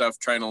backseat and stuff,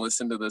 trying to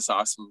listen to this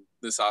awesome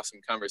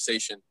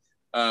conversation.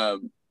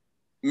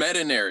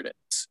 Meta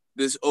narratives,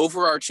 this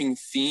overarching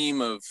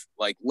theme of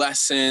like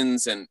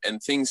lessons and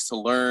things to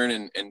learn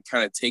and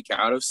kind of take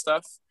out of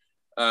stuff.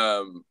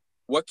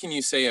 What can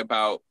you say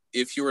about,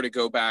 if you were to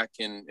go back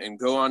and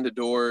go on to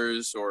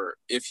doors, or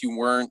if you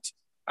weren't,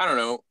 I don't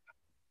know,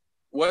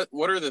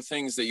 what are the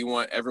things that you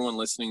want everyone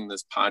listening to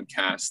this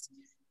podcast?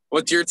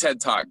 What's your TED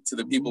Talk to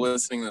the people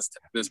listening to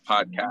this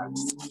podcast?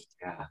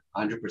 Yeah,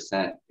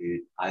 100%,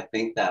 dude. I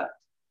think that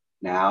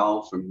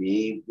now for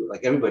me,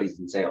 like, everybody's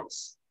in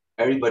sales.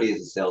 Everybody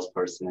is a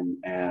salesperson,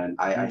 and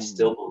I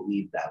still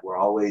believe that we're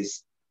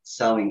always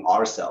selling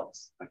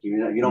ourselves. Like,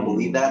 you don't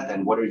believe that,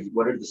 then what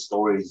are the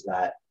stories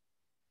that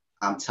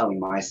I'm telling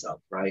myself,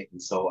 right? And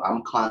so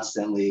I'm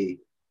constantly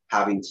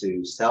having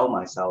to sell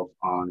myself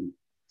on,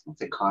 I don't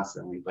say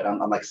constantly, but I'm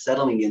like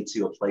settling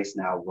into a place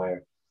now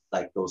where,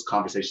 like, those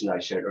conversations I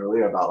shared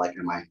earlier about, like,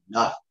 am I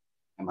enough?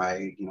 Am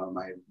I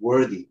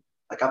worthy?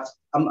 Like,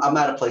 I'm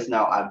at a place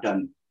now, I've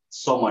done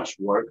so much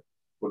work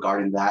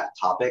regarding that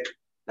topic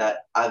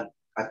that I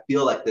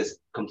feel like this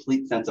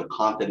complete sense of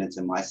confidence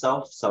in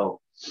myself. So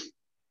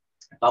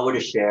if I were to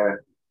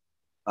share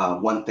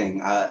one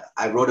thing,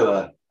 I wrote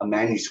a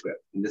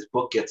manuscript, and this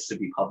book gets to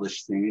be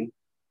published soon,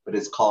 but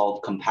it's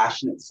called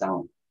Compassionate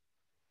Selling.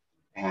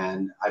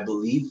 And I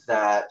believe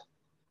that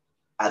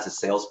as a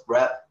sales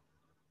rep,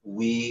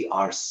 we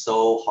are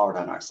so hard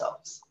on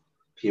ourselves,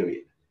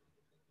 period.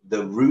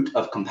 The root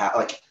of compassion,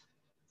 like,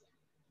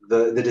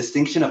 the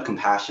distinction of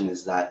compassion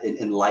is that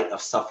in light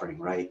of suffering,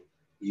 right?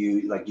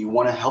 You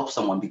want to help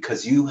someone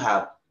because you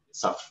have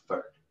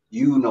suffered.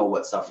 You know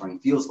what suffering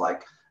feels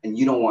like, and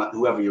you don't want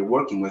whoever you're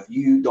working with,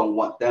 you don't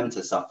want them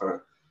to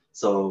suffer.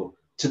 So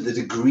to the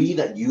degree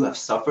that you have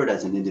suffered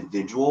as an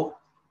individual,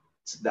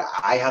 that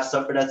I have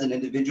suffered as an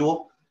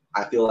individual,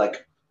 I feel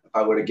like if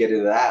I were to get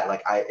into that,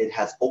 like, it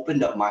has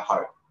opened up my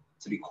heart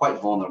to be quite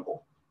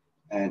vulnerable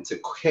and to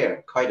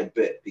care quite a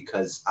bit,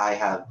 because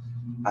I've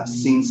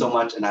seen so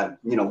much, and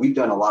we've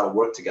done a lot of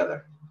work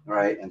together,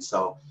 right? And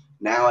so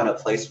now in a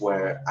place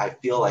where I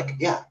feel like,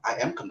 yeah, I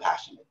am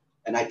compassionate,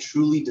 and I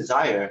truly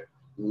desire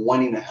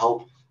wanting to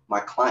help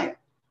my client.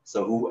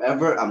 So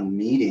whoever I'm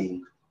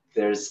meeting,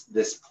 there's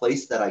this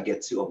place that I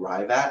get to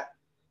arrive at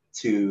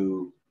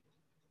to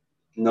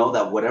know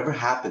that whatever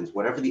happens,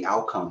 whatever the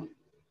outcome,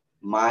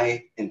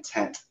 my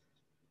intent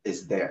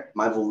is there.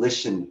 My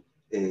volition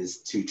is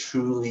to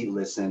truly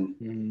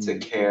listen, to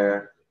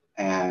care,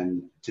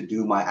 and to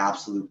do my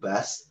absolute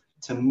best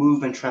to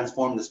move and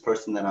transform this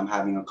person that I'm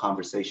having a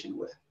conversation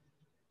with.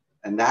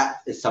 And that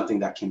is something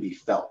that can be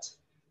felt.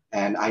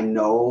 And I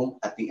know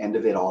at the end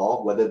of it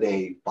all, whether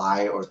they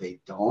buy or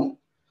they don't,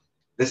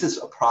 this is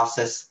a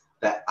process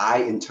that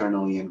I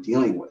internally am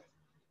dealing with.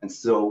 And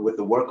so with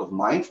the work of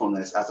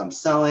mindfulness, as I'm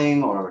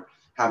selling or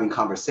having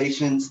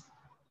conversations,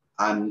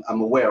 I'm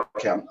aware,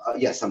 okay,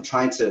 I'm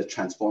trying to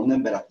transform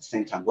them, but at the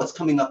same time, what's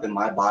coming up in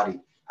my body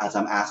as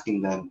I'm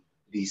asking them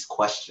these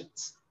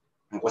questions?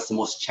 And what's the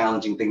most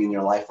challenging thing in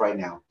your life right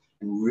now?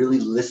 And really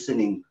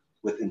listening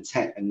with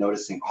intent and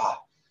noticing,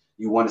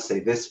 you want to say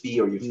this, Fee,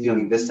 or you're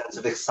feeling this sense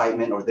of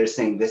excitement, or they're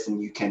saying this,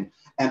 and you can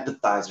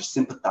empathize or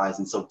sympathize.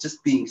 And so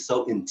just being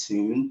so in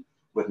tune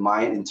with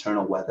my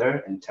internal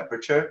weather and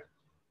temperature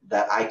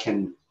that I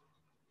can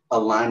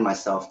align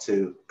myself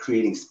to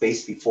creating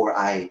space before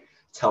I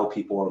tell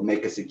people or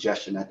make a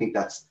suggestion. I think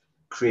that's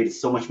created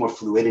so much more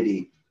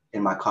fluidity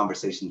in my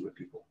conversations with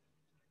people.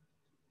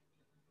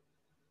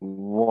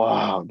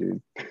 Wow,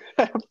 dude.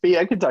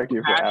 I could talk to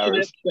you for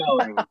hours.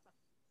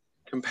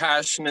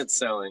 Compassionate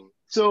selling.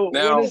 So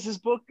now, when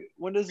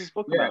does this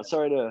book come out?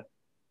 Sorry to.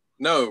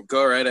 No,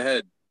 go right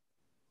ahead.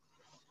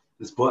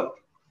 This book.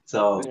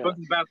 So this book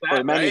is about that,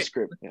 the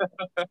manuscript.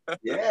 Right?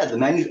 Yeah, the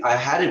manuscript. I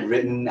had it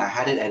written, I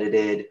had it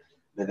edited,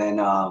 but then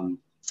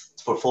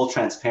for full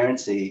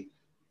transparency,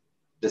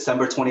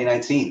 December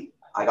 2019,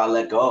 I got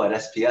let go at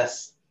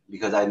SPS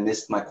because I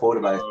missed my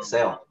quota by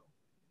sale.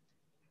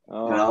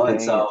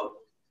 And so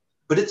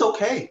but it's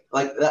okay.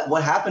 Like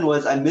what happened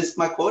was I missed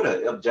my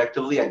quota.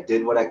 Objectively, I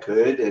did what I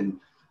could, and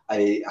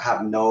I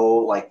have no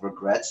like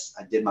regrets.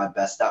 I did my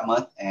best that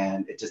month,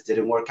 and it just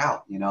didn't work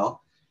out, you know?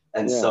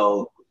 And Yeah.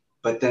 so,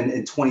 but then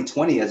in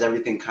 2020, as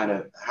everything kind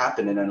of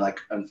happened and then like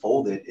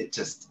unfolded,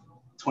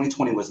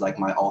 2020 was like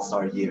my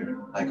all-star year.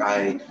 Like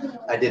I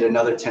did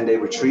another 10-day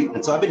retreat.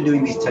 And so I've been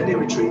doing these 10-day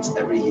retreats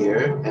every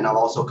year. And I've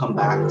also come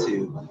back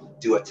to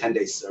do a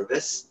 10-day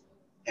service.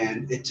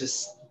 And it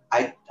just,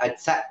 I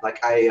sat,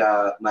 like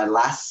my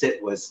last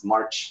sit was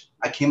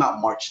I came out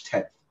March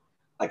 10th,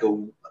 like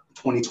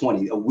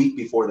 2020, a week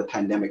before the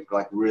pandemic,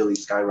 like really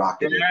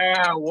skyrocketed.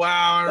 Yeah,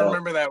 wow, I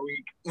remember that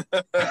week.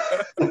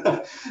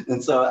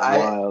 And so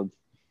Wild.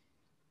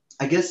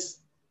 I guess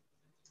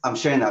I'm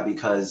sharing that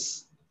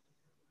because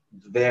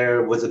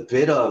there was a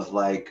bit of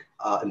like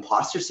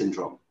imposter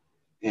syndrome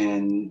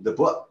in the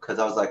book, because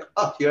I was like,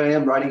 oh, here I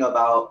am writing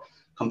about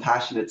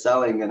compassionate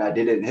selling and I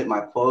didn't hit my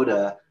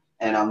quota,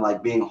 and I'm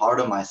like being hard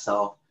on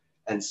myself.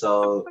 And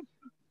so,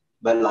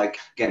 but like,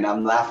 again,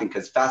 I'm laughing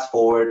because fast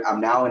forward,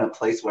 I'm now in a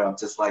place where I'm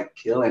just like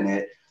killing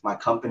it. My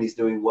company's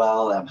doing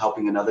well. I'm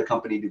helping another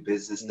company do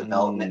business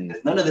development.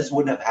 None of this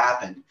wouldn't have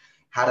happened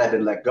had I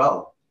been let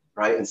go,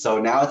 right? And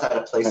so now it's at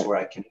a place where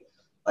I can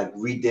like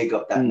redig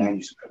up that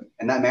manuscript.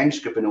 And that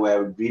manuscript, in a way, I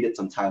would read it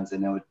sometimes,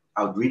 and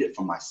I would read it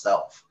for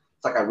myself.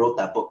 It's like I wrote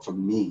that book for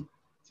me,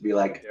 to be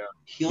like,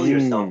 heal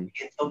yourself.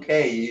 It's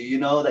okay. You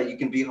know that you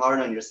can be hard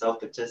on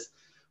yourself, but just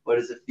what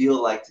does it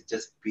feel like to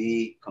just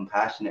be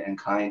compassionate and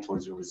kind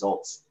towards your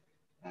results?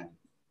 And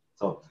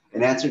so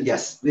in answer,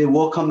 yes, it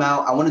will come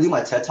out. I want to do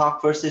my TED Talk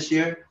first this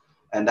year.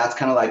 And that's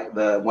kind of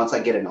like once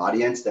I get an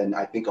audience, then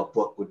I think a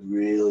book would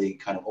really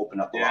kind of open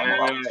up a lot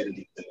more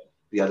opportunity to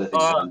the other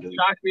things that I'm doing.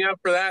 Chalk me up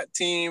for that,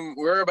 team.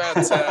 We're about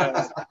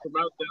to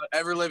promote the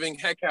ever living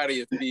heck out of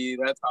you, Fee.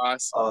 That's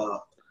awesome.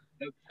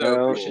 That's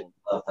so cool.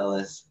 Love,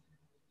 fellas.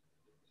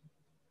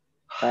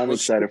 I'm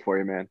excited for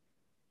you, man.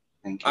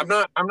 Thank you.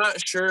 I'm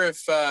not sure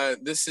if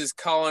this is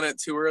calling it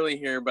too early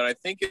here, but I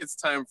think it's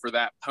time for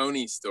that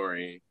pony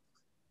story.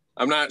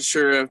 I'm not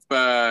sure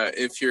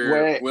if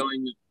you're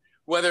willing,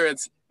 whether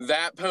it's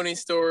that pony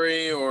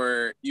story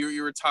or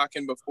you were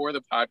talking before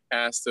the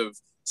podcast of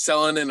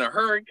selling in a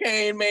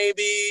hurricane,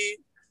 maybe.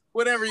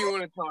 Whatever you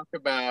want to talk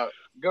about,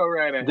 go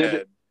right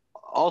ahead.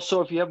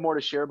 Also, if you have more to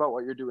share about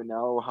what you're doing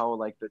now, how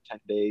like the 10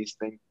 days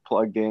thing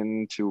plugged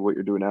into what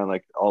you're doing now,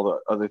 like all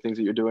the other things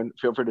that you're doing,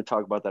 feel free to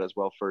talk about that as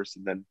well first,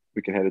 and then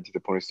we can head into the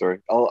pony story.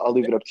 I'll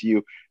leave it up to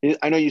you.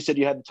 I know you said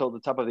you had until the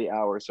top of the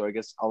hour, so I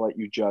guess I'll let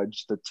you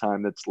judge the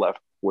time that's left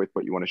with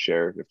what you want to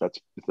share, if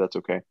that's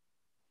okay.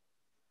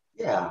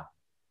 Yeah,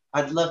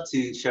 I'd love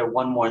to share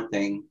one more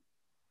thing.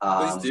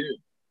 Please do.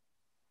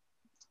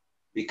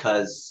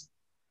 Because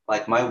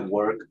like my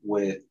work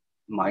with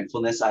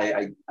mindfulness,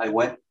 I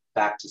went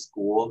back to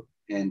school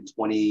in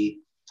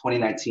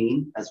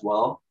 2019 as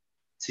well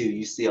to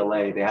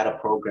UCLA. They had a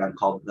program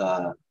called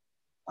the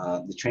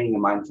Training in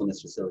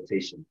Mindfulness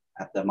Facilitation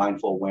at the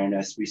Mindful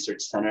Awareness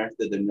Research Center,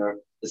 the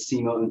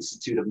SEMO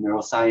Institute of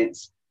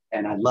Neuroscience.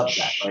 And I loved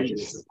that, right? It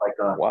was just like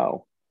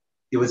wow.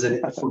 It was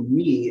for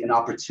me an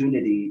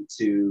opportunity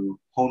to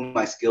hone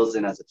my skills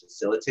in as a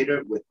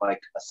facilitator with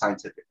like a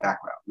scientific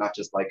background, not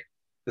just like,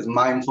 because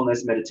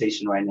mindfulness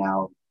meditation right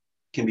now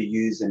can be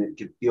used and it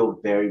can feel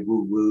very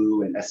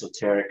woo-woo and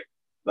esoteric,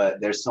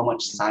 but there's so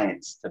much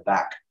science to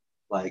back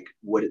like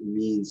what it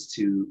means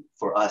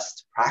for us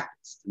to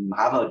practice, to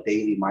have a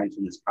daily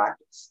mindfulness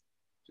practice,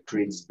 to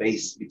create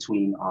space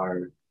between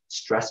our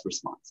stress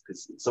response.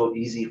 Because it's so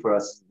easy for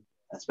us,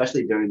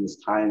 especially during this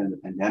time in the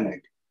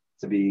pandemic,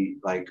 to be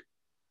like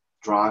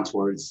drawn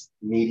towards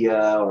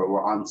media or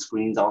we're on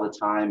screens all the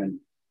time.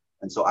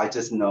 And so I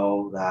just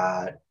know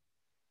that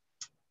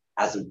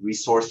as a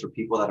resource for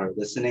people that are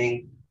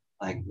listening,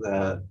 like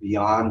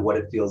beyond what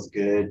it feels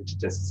good to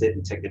just sit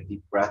and take a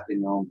deep breath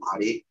in your own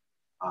body,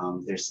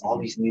 there's all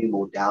these new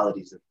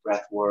modalities of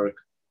breath work,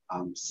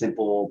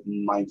 simple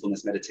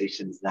mindfulness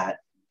meditations that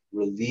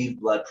relieve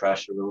blood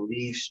pressure,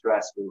 relieve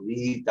stress,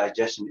 relieve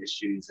digestion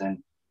issues. And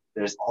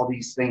there's all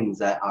these things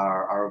that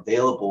are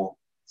available.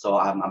 So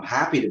I'm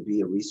happy to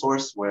be a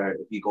resource where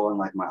if you go on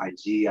like my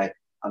IG,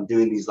 I'm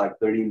doing these like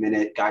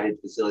 30-minute guided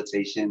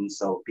facilitations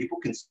so people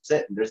can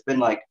sit. And there's been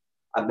like,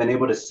 I've been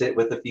able to sit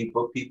with a few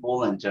book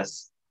people and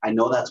just, I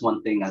know that's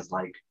one thing as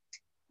like,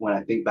 when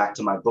I think back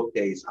to my book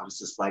days, I was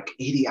just like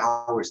 80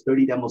 hours,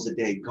 30 demos a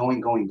day, going,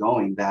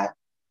 that,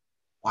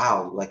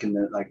 wow, like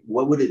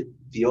what would it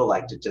feel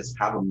like to just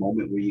have a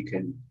moment where you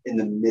can, in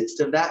the midst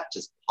of that,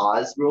 just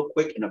pause real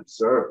quick and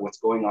observe what's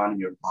going on in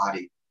your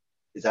body.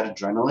 Is that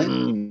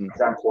adrenaline? Is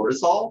that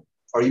cortisol?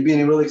 Are you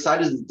being really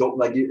excited? Don't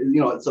like,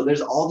 so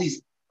there's all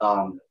these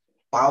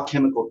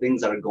biochemical things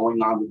that are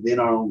going on within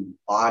our own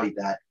body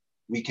that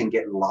we can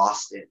get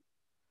lost in.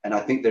 And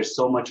I think there's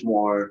so much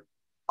more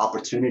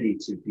opportunity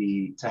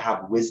to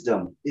have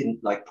wisdom, in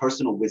like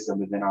personal wisdom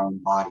within our own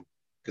body,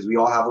 because we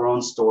all have our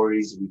own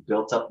stories. We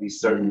built up these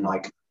certain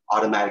like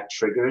automatic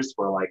triggers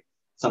where like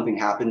something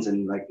happens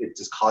and like it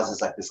just causes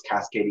like this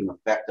cascading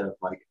effect of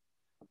like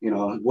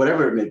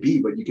whatever it may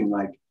be, but you can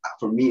like,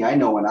 for me, I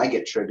know when I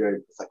get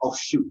triggered, it's like, oh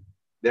shoot,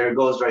 there it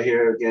goes right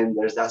here again.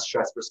 There's that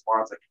stress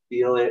response. I can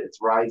feel it, it's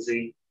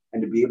rising.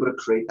 And to be able to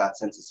create that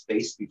sense of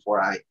space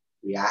before I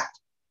react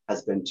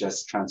has been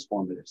just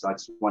transformative. So I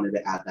just wanted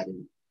to add that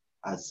in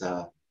as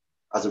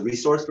a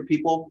resource for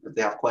people. If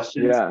they have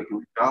questions, they can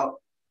reach out,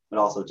 but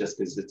also just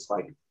because it's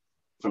like,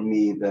 for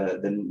me,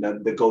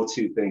 the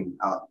go-to thing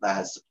that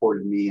has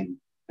supported me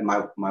in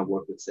my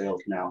work with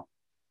sales now.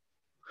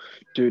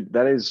 Dude,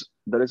 that is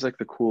like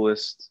the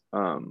coolest.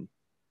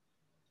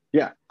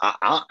 Yeah,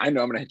 I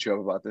know I'm gonna hit you up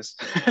about this.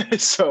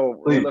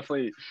 So we'll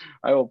definitely,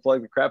 I will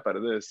plug the crap out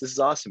of this. This is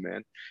awesome,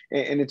 man,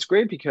 and it's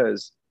great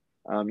because,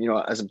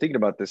 as I'm thinking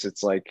about this,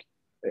 it's like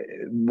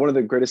one of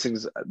the greatest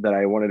things that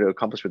I wanted to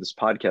accomplish with this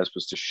podcast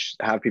was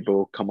to have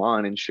people come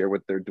on and share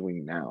what they're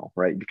doing now,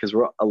 right? Because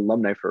we're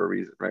alumni for a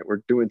reason, right?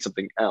 We're doing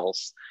something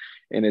else,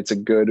 and it's a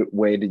good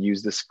way to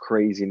use this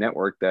crazy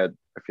network that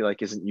I feel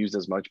like isn't used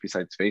as much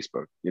besides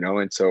Facebook,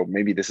 and so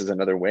maybe this is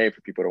another way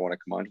for people to want to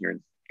come on here and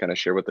kind of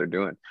share what they're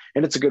doing,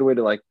 and it's a good way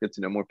to like get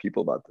to know more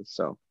people about this.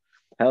 So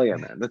hell yeah,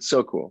 man, that's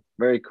so cool.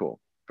 Very cool.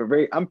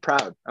 I'm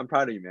proud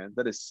of you, man.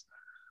 That is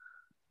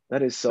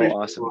so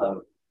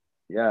awesome.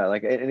 Yeah,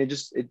 like, and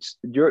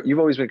you've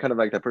always been kind of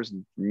like that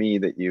person for me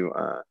that you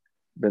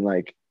been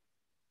like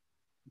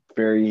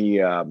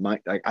very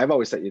like I've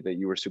always said that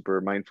you were super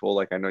mindful.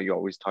 Like I know you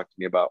always talk to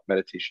me about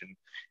meditation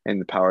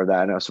and the power of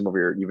that. I know some of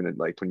your, even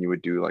like when you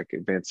would do like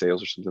advanced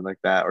sales or something like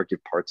that, or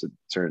give parts of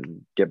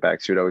certain get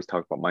backs, you would always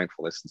talk about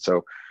mindfulness. And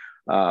so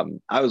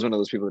I was one of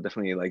those people that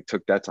definitely like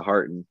took that to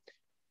heart, and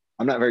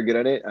I'm not very good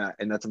at it,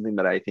 and that's something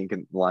that I think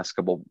in the last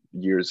couple of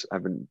years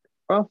I've been,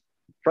 well,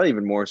 probably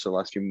even more so the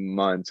last few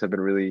months, have been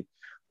really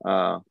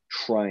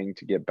trying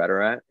to get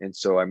better at. And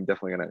so I'm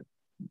definitely gonna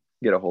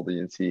get a hold of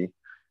you and see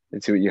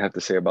what you have to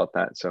say about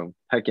that. So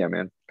heck yeah,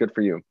 man, good for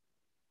you.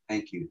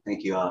 Thank you.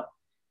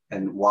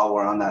 And while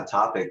we're on that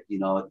topic,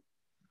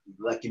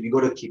 like if you go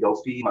to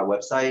Kigofi, my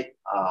website,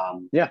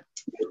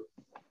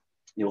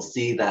 you'll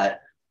see that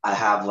I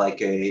have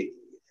like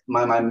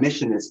my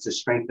mission is to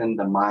strengthen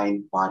the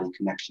mind-body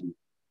connection.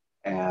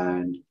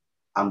 And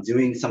I'm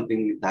doing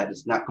something that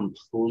is not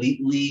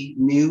completely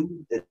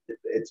new.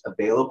 It's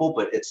available,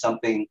 but it's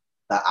something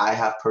that I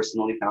have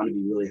personally found to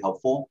be really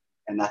helpful.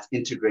 And that's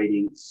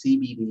integrating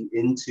CBD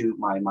into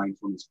my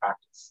mindfulness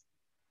practice.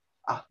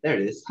 There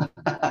it is.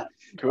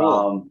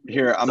 Cool.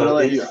 Here, I'm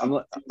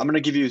gonna gonna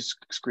give you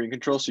screen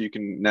control so you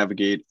can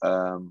navigate.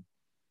 Hold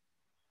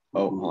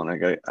on,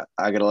 I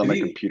gotta let my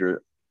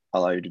computer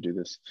allow you to do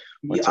this.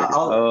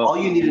 All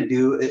you need to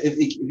do, if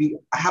you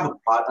have a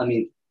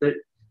product,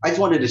 I just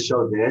wanted to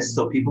show this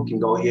so people can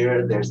go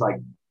here. There's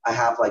like, I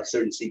have like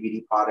certain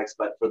CBD products,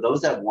 but for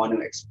those that want to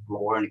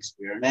explore and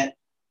experiment,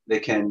 they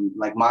can,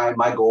 like,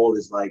 my goal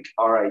is like,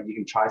 all right, you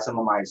can try some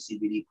of my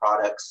CBD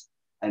products.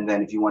 And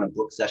then if you want to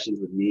book sessions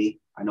with me,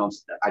 I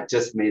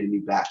just made a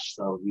new batch.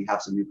 So we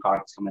have some new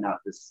products coming out.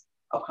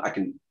 I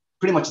can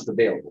pretty much, it's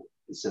available.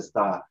 It's just,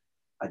 I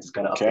just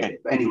got to update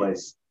it. But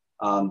anyways,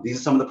 these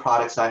are some of the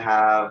products I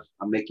have.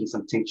 I'm making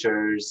some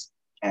tinctures.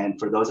 And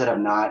for those that have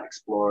not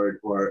explored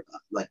or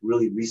like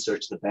really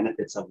researched the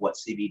benefits of what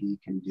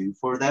CBD can do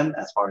for them,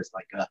 as far as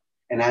like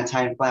an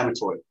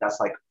anti-inflammatory,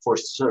 that's like for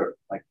sure.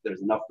 Like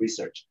there's enough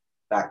research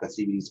back that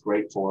CBD is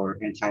great for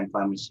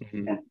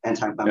anti-inflammation,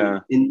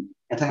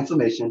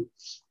 anti-inflammation,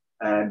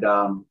 and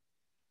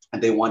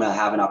they want to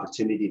have an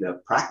opportunity to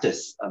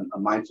practice a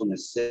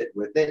mindfulness sit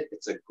with it.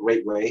 It's a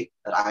great way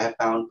that I have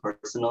found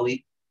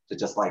personally to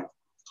just like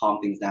calm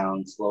things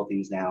down, slow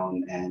things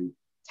down, and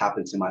tap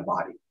into my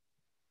body.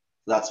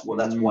 That's one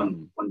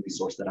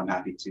resource that I'm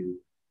happy to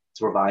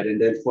provide.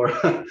 And then for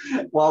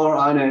while we're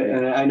on it,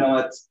 and I know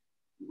it's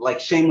like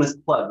shameless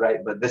plug,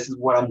 right? But this is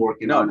what I'm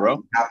working on. Bro.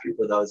 I'm happy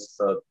for those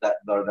that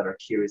are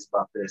curious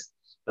about this.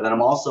 But then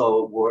I'm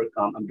also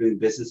I'm doing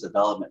business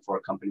development for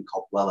a company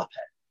called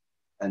WellaPet.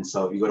 And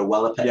so if you go to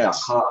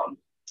wellapet.com,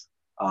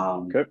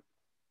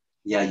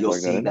 you'll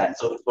see that.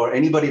 So for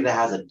anybody that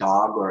has a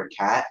dog or a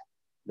cat,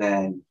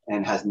 and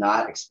has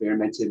not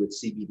experimented with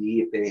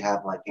CBD, if they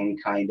have like any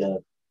kind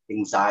of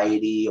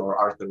anxiety or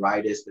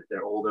arthritis, if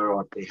they're older,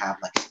 or if they have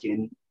like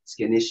skin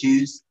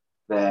issues,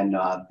 then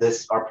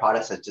our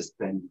products has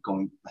been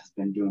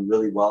doing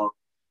really well.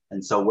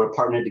 And so we're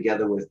partnered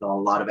together with a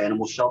lot of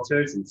animal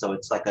shelters, and so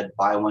it's like a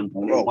buy one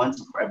donate one.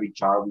 So for every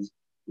jar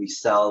we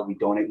sell, we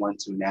donate one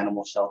to an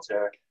animal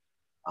shelter.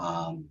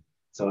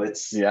 So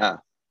it's I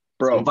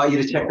invite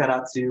you to check that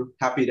out too.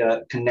 Happy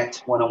to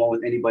connect one-on-one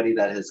with anybody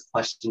that has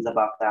questions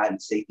about that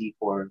and safety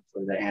for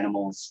the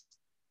animals.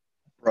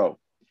 Bro,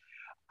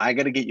 I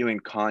got to get you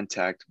in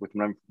contact with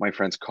one of my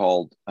friends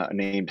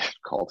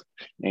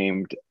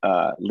named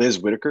Liz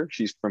Whitaker.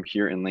 She's from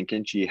here in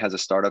Lincoln. She has a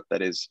startup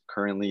that is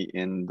currently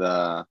in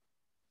the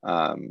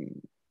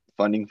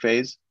funding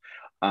phase.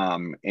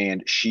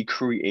 And she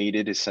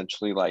created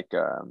essentially like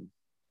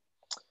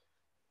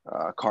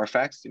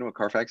Carfax. You know what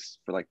Carfax is?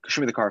 For like, show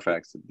me the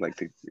Carfax, like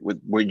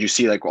where you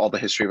see like all the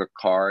history of a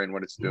car and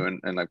what it's doing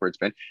and like where it's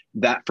been.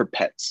 That for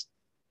pets.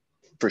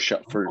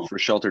 for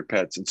sheltered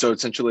pets. And so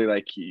essentially,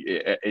 like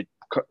it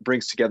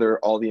brings together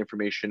all the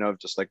information of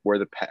just like where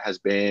the pet has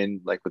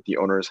been, like what the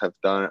owners have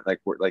done, like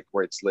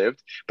where it's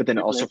lived. But then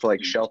also for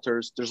like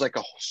shelters, there's like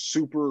a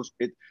super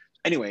it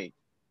anyway.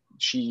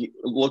 She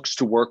looks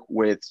to work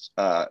with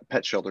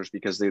pet shelters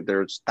because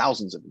there's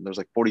thousands of them. There's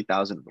like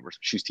 40,000 of them.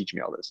 She's teaching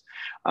me all this.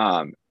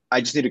 I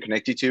just need to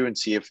connect you to and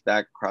see if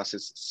that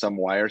crosses some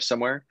wire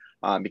somewhere.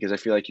 Because I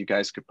feel like you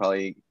guys could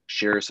probably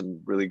share some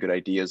really good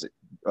ideas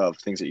of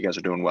things that you guys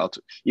are doing well,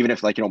 to, even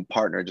if like you don't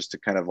partner, just to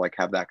kind of like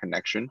have that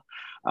connection,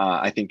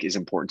 I think is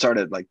important. Sorry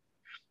to like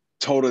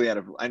totally out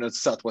of, I know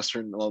it's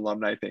Southwestern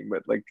alumni thing,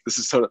 but like this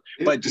is totally,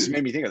 but it just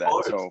made me think of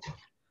that. So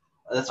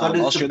that's what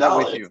I'll share that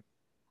with you.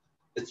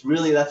 It's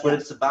really, that's what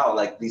it's about.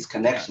 Like these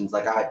connections,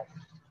 like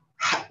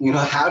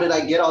how did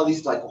I get all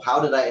these, like, how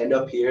did I end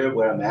up here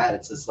where I'm at?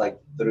 It's just like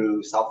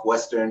through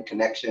Southwestern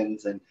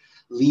connections and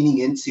leaning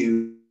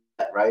into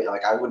that, right?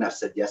 Like I wouldn't have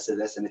said yes to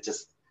this, and it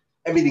just,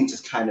 everything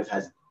just kind of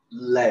has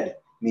led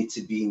me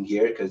to being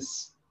here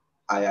because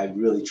I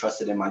really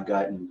trusted in my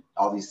gut and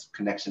all these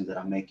connections that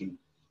I'm making.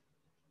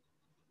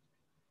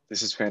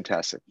 This is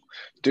fantastic,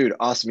 dude.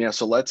 Awesome. Yeah.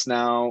 So let's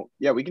now,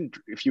 yeah, we can,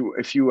 if you,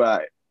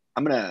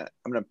 I'm gonna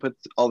put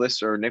all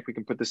this, or Nick, we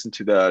can put this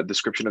into the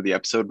description of the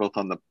episode, both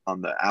on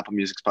the Apple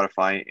Music,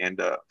 Spotify, and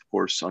of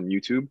course on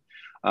YouTube,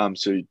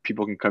 so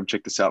people can come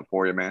check this out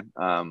for you, man.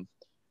 And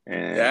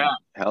yeah,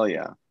 hell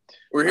yeah,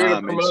 we're here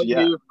to promote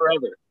you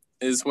forever,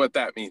 is what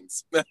that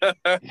means.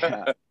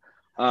 Yeah.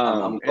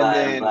 I'm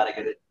glad I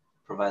could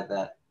provide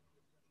that.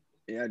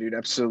 Yeah, dude,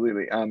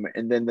 absolutely.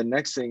 And then the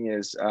next thing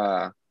is,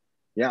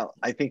 yeah,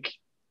 I think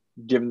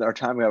given our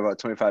time, we have about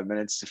 25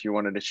 minutes. If you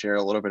wanted to share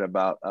a little bit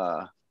about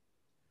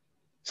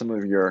some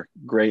of your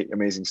great,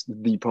 amazing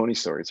The Pony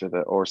stories,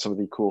 or some of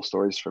the cool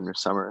stories from your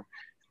summer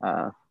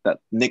that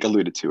Nick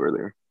alluded to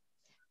earlier.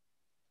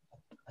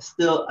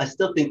 I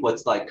still think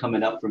what's like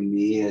coming up for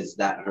me is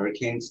that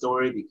hurricane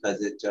story,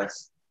 because it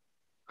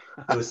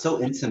was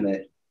so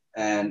intimate,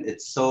 and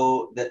it's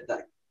so that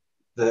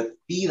the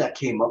fee that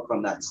came up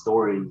from that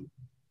story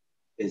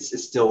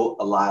is still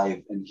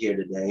alive and here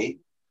today,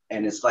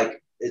 and it's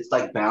like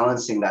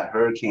balancing that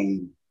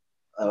hurricane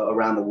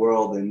around the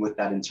world and with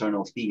that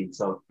internal feed.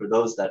 So for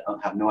those that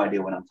have no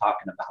idea what I'm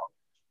talking about,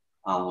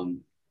 I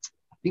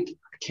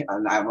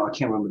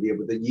can't remember the year,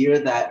 but the year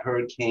that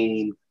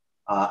Hurricane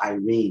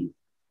Irene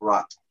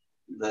rocked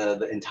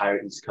the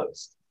entire East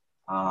Coast,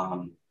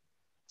 and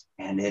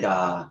it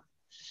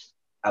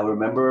I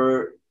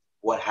remember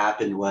what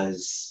happened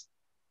was,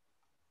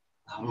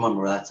 I don't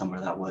remember that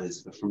summer that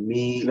was, but for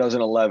me,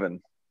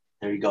 2011.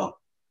 There you go,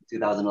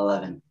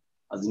 2011.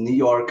 I was in New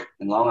York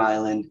and Long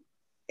Island,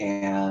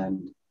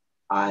 and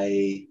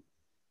I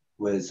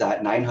was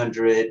at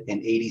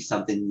 980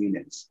 something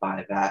units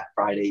by that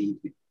Friday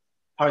evening.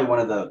 Probably one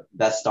of the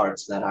best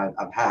starts that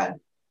I've had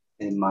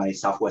in my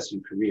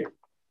Southwestern career.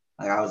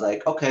 Like I was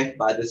like, okay,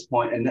 by this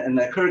point, and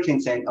the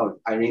hurricane saying, oh,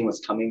 Irene was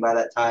coming by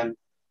that time,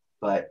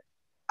 but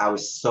I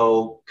was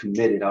so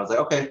committed. I was like,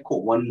 okay,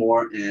 cool, one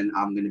more, and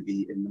I'm gonna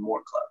be in the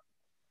Moore Club.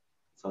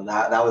 So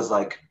that was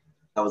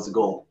the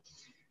goal.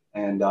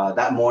 And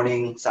that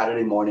morning,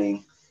 Saturday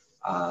morning,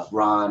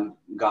 Ron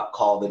got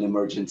called an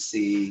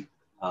emergency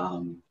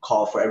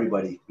call for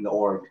everybody in the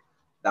org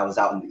that was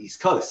out in the East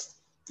Coast.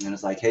 And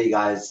it's like, hey, you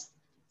guys, it's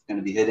going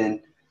to be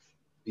hidden.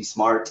 Be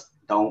smart.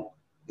 Don't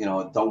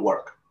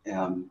work.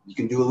 You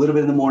can do a little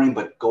bit in the morning,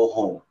 but go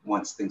home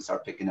once things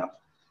start picking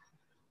up.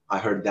 I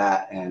heard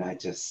that, and I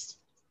just,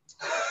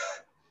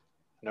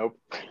 nope.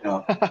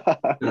 I'm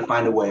going to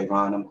find a way,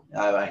 Ron.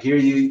 I hear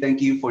you.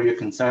 Thank you for your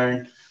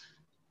concern.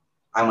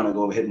 I'm going to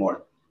go hit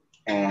more.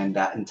 And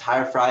that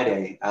entire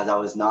Friday, as I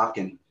was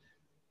knocking,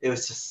 it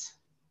was just,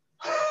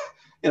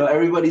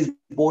 everybody's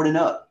boarding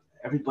up.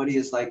 Everybody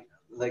is like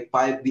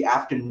by the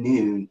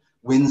afternoon,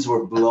 winds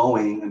were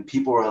blowing and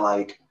people were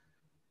like,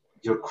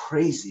 you're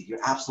crazy.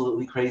 You're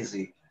absolutely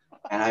crazy.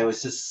 And I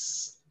was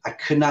just, I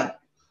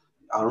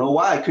don't know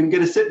why. I couldn't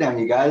get a sit down,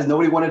 you guys.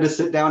 Nobody wanted to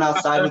sit down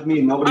outside with me,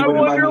 and nobody would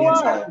invite me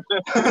inside.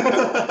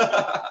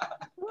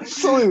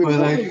 It's only one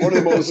of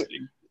the most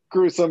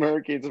gruesome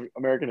hurricanes of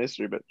American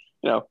history, but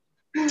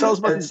tell us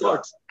about these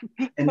books.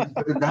 And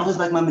that was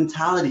like my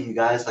mentality, you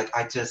guys. Like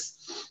I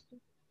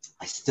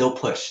still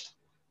pushed.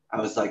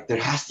 I was like, there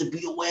has to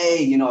be a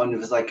way, and it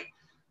was like,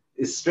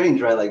 it's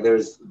strange, right? Like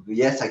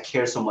yes, I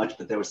care so much,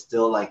 but there was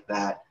still like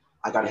that,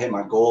 I got to hit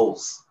my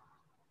goals.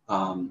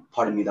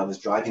 Part of me that was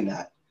driving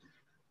that.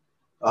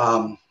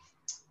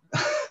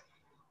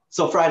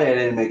 So Friday, I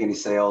didn't make any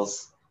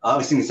sales.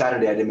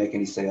 Saturday, I didn't make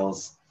any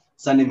sales.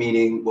 Sunday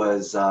meeting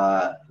was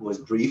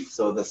brief.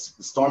 So the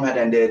storm had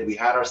ended. We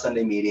had our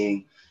Sunday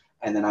meeting,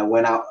 and then I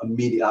went out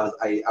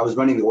immediately. I was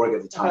running the org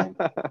at the time.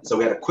 So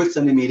we had a quick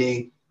Sunday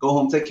meeting. Go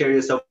home, take care of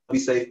yourself, be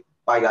safe.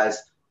 Bye,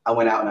 guys. I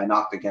went out and I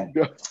knocked again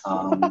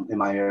in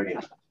my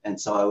area. And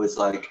so I was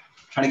like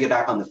trying to get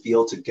back on the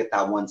field to get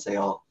that one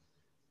sale.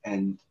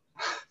 And,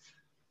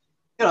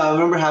 I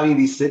remember having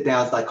these sit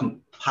downs, like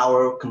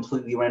power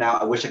completely ran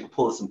out. I wish I could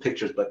pull some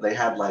pictures, but they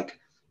had like,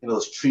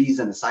 those trees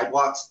and the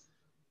sidewalks.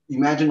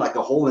 imagine like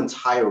a whole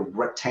entire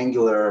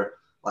rectangular,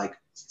 like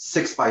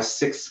 6 by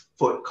 6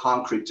 foot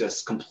concrete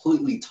just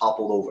completely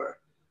toppled over.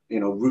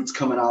 Roots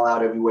coming all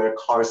out everywhere,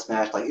 cars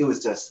smashed. Like it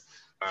was just,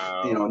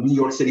 New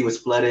York City was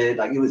flooded.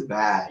 Like it was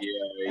bad.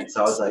 Yeah. And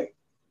so I was like,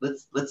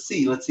 let's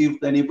see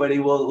if anybody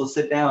will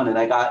sit down. And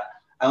I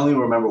only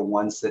remember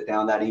one sit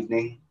down that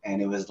evening,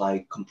 and it was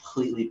like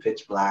completely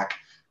pitch black,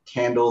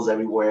 candles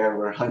everywhere.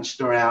 We're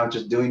hunched around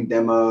just doing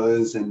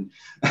demos, and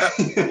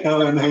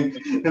and like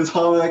it's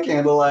all in the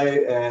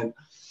candlelight. And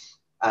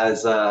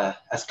as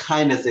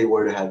kind as they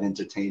were to have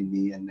entertained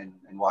me and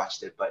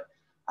watched it, but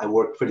I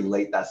worked pretty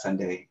late that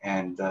Sunday.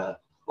 And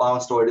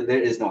long story, there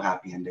is no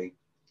happy ending.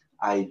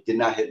 I did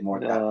not hit more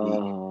that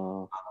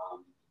week,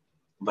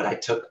 but I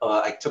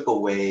took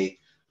away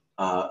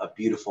a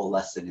beautiful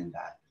lesson in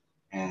that.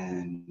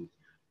 And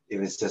it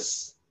was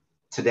just,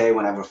 today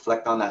when I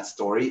reflect on that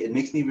story, it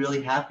makes me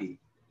really happy.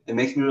 It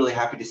makes me really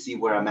happy to see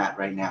where I'm at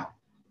right now,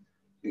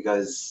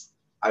 because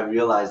I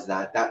realize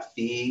that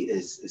Fee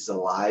is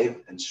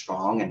alive and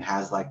strong and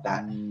has like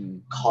that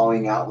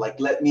calling out, like,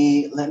 let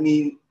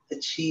me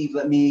achieve,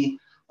 let me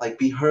like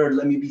be heard,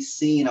 let me be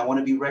seen. I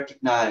want to be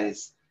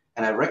recognized.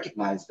 And I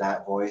recognize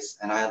that voice,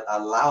 and I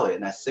allow it,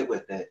 and I sit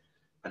with it.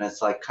 And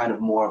it's like kind of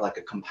more of like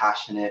a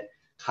compassionate,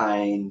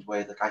 kind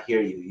way. Like, I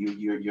hear you.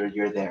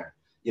 You're there.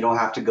 You don't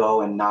have to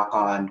go and knock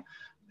on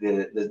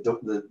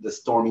the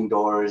storming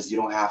doors. You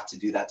don't have to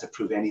do that to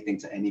prove anything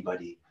to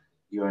anybody.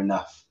 You're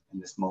enough in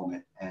this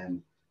moment.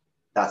 And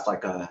that's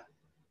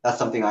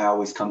something I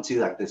always come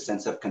to, like this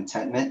sense of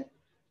contentment,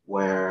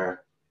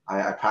 where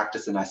I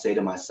practice and I say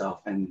to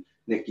myself, and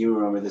Nick, you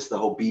remember this, the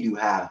whole be do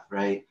have,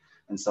 right?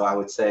 And so I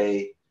would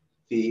say,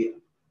 Fee,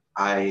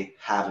 I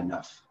have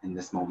enough in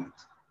this moment.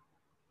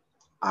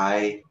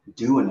 I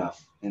do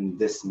enough in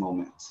this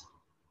moment.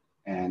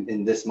 And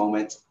in this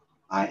moment,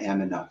 I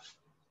am enough.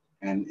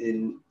 And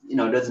it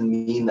doesn't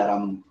mean that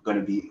I'm going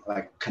to be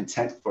like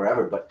content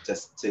forever, but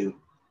just to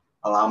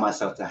allow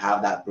myself to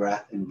have that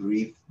breath and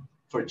breathe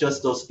for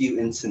just those few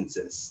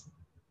instances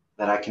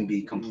that I can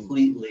be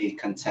completely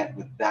content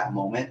with that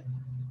moment.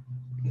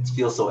 It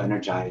feels so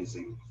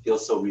energizing,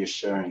 feels so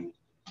reassuring.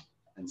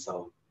 And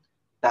so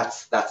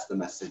that's the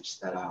message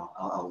that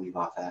I'll leave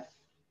off at.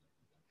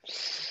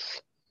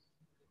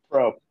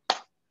 Bro.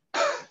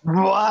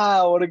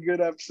 Wow, what a good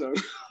episode.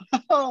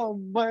 Oh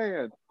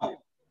man.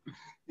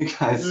 You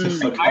guys are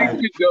so I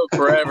kind. could go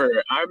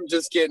forever. I'm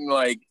just getting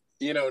like,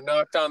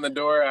 knocked on the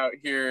door out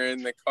here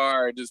in the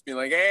car, just being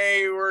like,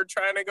 hey, we're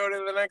trying to go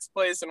to the next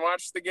place and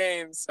watch the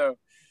game. So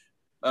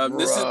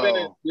this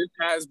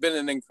has been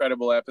an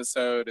incredible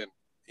episode, and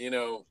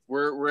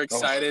we're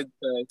excited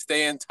to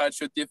stay in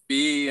touch with you,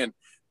 Fee,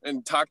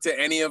 and talk to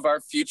any of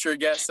our future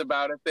guests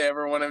about if they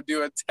ever want to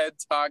do a TED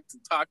Talk to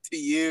talk to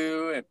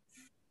you. And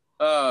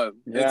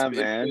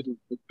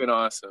it's been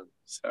awesome.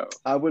 So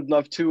I would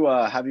love to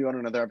have you on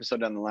another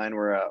episode down the line.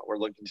 We're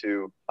looking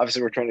to,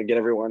 obviously we're trying to get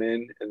everyone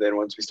in, and then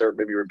once we start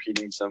maybe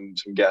repeating some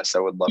guests, I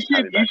would love to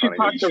have you back on.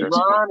 You should talk to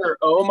Ron or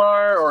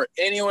Omar or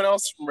anyone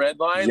else from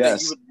Redline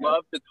that you would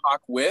love to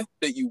talk with,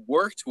 that you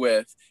worked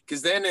with,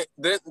 because then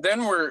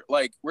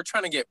we're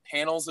trying to get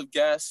panels of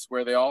guests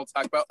where they all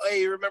talk about,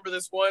 hey, remember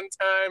this one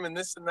time and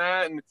this and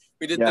that, and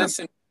we did this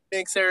in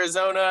Phoenix,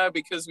 Arizona,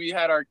 because we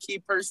had our key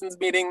persons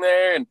meeting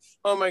there, and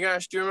oh my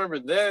gosh, do you remember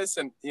this?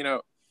 And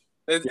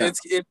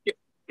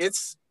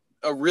it's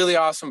a really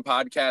awesome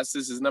podcast.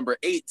 This is number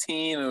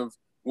 18 of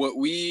what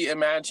we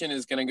imagine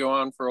is going to go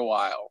on for a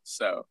while.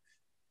 So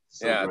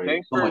great.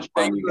 thanks for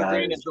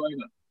agreeing to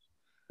join us.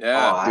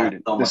 Yeah,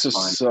 dude, this is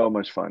so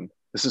much fun.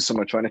 This is so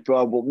much fun.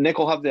 Nick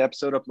will have the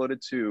episode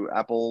uploaded to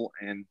Apple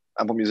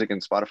Music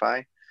and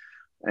Spotify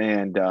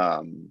and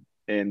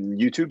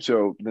YouTube.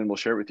 So then we'll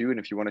share it with you. And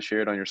if you want to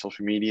share it on your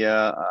social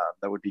media,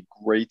 that would be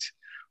great.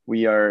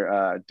 We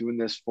are doing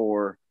this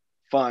for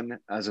fun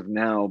as of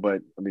now,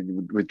 but I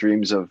mean, with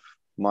dreams of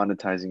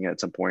monetizing it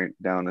at some point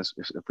down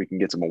if we can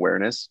get some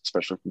awareness,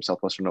 especially from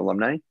Southwestern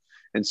alumni.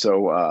 And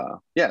so,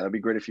 that'd be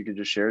great if you could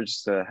just share,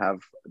 just to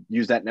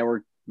use that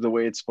network the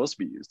way it's supposed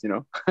to be used,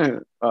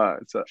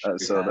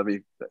 So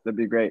that'd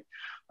be great.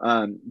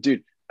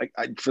 Dude,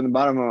 I from the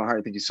bottom of my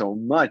heart, thank you so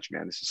much,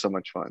 man. This is so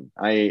much fun.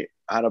 I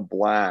had a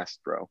blast,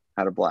 bro.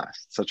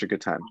 Such a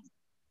good time.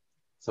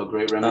 So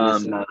great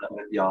reminiscing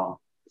with y'all.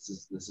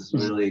 This is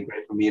really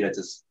great for me to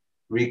just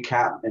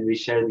recap and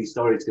reshare these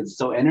stories, because it's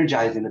so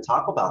energizing to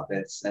talk about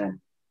this, and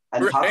I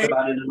hadn't talked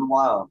about it in a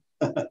while.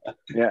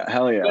 Yeah,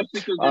 hell yeah.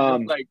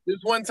 Like this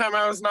one time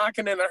I was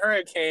knocking in a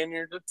hurricane,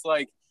 you're just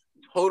like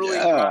totally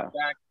brought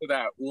back to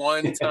that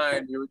one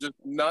time. You were just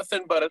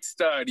nothing but a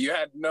stud. You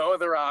had no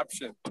other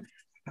option.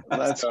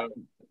 So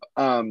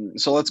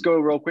let's go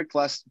real quick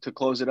to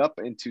close it up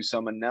into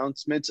some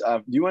announcements.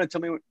 Do you want to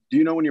tell me, do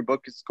you know when your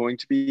book is going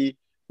to be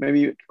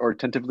maybe, or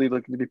tentatively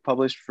looking to be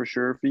published for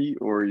sure, Fee,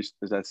 or is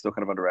that still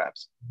kind of under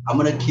wraps? I'm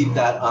going to keep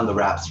that on the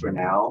wraps for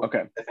now.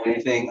 Okay. If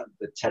anything,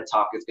 the TED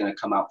Talk is going to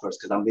come out first,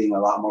 because I'm being a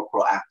lot more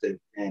proactive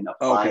in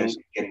applying and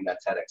getting that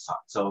TEDx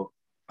talk. So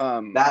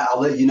that I'll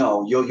let you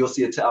know. You'll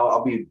see it.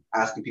 I'll be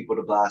asking people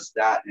to blast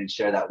that and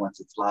share that once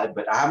it's live,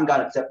 but I haven't got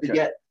it accepted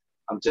yet.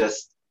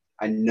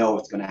 I know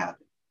it's going to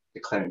happen.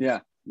 Declaring.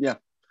 Yeah.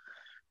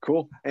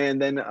 Cool.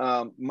 And then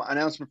my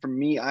announcement from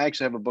me, I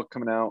actually have a book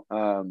coming out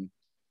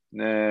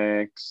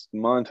next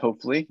month,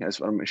 hopefully. That's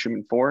what I'm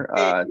shooting for.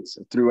 It's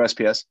through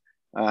SPS.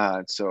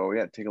 So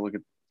yeah, take a look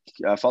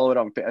at follow it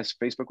on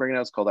Facebook right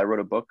now. It's called I Wrote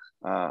a Book,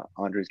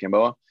 Andres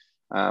Gamboa.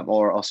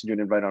 Or I'll send you an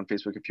invite on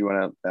Facebook if you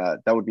want to.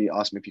 That would be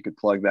awesome if you could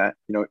plug that.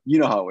 You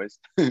know how it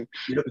is.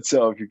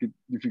 So if you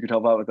could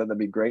help out with that, that'd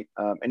be great.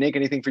 And Nick,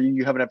 anything for you?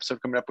 You have an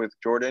episode coming up with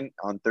Jordan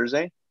on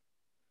Thursday.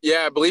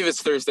 Yeah, I believe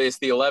it's Thursday. It's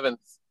the 11th,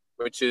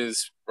 which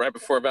is right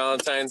before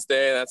Valentine's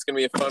Day. That's gonna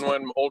be a fun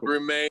one. Old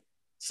roommate,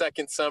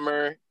 second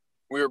summer.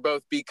 We were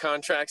both B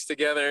contracts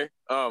together.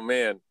 Oh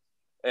man!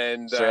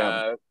 And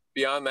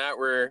beyond that,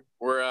 we're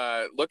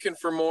looking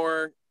for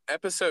more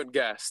episode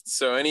guests.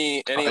 So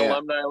any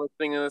alumni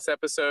listening to this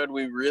episode,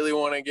 we really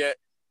want to get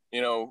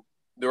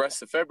the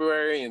rest of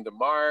February into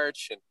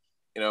March,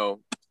 and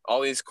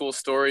all these cool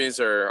stories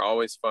are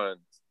always fun.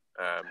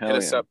 Hit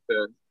us up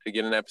to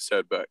get an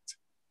episode booked.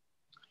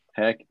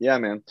 Heck yeah,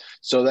 man.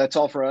 So that's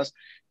all for us.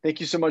 Thank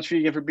you so much,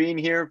 Fido, for being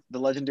here. The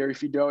legendary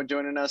Fido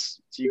joining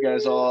us. See you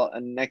guys all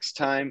next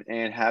time,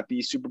 and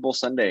happy Super Bowl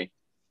Sunday.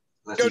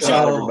 Let's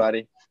go,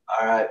 everybody.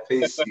 All right.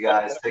 Peace, you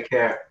guys. Take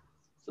care.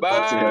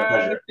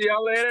 Bye. See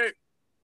y'all later.